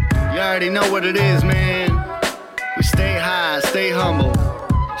 You already know what it is, man. We stay high, stay humble,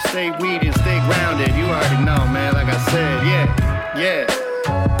 stay weed and stay grounded. You already know, man, like I said, yeah.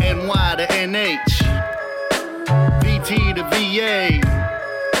 NY to NH, VT to VA.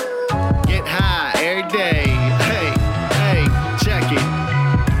 Get high every day. Hey, check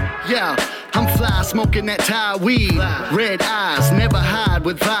it. Yeah. I'm fly, smoking that Thai weed. Red eyes, never hide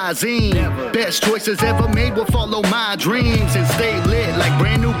with Visine. Best choices ever made will follow my dreams and stay lit like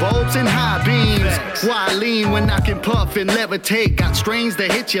brand new bulbs and high beams. Why lean when I can puff and levitate? Got strains that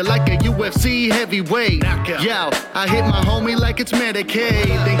hit you like a UFC heavyweight. Yo, I hit my homie like it's Medicaid.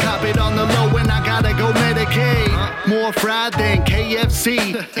 Then cop it on the low when I gotta go Medicaid. More fried than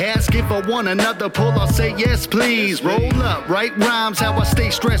KFC. Ask if I want another pull, I'll say yes please. Roll up, write rhymes, how I stay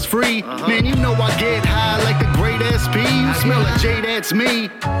stress free. Man, you know I get high like the great SP. You smell a J, that's me.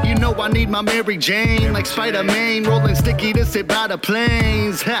 You know I need my Mary Jane like Spider-Man, rolling sticky to sit by the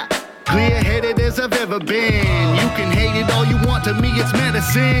plains. Ha! Clear-headed as I've ever been. You can hate it all you want, to me it's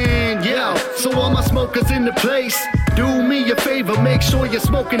medicine. Yeah, so all my smokers in the place, do me a favor, make sure your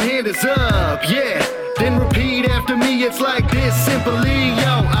smoking hand is up. Yeah, then repeat after me, it's like this simply.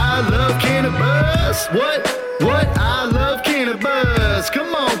 Yo, I love cannabis. What? I love cannabis.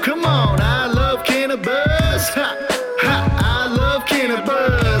 Come on, I love cannabis. Ha, I love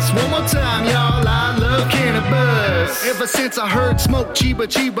cannabis. One more time, y'all, I love cannabis. Ever since I heard smoke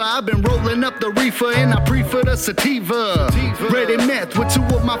Chiba, I've been rolling up the reefer and I prefer the sativa. Bread and meth with two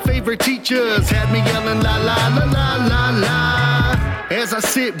of my favorite teachers. Had me yelling la la la la la la. As I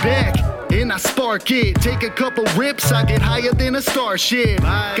sit back and I spark it, take a couple rips, I get higher than a starship.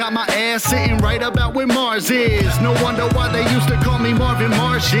 Got my ass sitting right about where Mars is. No wonder why they used to call me Marvin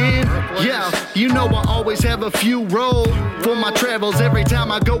Martian. Yeah, you know I always have a few roll for my travels every time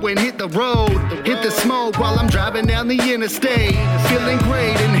I go and hit the road. Hit the smoke while I'm driving down the interstate. Feeling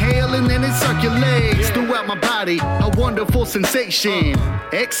great, inhale and then it circulates throughout my body, a wonderful sensation.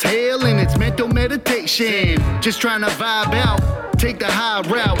 Exhale and it's mental meditation. Just trying to vibe out, take the high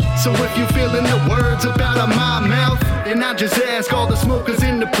route. So if you feeling the words up out of my mouth, then I just ask all the smokers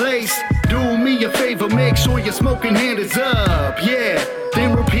in the place, do me a favor, make sure your smoking hand is up. Yeah,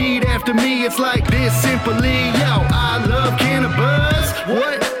 then repeat after me, it's like this simply. Yo, I love cannabis.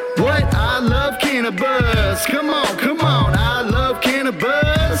 What? I love cannabis. Come on, I love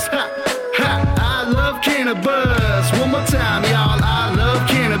cannabis. Ha, I love cannabis. One more time, y'all, I love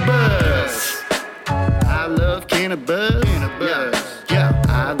cannabis. I love cannabis. Yeah,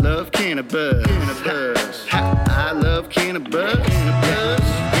 I love cannabis. Ha, I love cannabis.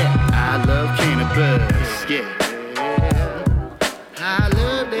 Yeah, I love cannabis. Yeah, I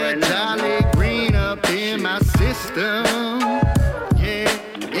love that Jolly Green up in my system.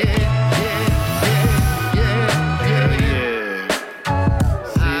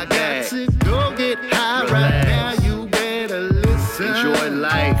 I got to go get high right now. You better listen. Enjoy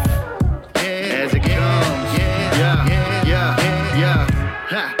life as it comes. Yeah.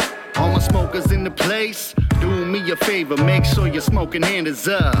 Ha. All my smokers in the place, do me a favor, make sure your smoking hand is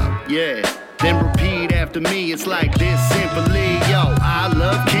up. Yeah, then repeat after me, it's like this simply. Yo, I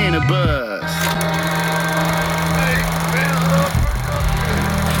love cannabis.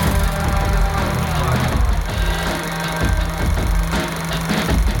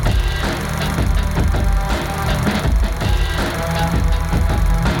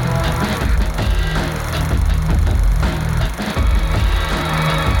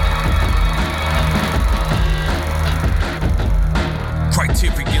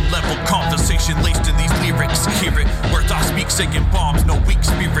 Conversation laced in these lyrics. Hear it, words I speak, saying bombs, no weak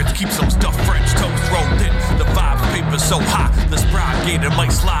spirits. Keep some stuff French toast rolled in. The vibes paper so high, this pride gator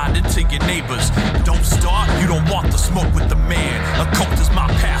might slide into your neighbors. Don't start, you don't want the smoke with the man. A coat is my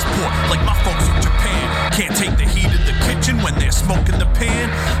passport, like my folks from Japan. Can't take the heat in the kitchen when they're smoking the pan.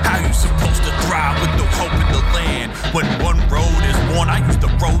 How you supposed to thrive with no hope in the land? When one road is worn, I use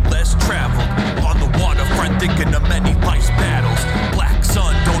the road less traveled. On the waterfront, thinking of many life's battles. Black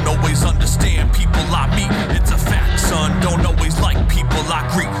sun, don't always understand people I meet. It's a fact, son, don't always like people I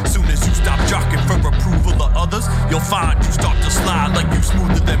greet. Soon as you stop jockeying for approval of others, you'll find you start to slide like you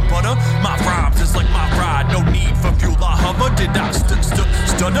smooth than butter. My rhymes is like my ride, no need for fuel or hover. Did I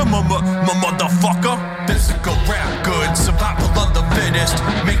stutter, motherfucker? Physical rap goods, survival of the fittest.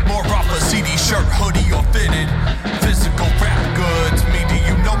 Make more off a CD, shirt, hoodie, or fitted. Physical rap goods, me do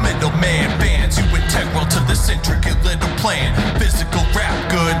you know middleman bands. You integral to this intricate little plan. Physical rap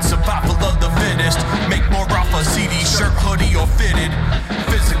goods, survival of the fittest. Make more off a CD, shirt, hoodie, or fitted.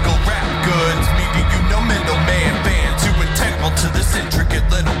 Physical rap goods, me do you know middleman bands. You integral to this intricate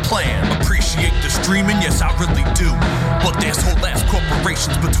little plan. Appreciate the streaming, yes I really do. But there's whole ass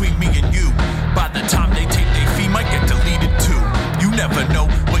corporations between me and you. By the time they take their fee, might get deleted too. You never know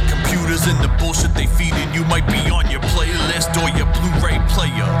what computers and the bullshit they feeding you might be on your playlist or your Blu-ray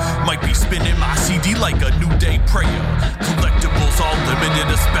player. Might be spinning my CD like a New Day prayer. Collectibles all limited,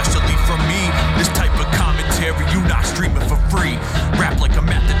 especially from me. This type of commentary you not streaming for free. Rap like I'm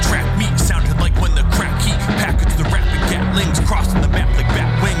at the track meet, sounded like when the crack heat package the rapping gatlings, crossing the map like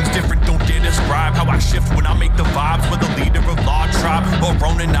bat wings. Different, don't dare describe how I shift when I make the vibes with a leader of large tribe or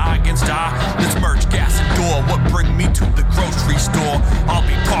Ronin eye against eye. Let's merge gas and door. What bring me to the grocery store? I'll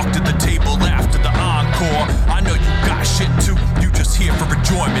be parked at the table after the encore. I know you got shit too, you just here for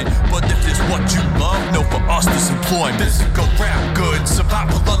enjoyment. But if it's what you love, no for us this employment. Physical rap goods,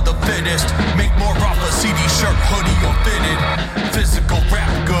 survival of the fittest. Make more off a CD, shirt, hoodie, or fitted. Physical rap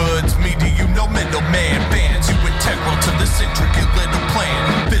goods, me do you know middleman bands. You integral to this intricate little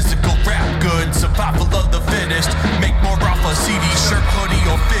plan. Physical rap goods, survival of the fittest. Make more off a CD, shirt, hoodie,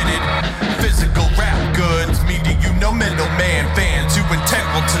 or fitted. Physical rap goods, me do you know middleman bands. You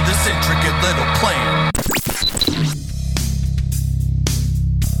integral to this intricate little plan.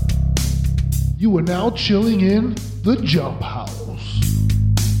 You are now chilling in the Jump House.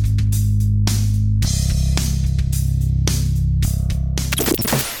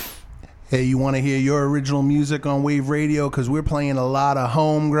 Hey, you want to hear your original music on Wave Radio? Because we're playing a lot of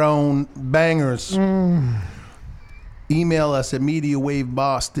homegrown bangers. Email us at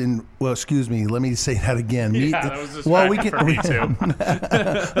MediaWaveBoston. Well, excuse me. Let me say that again. That was just for me too.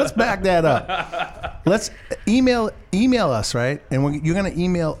 Let's back that up. Let's email us, right? And you're going to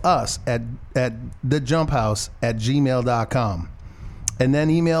email us at thejumphouse@gmail.com. And then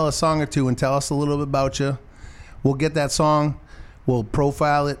email a song or two and tell us a little bit about you. We'll get that song. We'll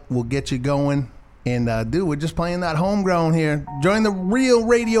profile it. We'll get you going. And, dude, we're just playing that homegrown here. Join the real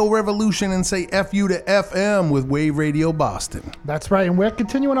radio revolution and say F you to FM with Wave Radio Boston. That's right. And we're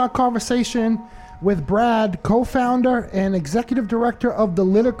continuing our conversation with Brad, co-founder and executive director of the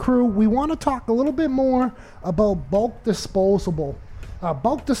Litter Crew. We want to talk a little bit more about bulk disposal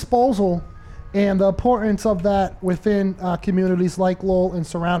and the importance of that within communities like Lowell and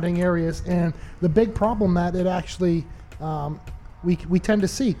surrounding areas, and the big problem that it actually we tend to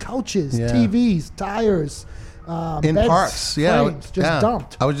see: couches, TVs, tires, in beds, parks, frames, just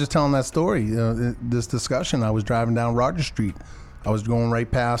dumped. I was just telling that story. This discussion. I was driving down Rogers Street. I was going right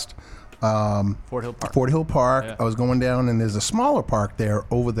past Fort Hill Park. Fort Hill Park. Yeah. I was going down, and there's a smaller park there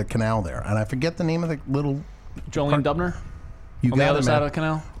over the canal there, and I forget the name of the little. Jolene Dubner. You on got the other it, side man. of the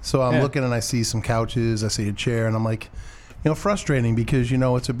canal. So I'm looking, and I see some couches. I see a chair, and I'm like, frustrating because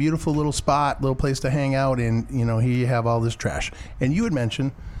it's a beautiful little spot, little place to hang out, and here you have all this trash. And you had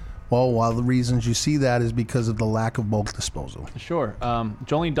mentioned, well, one of the reasons you see that is because of the lack of bulk disposal. Sure.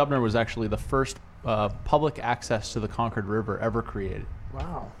 Jolene Dubner was actually the first public access to the Concord River ever created.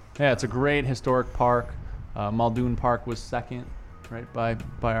 Wow. Yeah, it's a great historic park. Muldoon Park was second, right by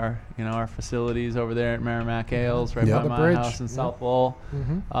our our facilities over there at Merrimack Ales, right by my house in South Lowell.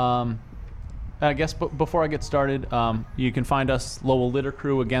 Mm-hmm. I guess before I get started, you can find us Lowell Litter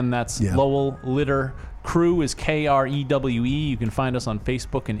Crew. Again, that's Lowell Litter Crew is KREWE. You can find us on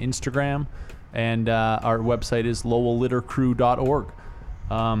Facebook and Instagram, and our website is lowelllittercrew.org.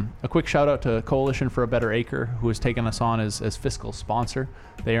 A quick shout out to Coalition for a Better Acre, who has taken us on as fiscal sponsor.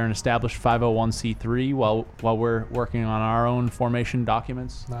 They are an established 501c3 while we're working on our own formation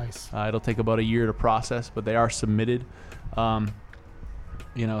documents. Nice. It'll take about a year to process, but they are submitted.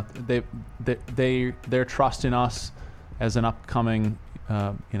 Their trust in us as an upcoming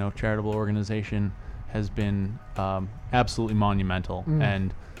charitable organization has been absolutely monumental,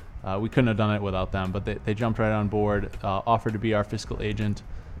 and we couldn't have done it without them. But they jumped right on board, offered to be our fiscal agent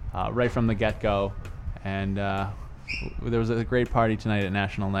right from the get-go, and there was a great party tonight at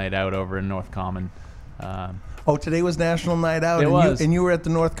National Night Out over in North Common. Today was National Night Out, and you were at the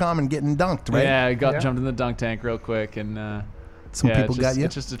North Common getting dunked, right? Yeah, I jumped in the dunk tank real quick, and some people got you.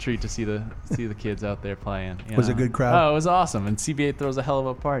 It's just a treat to see the kids out there playing. Was it a good crowd? Oh, it was awesome, and CB8 throws a hell of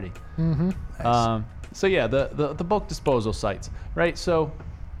a party. Mm-hmm. Nice. So yeah, the bulk disposal sites, right? So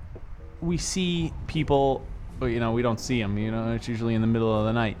we see people you know, we don't see them. You know, it's usually in the middle of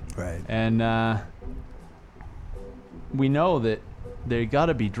the night. Right. And we know that they got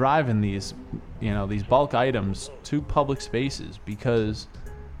to be driving these, you know, these bulk items to public spaces because,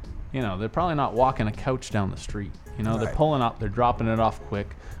 you know, they're probably not walking a couch down the street. You know, they're pulling up, they're dropping it off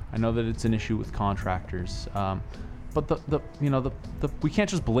quick. I know that it's an issue with contractors, but we can't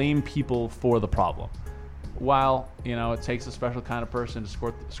just blame people for the problem. While, you know, it takes a special kind of person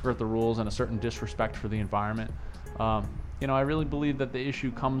to skirt the rules and a certain disrespect for the environment, you know, I really believe that the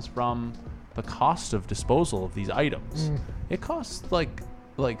issue comes from the cost of disposal of these items. It costs like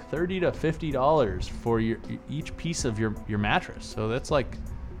 $30 to $50 for each piece of your mattress. So that's like,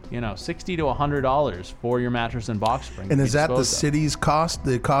 you know, $60 to $100 for your mattress and box spring. And is that the city's cost?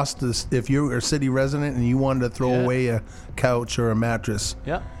 The cost is, if you're a city resident and you wanted to throw away a couch or a mattress,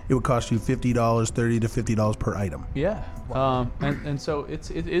 it would cost you $50, $30 to $50 per item. Yeah. And so it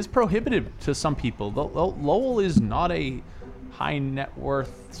is prohibitive to some people. Lowell is not a high net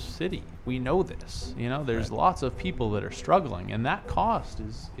worth city. We know this. You know, there's lots of people that are struggling, and that cost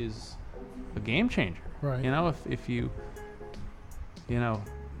is a game changer. Right. You know, if you know,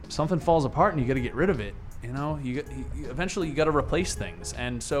 something falls apart and you got to get rid of it, you know, eventually you got to replace things.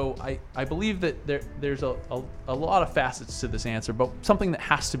 And so I believe that there's a lot of facets to this answer, but something that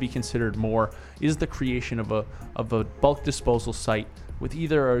has to be considered more is the creation of a bulk disposal site with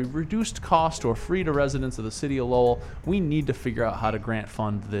either a reduced cost or free to residents of the city of Lowell. We need to figure out how to grant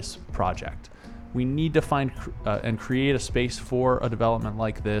fund this project. We need to find and create a space for a development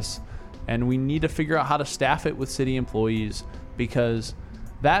like this, and we need to figure out how to staff it with city employees, because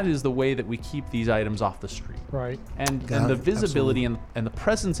that is the way that we keep these items off the street. Right. And the visibility and the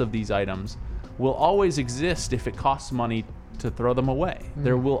presence of these items will always exist if it costs money to throw them away.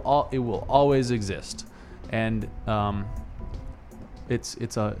 It will always exist. And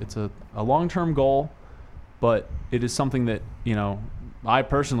it's a long-term goal, but it is something that, you know, I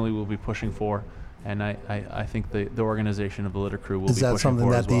personally will be pushing for, and I think the organization of the Litter Crew will be pushing for as well. Is that something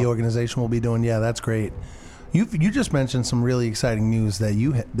that the organization will be doing? Yeah, that's great. You just mentioned some really exciting news that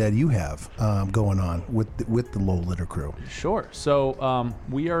you have going on with the Lowell Litter Crew. Sure. So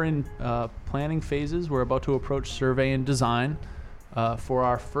we are in planning phases. We're about to approach survey and design for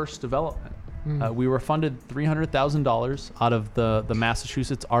our first development. We were funded $300,000 out of the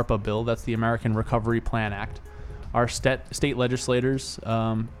Massachusetts ARPA bill. That's the American Recovery Plan Act. Our state legislators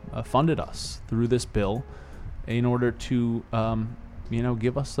funded us through this bill in order to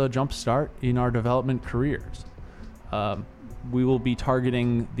give us a jump start in our development careers. We will be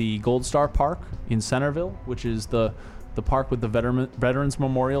targeting the Gold Star Park in Centerville, which is the park with the Veterans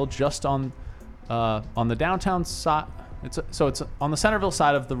Memorial just on the downtown side. It's on the Centerville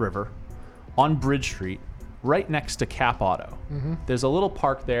side of the river, on Bridge Street, right next to Cap Auto. Mm-hmm. There's a little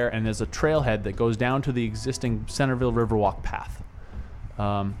park there, and there's a trailhead that goes down to the existing Centerville Riverwalk path.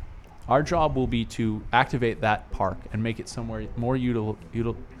 Our job will be to activate that park and make it somewhere more easily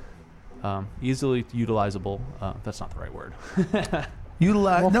utilizable. That's not the right word.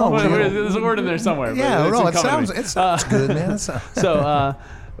 Utilize? No, there's a word in there somewhere. Yeah, it sounds good, man. So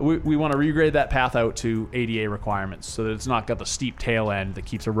we want to regrade that path out to ADA requirements so that it's not got the steep tail end that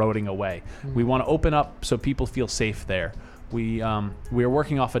keeps eroding away. Mm-hmm. We want to open up so people feel safe there. We are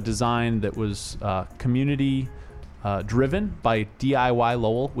working off a design that was community driven by DIY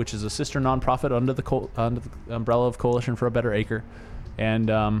Lowell, which is a sister nonprofit under the umbrella of Coalition for a Better Acre, and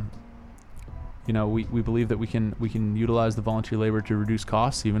we believe that we can utilize the volunteer labor to reduce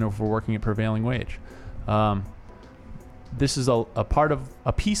costs, even if we're working at prevailing wage. This is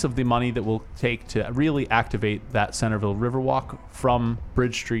a piece of the money that we'll take to really activate that Centerville Riverwalk from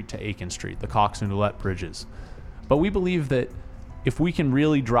Bridge Street to Aiken Street, the Cox and Ouellette bridges. But we believe that if we can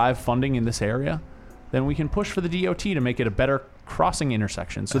really drive funding in this area, then we can push for the DOT to make it a better crossing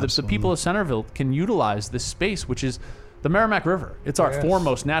intersection so that the people of Centerville can utilize this space, which is the Merrimack River. It's our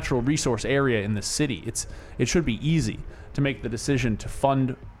foremost natural resource area in the city. It should be easy to make the decision to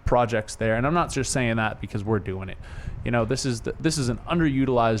fund projects there. And I'm not just saying that because we're doing it. This is an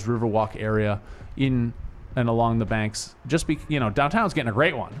underutilized Riverwalk area in and along the banks. Downtown's getting a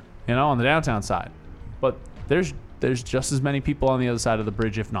great one, on the downtown side. But there's just as many people on the other side of the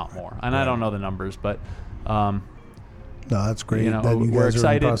bridge, if not more. And I don't know the numbers, but no, that's great. That you we're guys excited.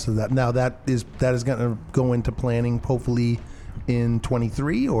 are in the process of that. Now that is going to go into planning hopefully in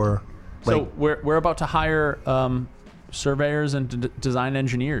 23 or. So we're about to hire surveyors and design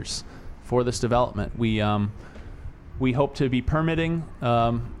engineers for this development. We hope to be permitting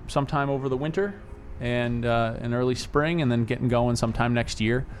sometime over the winter and in early spring, and then getting going sometime next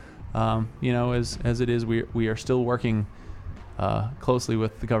year. As it is, we are still working closely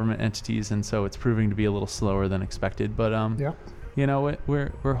with the government entities, and so it's proving to be a little slower than expected. But you know,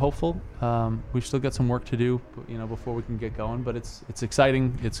 we're hopeful. We've still got some work to do, you know, before we can get going. But it's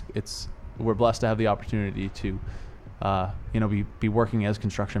exciting. We're blessed to have the opportunity to, you know, be working as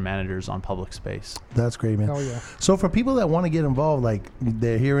construction managers on public space. That's great, man. Hell yeah. So for people that want to get involved, like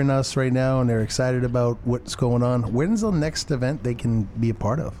they're hearing us right now and they're excited about what's going on, when's the next event they can be a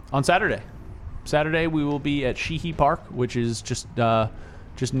part of? On Saturday. Saturday we will be at Sheehy Park, which is just near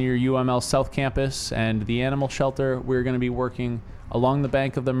UML South Campus and the animal shelter. We're going to be working along the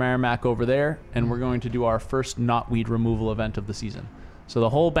bank of the Merrimack over there, and we're going to do our first knotweed removal event of the season. So the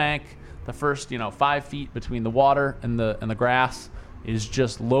whole bank, the first 5 feet between the water and the grass, is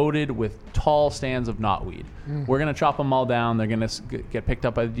just loaded with tall stands of knotweed. We're going to chop them all down. They're going to get picked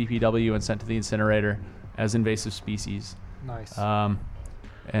up by the DPW and sent to the incinerator as invasive species. Nice.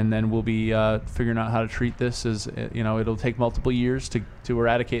 And then we'll be figuring out how to treat this. As it'll take multiple years to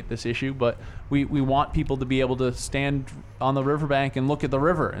eradicate this issue, but we want people to be able to stand on the riverbank and look at the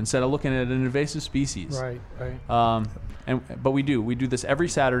river instead of looking at an invasive species. Right. But we do this every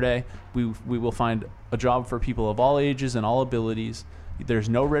Saturday. We will find a job for people of all ages and all abilities. There's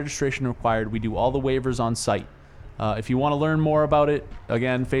no registration required. We do all the waivers on site. If you want to learn more about it,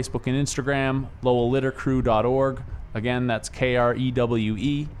 again, Facebook and Instagram, lowellittercrew.org. Again, that's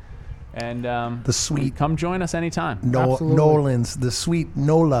KREWE. And the sweet. Come join us anytime. Nolans, the sweet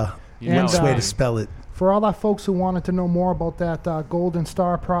Nola. That's the way to spell it. For all our folks who wanted to know more about that Golden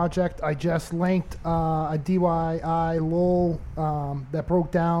Star project, I just linked a DIY Lowell that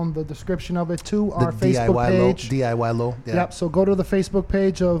broke down the description of it to our Facebook page. DIY Lowell. Yeah. Yep. So go to the Facebook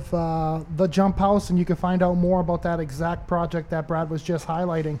page of the Jump House, and you can find out more about that exact project that Brad was just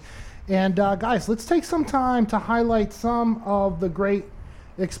highlighting. And guys, let's take some time to highlight some of the great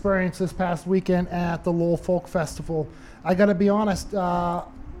experience this past weekend at the Lowell Folk Festival. I got to be honest.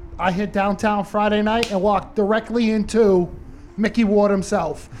 I hit downtown Friday night and walked directly into Mickey Ward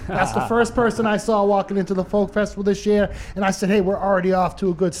himself. That's the first person I saw walking into the Folk Festival this year, and I said, hey, we're already off to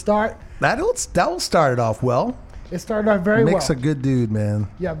a good start. That'll start off well. It started off very well. Nick's a good dude, man.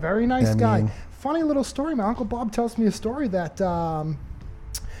 Yeah, very nice guy. Funny little story. My Uncle Bob tells me a story that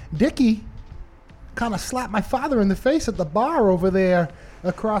Dickie kind of slapped my father in the face at the bar over there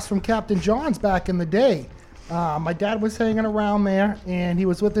across from Captain John's back in the day. My dad was hanging around there, and he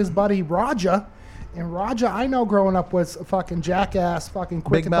was with his buddy Roger. And Roger, I know growing up, was a fucking jackass, fucking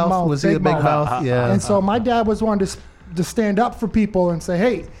quick big at the mouth. Was he a big mouth? Yeah. And so my dad was one to stand up for people and say,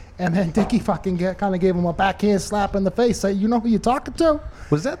 hey. And then Dickie fucking kind of gave him a backhand slap in the face. Say, you know who you're talking to?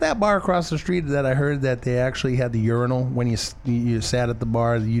 Was that bar across the street that I heard that they actually had the urinal when you sat at the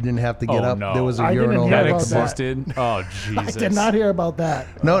bar? You didn't have to get up. No. There was a urinal that existed. Oh Jesus! I did not hear about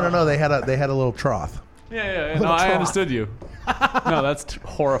that. No. They had a little trough. Yeah. No, I understood you. No, that's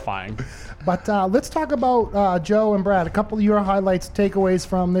horrifying. But let's talk about Joe and Brad. A couple of your highlights, takeaways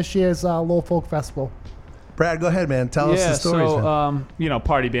from this year's Lowell Folk Festival. Brad, go ahead, man. Tell us the stories. So,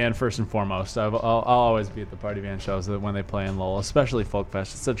 party band first and foremost. I'll always be at the party band shows when they play in Lowell, especially Folk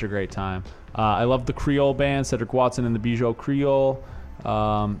Fest. It's such a great time. I love the Creole band, Cedric Watson and the Bijou Creole,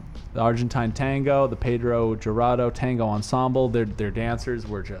 the Argentine Tango, the Pedro Gerardo Tango Ensemble. Their dancers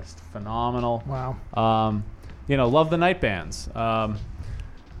were just phenomenal. Wow. Love the night bands.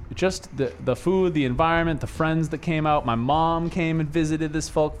 Just the food, the environment, the friends that came out. My mom came and visited this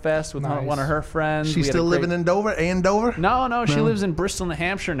Folk Fest with one of her friends. She's still living in Dover? No, she lives in Bristol, New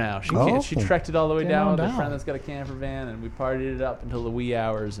Hampshire now. She trekked it all the way down with a friend that's got a camper van, and we partied it up until the wee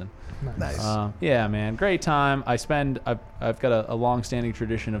hours. And nice. Yeah, man, great time. I've got a long-standing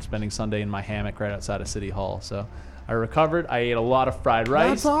tradition of spending Sunday in my hammock right outside of City Hall. So I recovered. I ate a lot of fried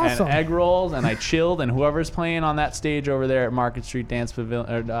rice and egg rolls, and I chilled. And whoever's playing on that stage over there at Market Street Dance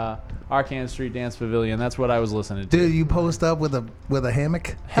Pavilion, or Arcan Street Dance Pavilion, that's what I was listening to. Dude, you post up with a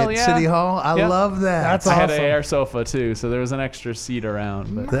hammock at City Hall? I love that. That's awesome. I had an air sofa too, so there was an extra seat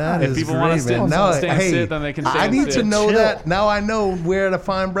around. But that if people want to stay and sit, then they can stay. I and need sit. to know that. Now I know where to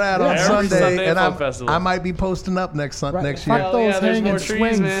find Brad on Sunday, and I might be posting up next year. Fuck those hanging trees,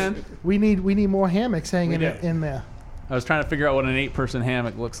 swings. Man. We need more hammocks hanging in there. I was trying to figure out what an 8-person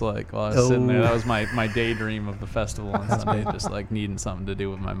hammock looks like while I was sitting there. That was my daydream of the festival on Sunday, just like needing something to do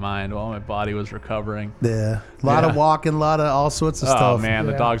with my mind while my body was recovering. Yeah. A lot of walking, a lot of all sorts of stuff. Oh, man,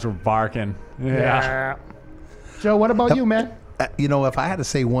 the dogs were barking. Yeah. Joe, what about you, man? If I had to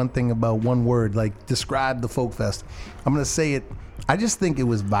say one thing about one word, like describe the Folk Fest, I'm going to say it. I just think it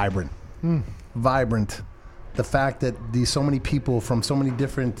was vibrant. Vibrant. The fact that so many people from so many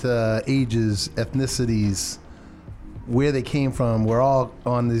different ages, ethnicities, where they came from, we're all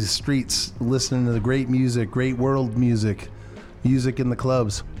on these streets listening to the great music, great world music, music in the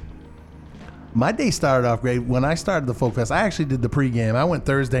clubs. My day started off great. When I started the Folk Fest, I actually did the pregame. I went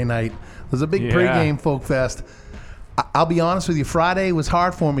Thursday night. It was a big pregame Folk Fest. I'll be honest with you, Friday was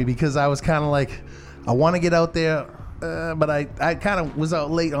hard for me because I was kind of like, I want to get out there, but I kind of was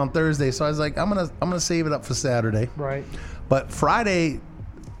out late on Thursday, so I was like, I'm gonna save it up for Saturday. Right. But Friday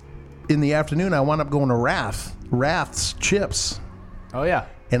in the afternoon, I wound up going to Rath's Chips. Oh yeah.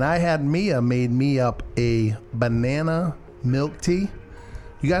 And I had Mia made me up a banana milk tea.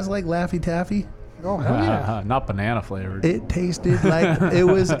 You guys like Laffy Taffy? Oh, hell yeah. Not banana flavored. It tasted like it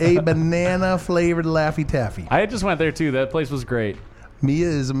was a banana flavored Laffy Taffy. I just went there too. That place was great. Mia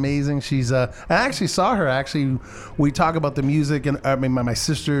is amazing. She's I actually saw her. Actually, we talk about the music, and I mean, my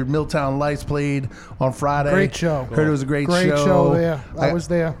sister Milltown Lights played on Friday. Great show. Heard it was a great show. Great show there. I was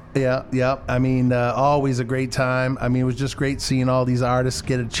there. Yeah. I mean, always a great time. I mean, it was just great seeing all these artists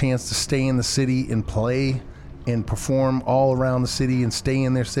get a chance to stay in the city and play and perform all around the city and stay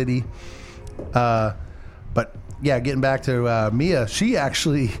in their city. But yeah, getting back to Mia, she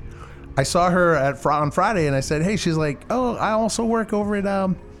actually, I saw her on Friday and I said, hey, she's like, oh, I also work over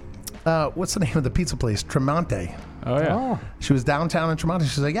at, what's the name of the pizza place? Tremonte. Oh yeah. She was downtown in Tremonte.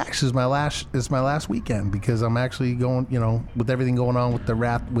 She's like, actually, it's my last weekend because I'm actually going, with everything going on with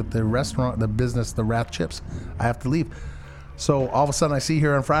the restaurant, the business, the Rath Chips, I have to leave. So all of a sudden I see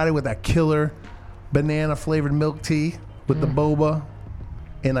her on Friday with that killer banana flavored milk tea with the boba,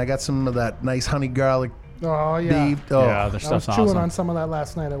 and I got some of that nice honey garlic. Oh yeah. Beef. Oh. Yeah, their I stuff's was chewing awesome. on some of that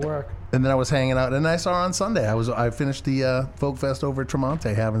last night at work. And then I was hanging out, and I saw her on Sunday. I finished the Folk Fest over at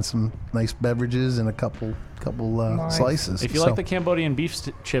Tremonte, having some nice beverages and a couple Nice. slices. If you like the Cambodian beef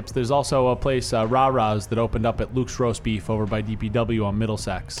chips, there's also a place, Rah Rah's, that opened up at Luke's Roast Beef over by DPW on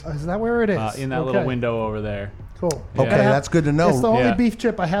Middlesex. Is that where it is? In that little window over there. Cool. Okay, that's good to know. It's the only Yeah. beef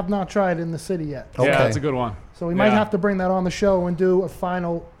chip I have not tried in the city yet. Okay. Yeah, that's a good one. So we might have to bring that on the show and do a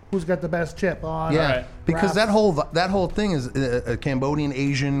final who's got the best chip on. Yeah, because Rath's. that whole thing is a Cambodian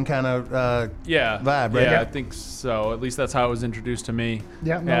Asian kind of vibe, right? Yeah, I think so. At least that's how it was introduced to me.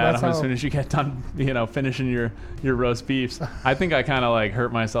 Yeah, no, yeah. that's As how- soon as you get done, finishing your roast beefs, I think I kind of like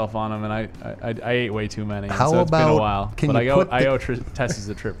hurt myself on them, and I ate way too many. How so it's been a about- while. can But you I put owe Tessie's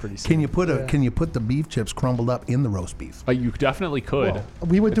a trip pretty soon. Can you put the beef chips crumbled up in the roast beef? You definitely could. Well,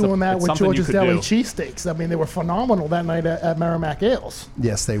 we were doing that it's with something you George's could Deli do. cheesesteaks. I mean, they were phenomenal that night at Merrimack Ales.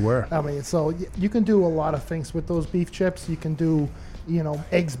 Yes, they were. I mean, so you can do a lot of things with those beef chips. You can do,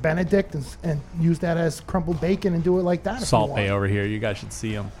 eggs Benedict and use that as crumbled bacon and do it like that. if you Salt want. Bay over here. You guys should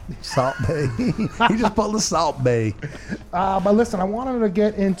see him. Salt Bay. He just pulled the Salt Bay. But listen, I wanted to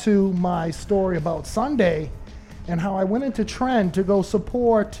get into my story about Sunday and how I went into Trend to go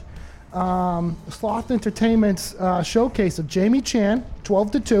support Sloth Entertainment's showcase of Jamie Chan,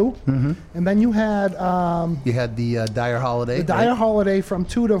 12 to 2. Mm-hmm. And then you had You had the Dyer Holiday. the Dyer right? Holiday from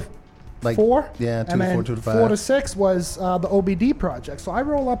 2 to Like, 4. yeah, 2 and to then 4, 2 to 5. 4 to 6 was the OBD project. So I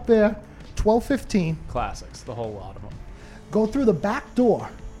roll up there, 12:15. Classics, the whole lot of them. Go through the back door,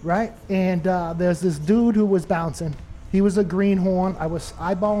 right? And there's this dude who was bouncing. He was a greenhorn. I was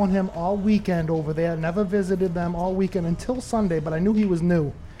eyeballing him all weekend over there. Never visited them all weekend until Sunday, but I knew he was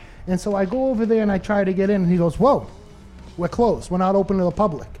new. And so I go over there and I try to get in, and he goes, "Whoa, we're closed. We're not open to the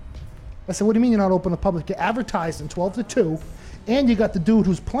public." I said, "What do you mean you're not open to the public? You're advertising 12 to 2, and you got the dude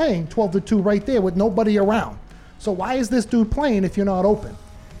who's playing 12 to 2 right there with nobody around. So why is this dude playing if you're not open?"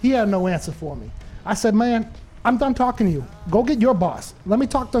 He had no answer for me. I said, "Man, I'm done talking to you. Go get your boss. Let me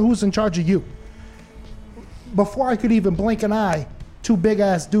talk to who's in charge of you." Before I could even blink an eye, 2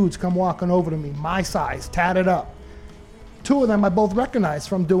 big-ass dudes come walking over to me, my size, tatted up. 2 of them I both recognized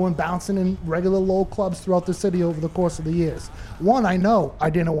from doing bouncing in regular low clubs throughout the city over the course of the years. One I know I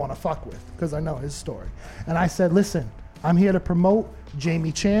didn't want to fuck with because I know his story. And I said, "Listen, I'm here to promote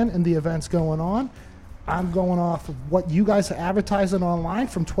Jamie Chan and the events going on. I'm going off of what you guys are advertising online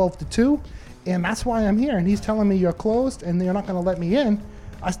from 12 to 2, and that's why I'm here." And he's telling me you're closed and you're not going to let me in.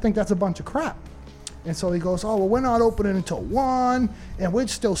 I think that's a bunch of crap. And so he goes, "Oh, well, we're not opening until 1, and we're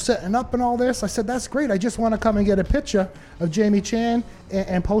still setting up and all this." I said, "That's great. I just want to come and get a picture of Jamie Chan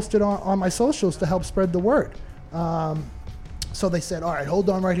and post it on my socials to help spread the word." So they said, "All right,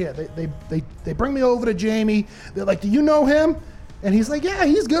 hold on right here." They bring me over to Jamie. They're like, "Do you know him?" And he's like, "Yeah,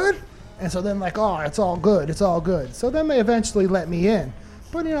 he's good." And so then like, "Oh, it's all good. It's all good." So then they eventually let me in.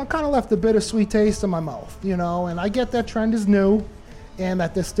 But, kind of left a bittersweet taste in my mouth, and I get that Trend is new and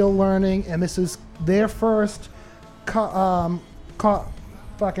that they're still learning, and this is their first fucking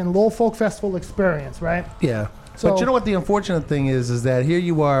Lowell Folk Festival experience, right? Yeah. So- But you know what the unfortunate thing is that here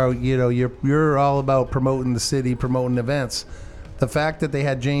you are, you're all about promoting the city, promoting events. The fact that they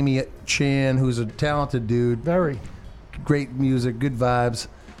had Jamie Chan, who's a talented dude, Very. great music, good vibes,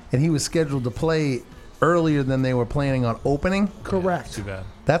 and he was scheduled to play earlier than they were planning on opening. Correct. Too bad.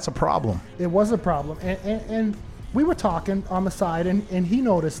 That's a problem. It was a problem, and we were talking on the side, and he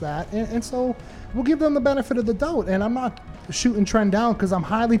noticed that, and so we'll give them the benefit of the doubt. And I'm not shooting Trend down because I'm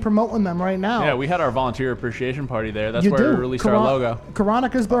highly promoting them right now. Yeah, we had our volunteer appreciation party there. That's You where do. we released our logo.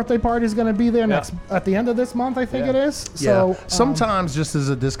 Karonica's birthday party is going to be there next at the end of this month, I think it is. So sometimes just as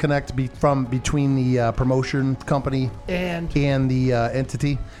a disconnect between the promotion company and the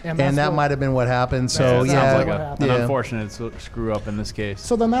entity, and that might have been what happened. So sounds like an unfortunate screw up in this case.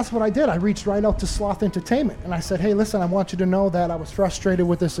 So then that's what I did. I reached right out to Sloth Entertainment and I said, hey, listen, I want you to know that I was frustrated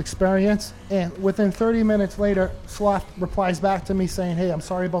with this experience. And within 30 minutes later, Sloth replies back to me saying, hey, I'm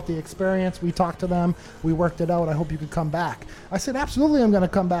sorry about the experience. We talked to them. We worked it out. I hope you could come back. I said, absolutely, I'm going to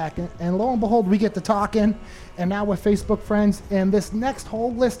come back. And lo and behold, we get to talking. And now we're Facebook friends. And this next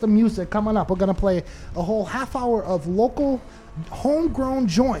whole list of music coming up, we're going to play a whole half hour of local homegrown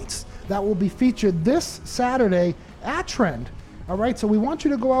joints that will be featured this Saturday at Trend. All right, so we want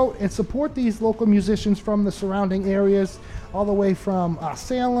you to go out and support these local musicians from the surrounding areas, all the way from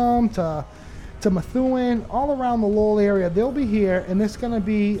Salem to Methuen, all around the Lowell area. They'll be here, and it's going to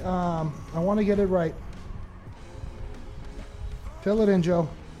be, I want to get it right. Fill it in, Joe.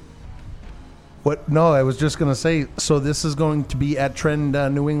 What? No, I was just going to say, so this is going to be at Trend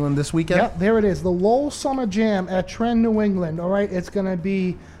New England this weekend? Yep, there it is. The Lowell Summer Jam at Trend New England. All right, it's going to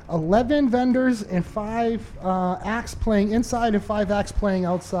be 11 vendors and 5 acts playing inside and 5 acts playing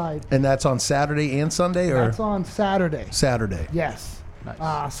outside. And that's on Saturday and Sunday? Or That's on Saturday. Saturday. Yes.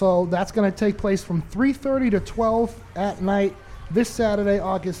 Nice. So that's going to take place from 3:30 to 12 at night this Saturday,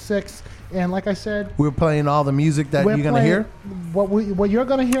 August 6th. And like I said, We're playing all the music that you're going to hear? What you're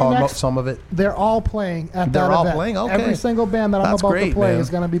going to hear next, some of it? they're all playing at They're that all event. playing? Okay. Every single band that I'm That's about great, to play man. is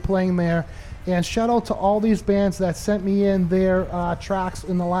going to be playing there. And shout out to all these bands that sent me in their tracks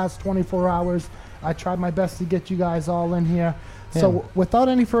in the last 24 hours. I tried my best to get you guys all in here. Yeah. So without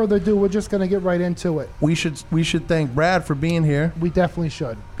any further ado, we're just going to get right into it. We should thank Brad for being here. We definitely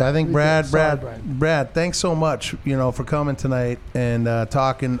should. I think We Brad, did. Sorry, Brad, thanks so much, for coming tonight and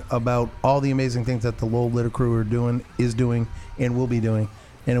talking about all the amazing things that the Lowell Litter Crew is doing, and will be doing.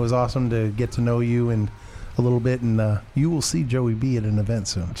 And it was awesome to get to know you and a little bit, and you will see Joey B at an event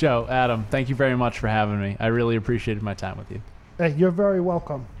soon. Joe, Adam, thank you very much for having me. I really appreciated my time with you. Hey, you're very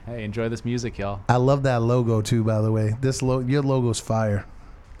welcome. Hey, enjoy this music, y'all. I love that logo too, by the way. Your logo's fire.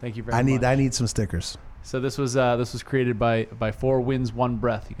 Thank you very much. I need some stickers. So this was created by 4 Winds 1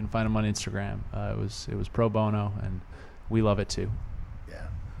 Breath. You can find them on Instagram. It was pro bono, and we love it too.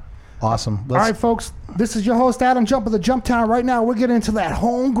 Awesome. All right, folks, this is your host, Adam Jump of the Jump Town. Right now, we're getting into that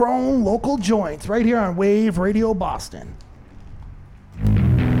homegrown local joints right here on Wave Radio Boston.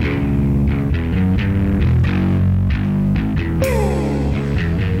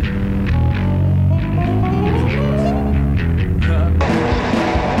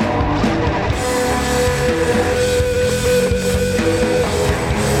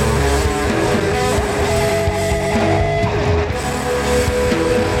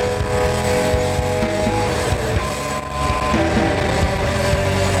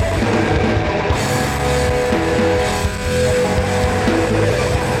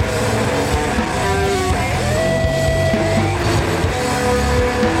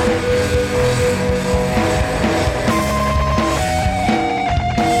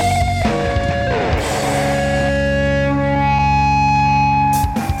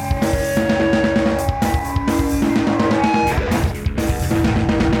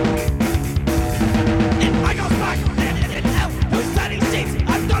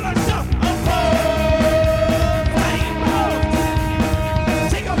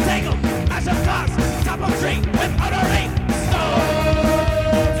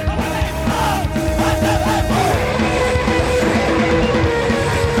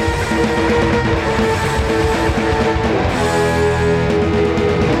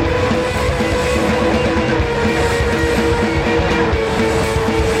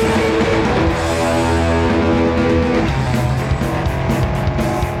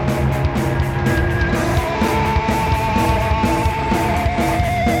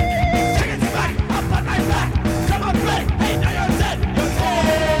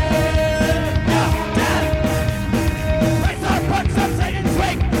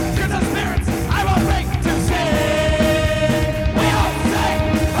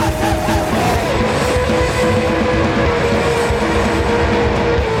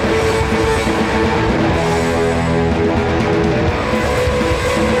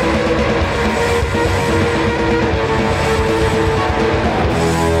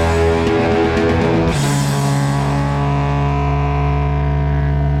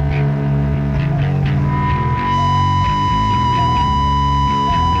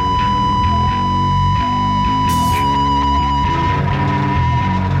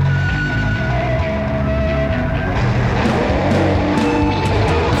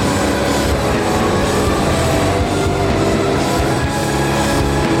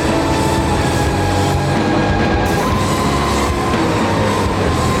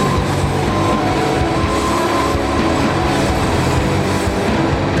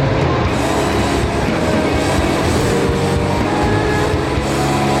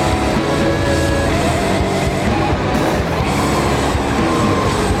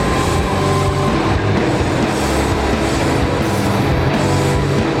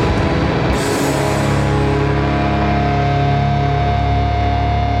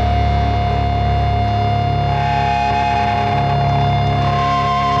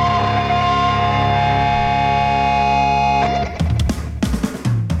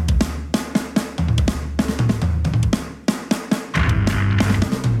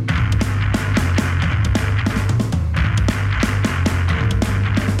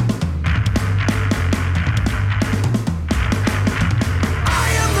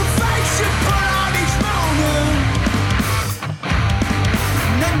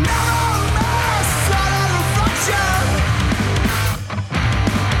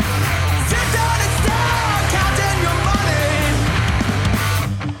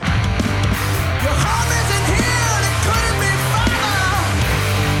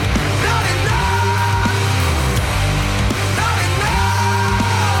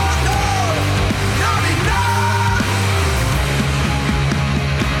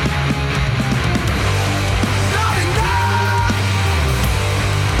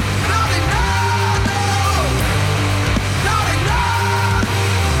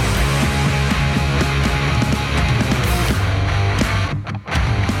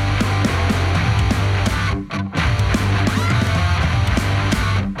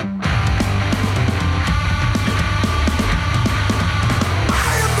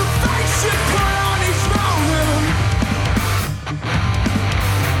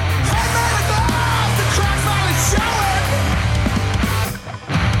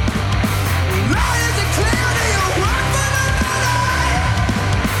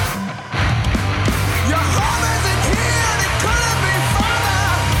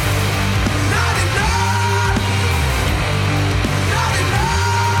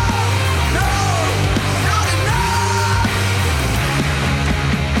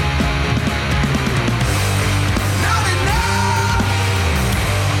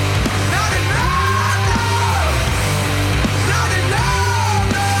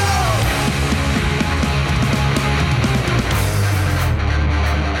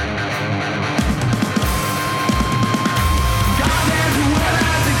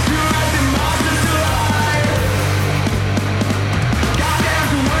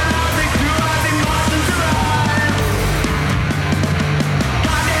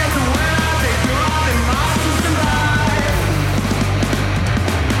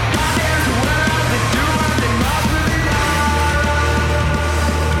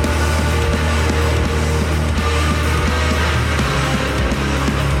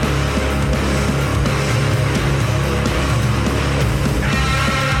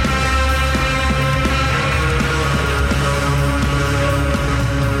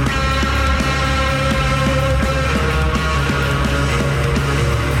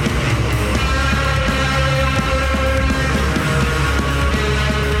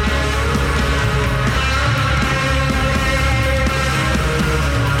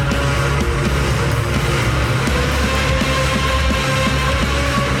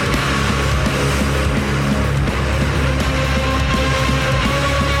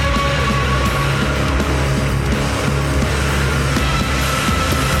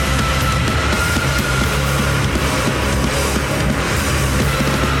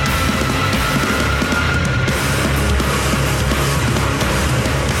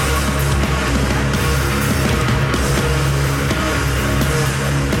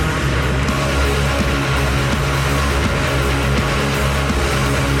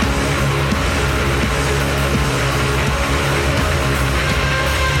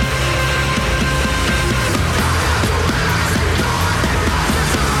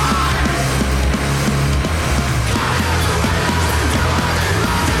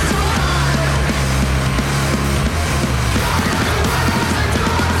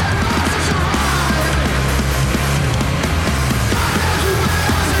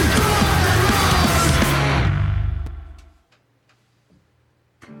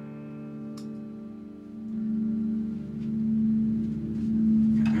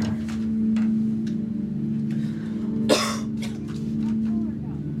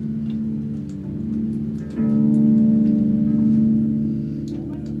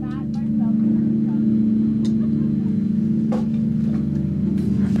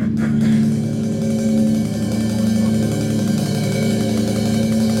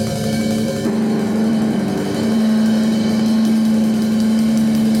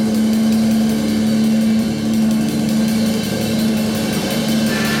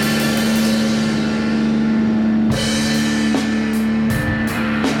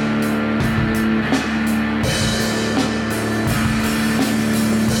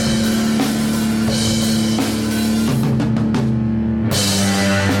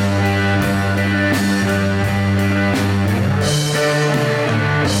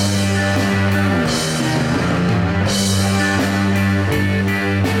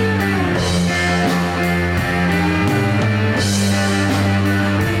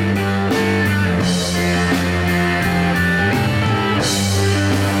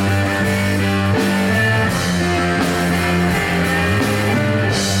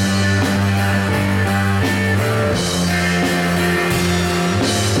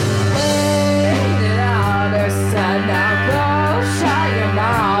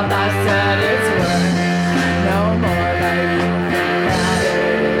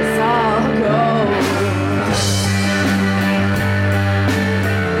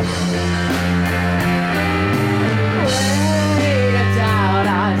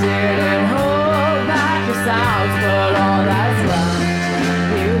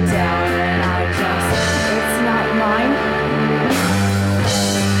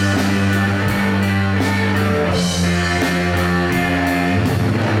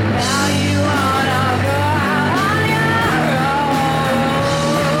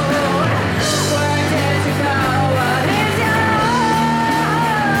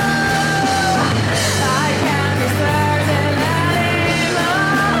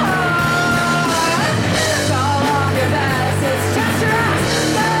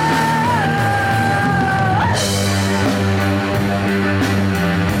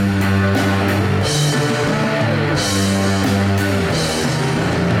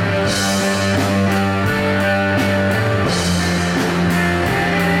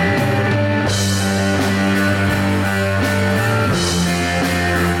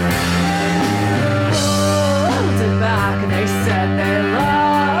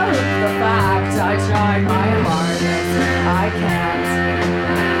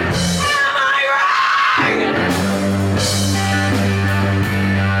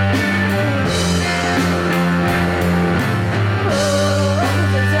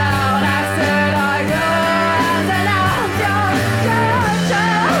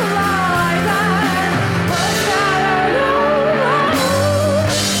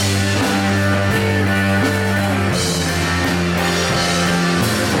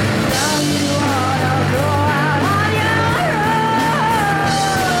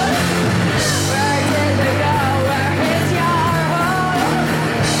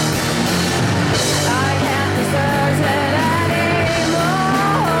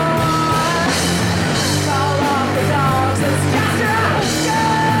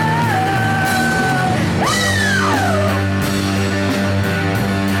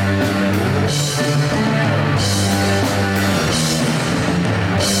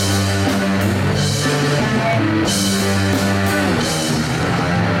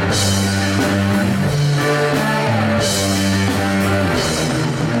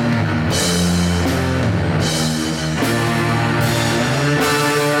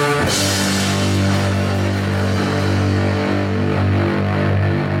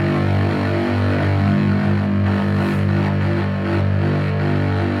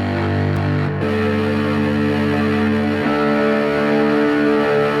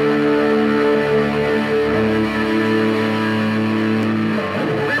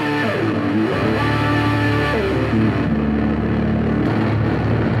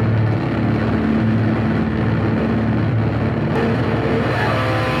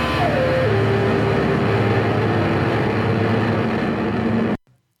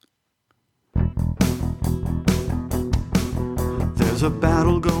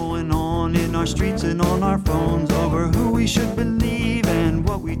 dancing on our phones over who we should believe and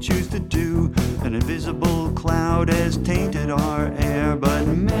what we choose to do. An invisible cloud has tainted our air, but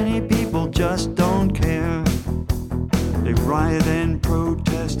many people just don't care. They riot and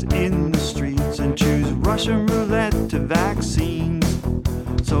protest in the streets and choose Russian roulette to vaccines.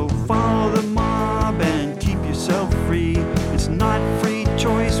 So follow the mob and keep yourself free. It's not free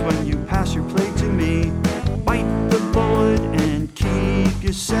choice when you pass your plate to me. Bite the bullet and keep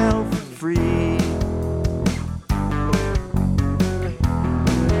yourself free.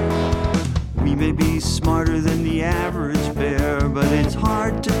 We may be smarter than the average bear, but it's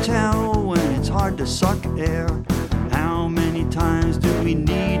hard to tell when it's hard to suck air. How many times do we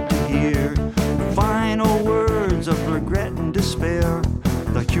need to hear final words of regret and despair?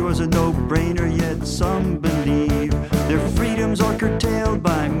 The cure's a no-brainer, yet some believe their freedoms are curtailed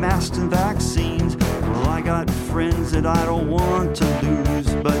by masks and vaccines. Well, I got friends that I don't want to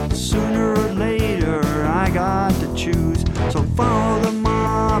lose, but sooner or later I got to choose. So follow the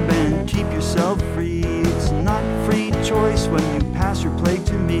mob and keep yourself free. It's not free choice when you pass your plate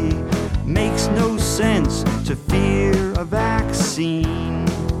to me. Makes no sense to fear a vaccine.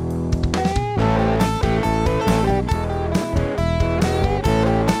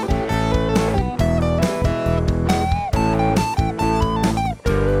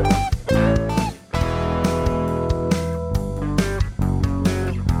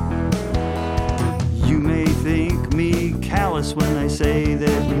 When I say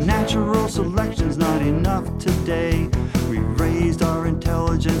that natural selection's not enough today. We've raised our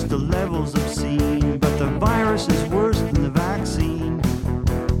intelligence to levels obscene, but the virus is worse than the vaccine.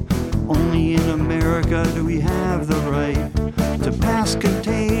 Only in America do we have the right to pass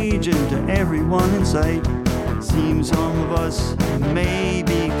contagion to everyone in sight. Seems some of us may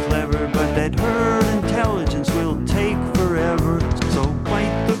be clever, but that herd intelligence will take forever. So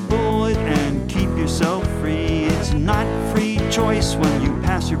bite the bullet and keep yourself free. It's not free choice when you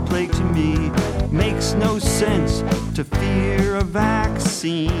pass your plate to me. Makes no sense to fear a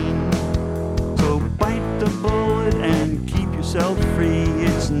vaccine. So bite the bullet and keep yourself free.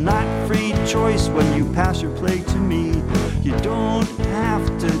 It's not free choice when you pass your plate to me. You don't have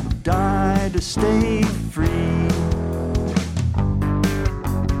to die to stay free.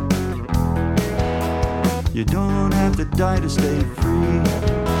 You don't have to die to stay free.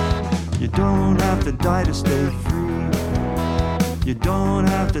 You don't have to die to stay free. You don't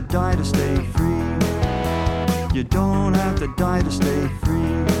have to die to stay free. You don't have to die to stay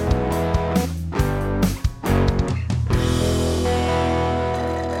free.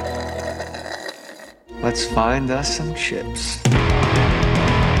 Let's find us some chips.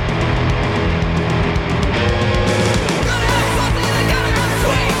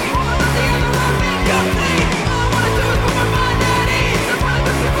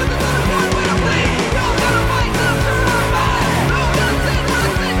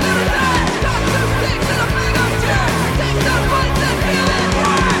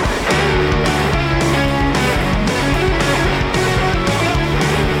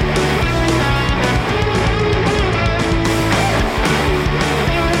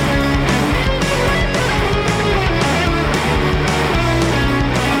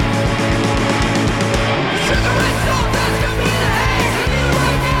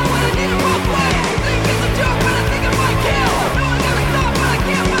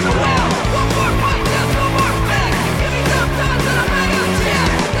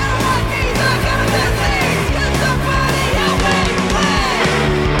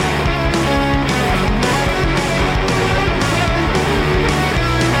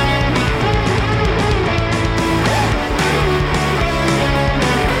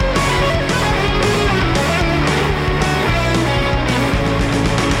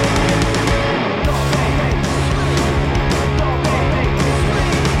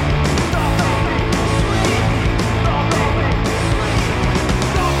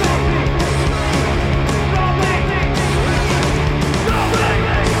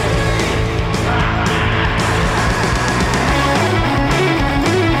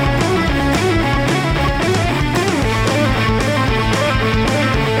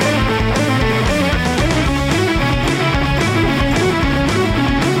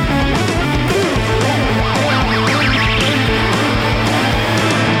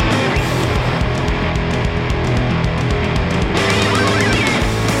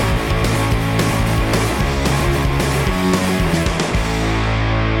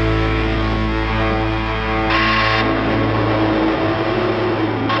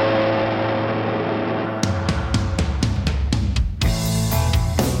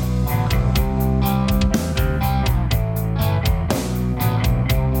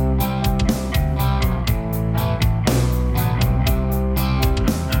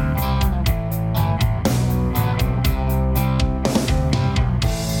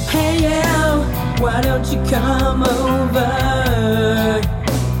 why don't you come over?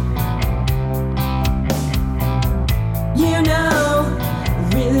 You know, I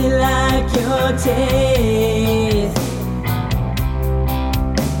really like your taste.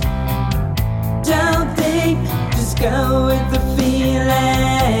 Don't think, just go with the feeling.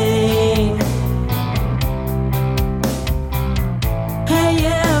 Hey you,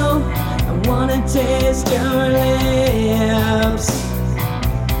 I wanna taste your lips.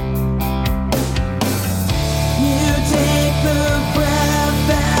 You take the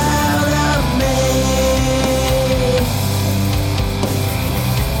breath out of me.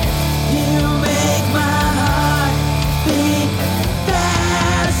 You make my heart beat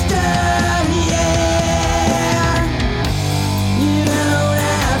faster, yeah. You don't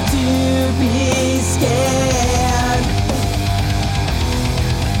have to be scared.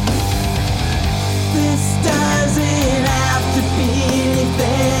 This doesn't have to be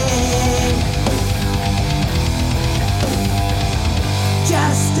anything.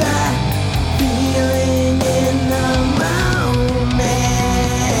 Just a feeling in the moment.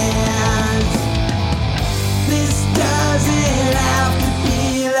 This doesn't have to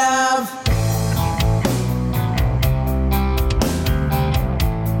be love.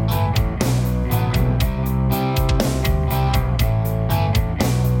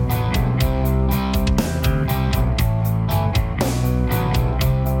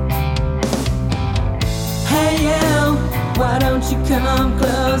 Hey you, why don't you come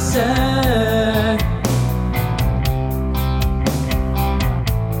closer?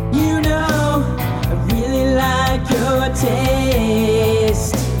 You know, I really like your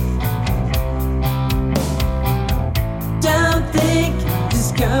taste. Don't think,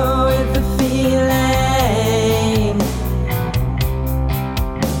 just go with the feeling.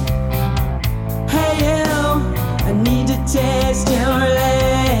 Hey you, I need to taste your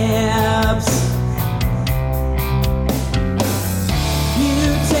lips.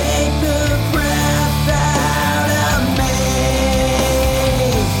 You take the breath out of me.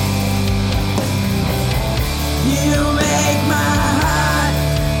 You make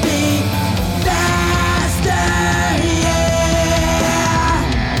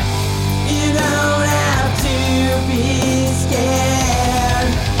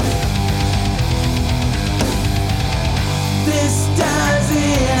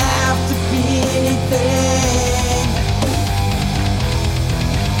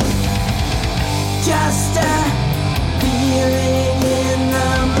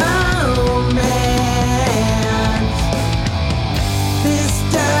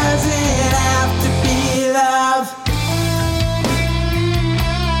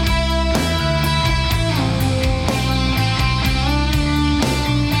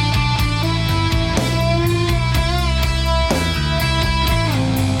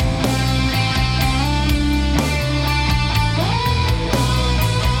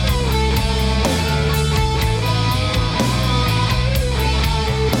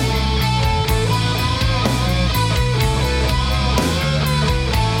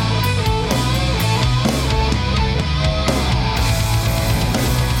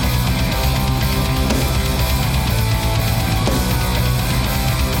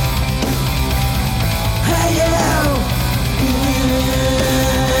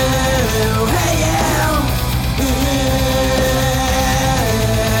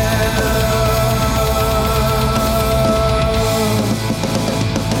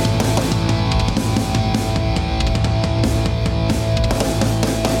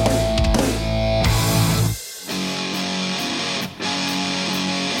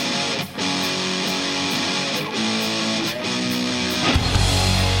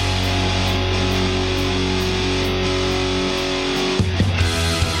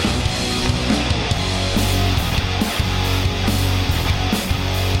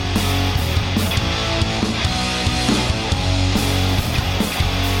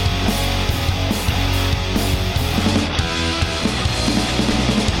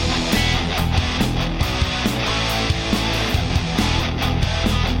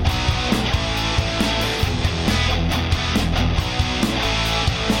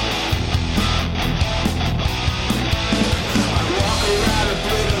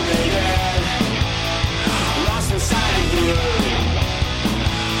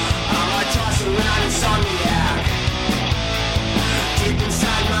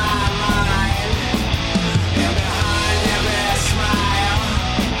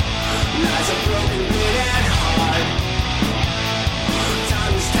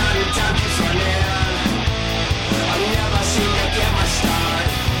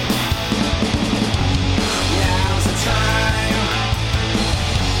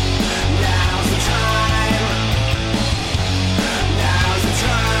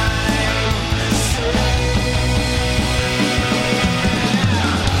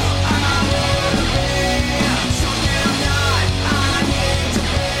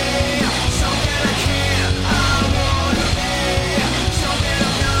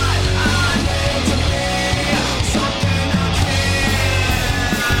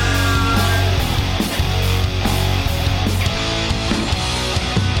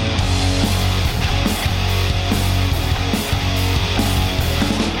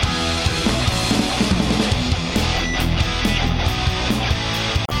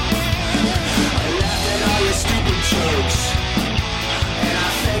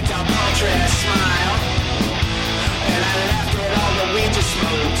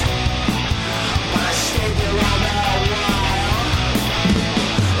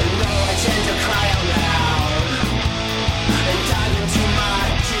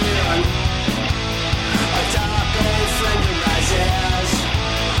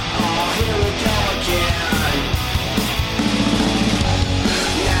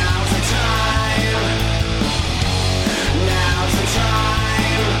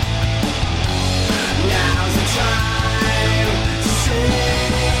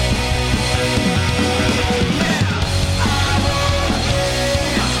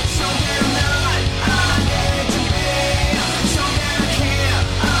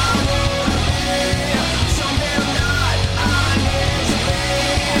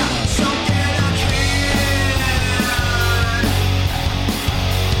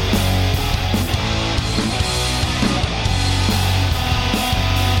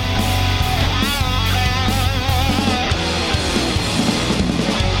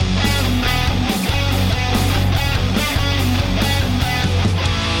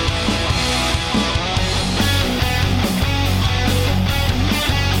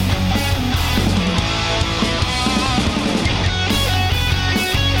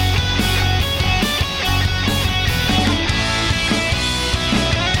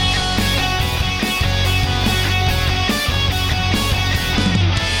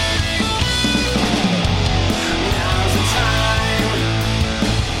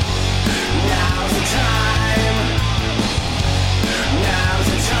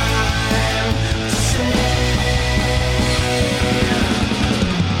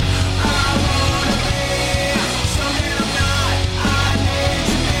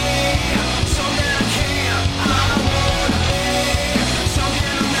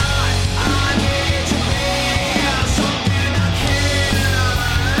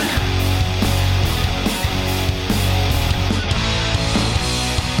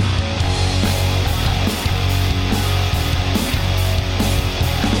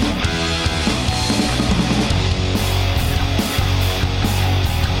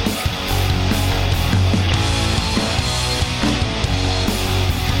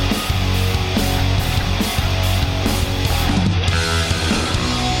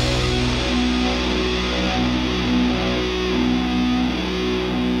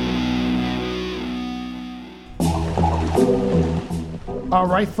All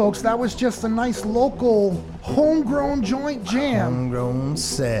right, folks, that was just a nice local homegrown joint jam. Homegrown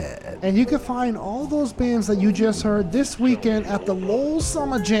set. And you can find all those bands that you just heard this weekend at the Lowell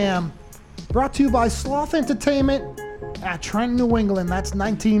Summer Jam, brought to you by Sloth Entertainment at Trent, New England. That's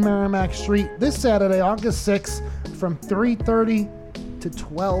 19 Merrimack Street this Saturday, August 6th, from 3:30 to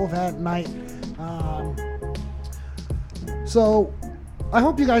 12 at night. So I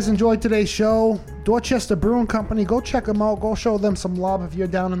hope you guys enjoyed today's show. Dorchester Brewing Company, go check them out. Go show them some love if you're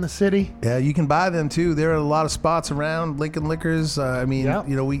down in the city. Yeah, you can buy them too. There are a lot of spots around. Lincoln Liquors. You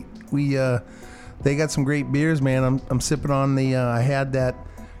know, we they got some great beers, man. I'm sipping on the. I had that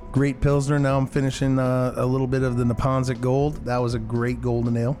great Pilsner. Now I'm finishing a little bit of the Neponset Gold. That was a great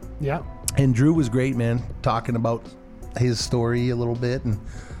golden ale. Yeah. And Drew was great, man, talking about his story a little bit and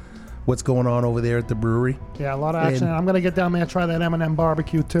what's going on over there at the brewery. Yeah, a lot of action. And I'm going to get down there and try that M&M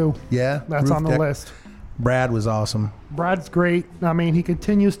barbecue too. Yeah. That's on the list. Brad was awesome. Brad's great. I mean, he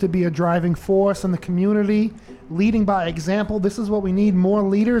continues to be a driving force in the community, leading by example. This is what we need, more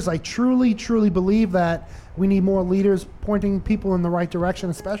leaders. I truly, truly believe that we need more leaders pointing people in the right direction,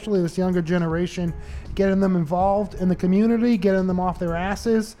 especially this younger generation, getting them involved in the community, getting them off their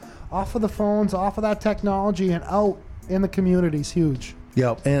asses, off of the phones, off of that technology, and out in the community is huge.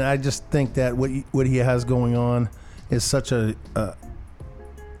 Yep, and I just think that what he has going on is such a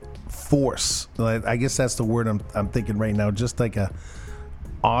force. I guess that's the word I'm thinking right now. Just like a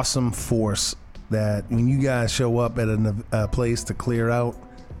awesome force that when you guys show up at a place to clear out,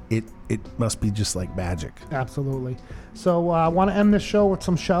 it must be just like magic. Absolutely. So I want to end this show with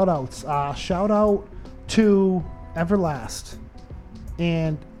some shout outs. Shout out to Everlast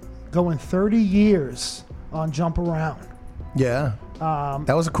and going 30 years on Jump Around. Yeah.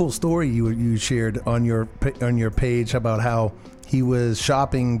 That was a cool story you shared on your page about how he was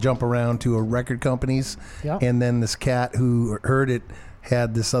shopping Jump Around to a record companies, and then this cat who heard it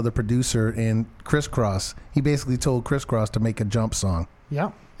had this other producer and Crisscross. He basically told Crisscross to make a Jump song.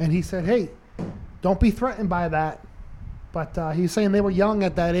 Yeah, and he said, "Hey, don't be threatened by that." But he's saying they were young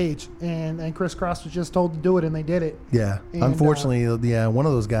at that age, and Crisscross was just told to do it, and they did it. Yeah. And, unfortunately, one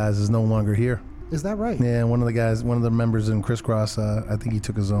of those guys is no longer here. Is that right? Yeah, one of the members in Crisscross, I think he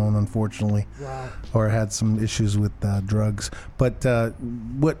took his own, unfortunately. Wow. Or had some issues with drugs. But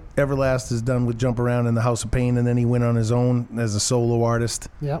what Everlast has done with Jump Around in the House of Pain, and then he went on his own as a solo artist.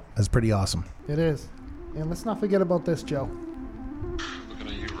 Yep. That's pretty awesome. It is. And let's not forget about this, Joe. Looking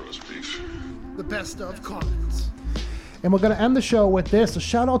at you, roast beef. The best of comments. And we're going to end the show with this. A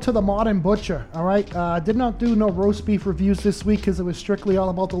shout out to the Modern Butcher. All right. Did not do no roast beef reviews this week because it was strictly all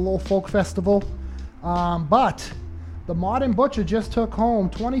about the Lowell Folk Festival. But the Modern Butcher just took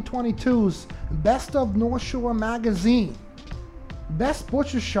home 2022's Best of North Shore magazine. Best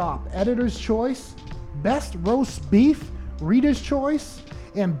Butcher Shop, Editor's Choice. Best Roast Beef, Reader's Choice.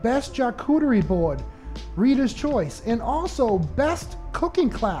 And Best Charcuterie Board, Reader's Choice. And also Best Cooking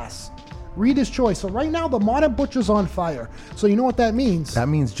Class, Reader's Choice. So right now, the Modern Butcher's on fire. So you know what that means? That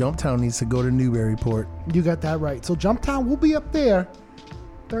means Jumptown needs to go to Newburyport. You got that right. So Jumptown will be up there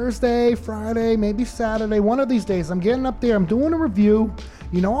Thursday, Friday, maybe Saturday, one of these days. I'm getting up there. I'm doing a review.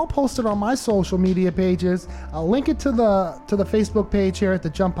 You know, I'll post it on my social media pages. I'll link it to the Facebook page here at the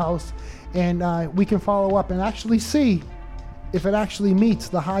Jump House, and we can follow up and actually see if it actually meets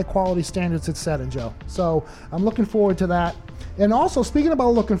the high quality standards it's set in, Joe. So I'm looking forward to that. And also, speaking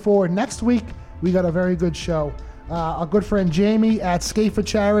about looking forward, next week we got a very good show. Our good friend Jamie at Skate for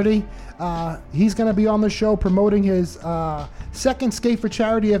Charity, he's going to be on the show promoting his second Skate for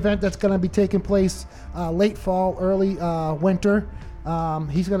Charity event that's going to be taking place late fall, early winter.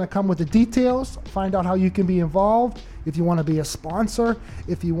 He's going to come with the details, find out how you can be involved, if you want to be a sponsor,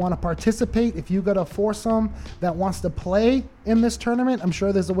 if you want to participate, if you got a foursome that wants to play in this tournament. I'm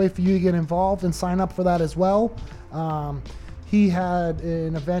sure there's a way for you to get involved and sign up for that as well. He had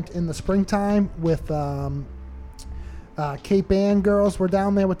an event in the springtime with Cape Ann girls were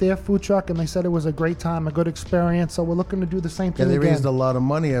down there with their food truck, and they said it was a great time, a good experience. So we're looking to do the same thing. And they again. raised a lot of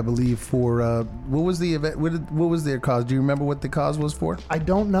money, I believe, for what was the event? What was their cause? Do you remember what the cause was for? I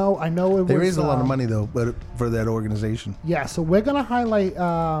don't know. I know it was. They raised a lot of money though, but for that organization. Yeah, so we're gonna highlight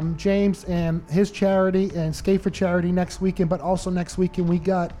James and his charity and Skate for Charity next weekend, but also next weekend we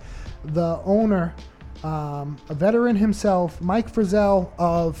got the owner, a veteran himself, Mike Frizzell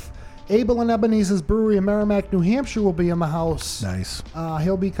of Abel and Ebenezer's Brewery in Merrimack, New Hampshire, will be in the house. Nice.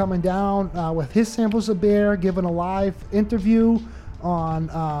 He'll be coming down with his samples of beer, giving a live interview on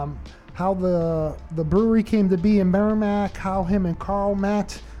how the brewery came to be in Merrimack, how him and Carl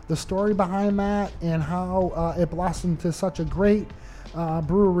met, the story behind that, and how it blossomed to such a great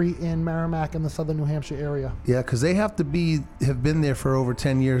brewery in Merrimack in the southern New Hampshire area. Yeah, because they have been there for over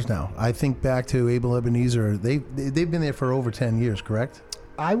 10 years now. I think back to Abel Ebenezer. They've been there for over 10 years, correct?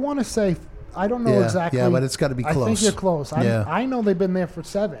 I want to say, I don't know exactly. Yeah, but it's got to be close. I think you're close. I know they've been there for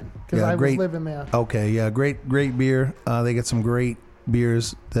 7 because I was living there. Okay, yeah, great beer. They get some great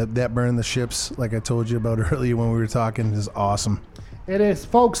beers that burn the ships, like I told you about earlier when we were talking, is awesome. It is.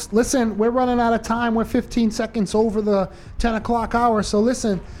 Folks, listen, we're running out of time. We're 15 seconds over the 10 o'clock hour. So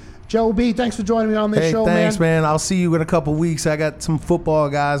listen, Joe B, thanks for joining me on this show, thanks, man. I'll see you in a couple weeks. I got some football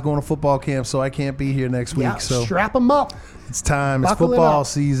guys going to football camp, so I can't be here next week. So strap them up. It's time. It's football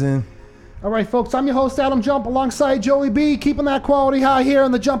season. All right, folks, I'm your host, Adam Jump, alongside Joey B, keeping that quality high here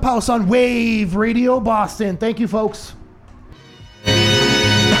in the Jump House on Wave Radio Boston. Thank you, folks.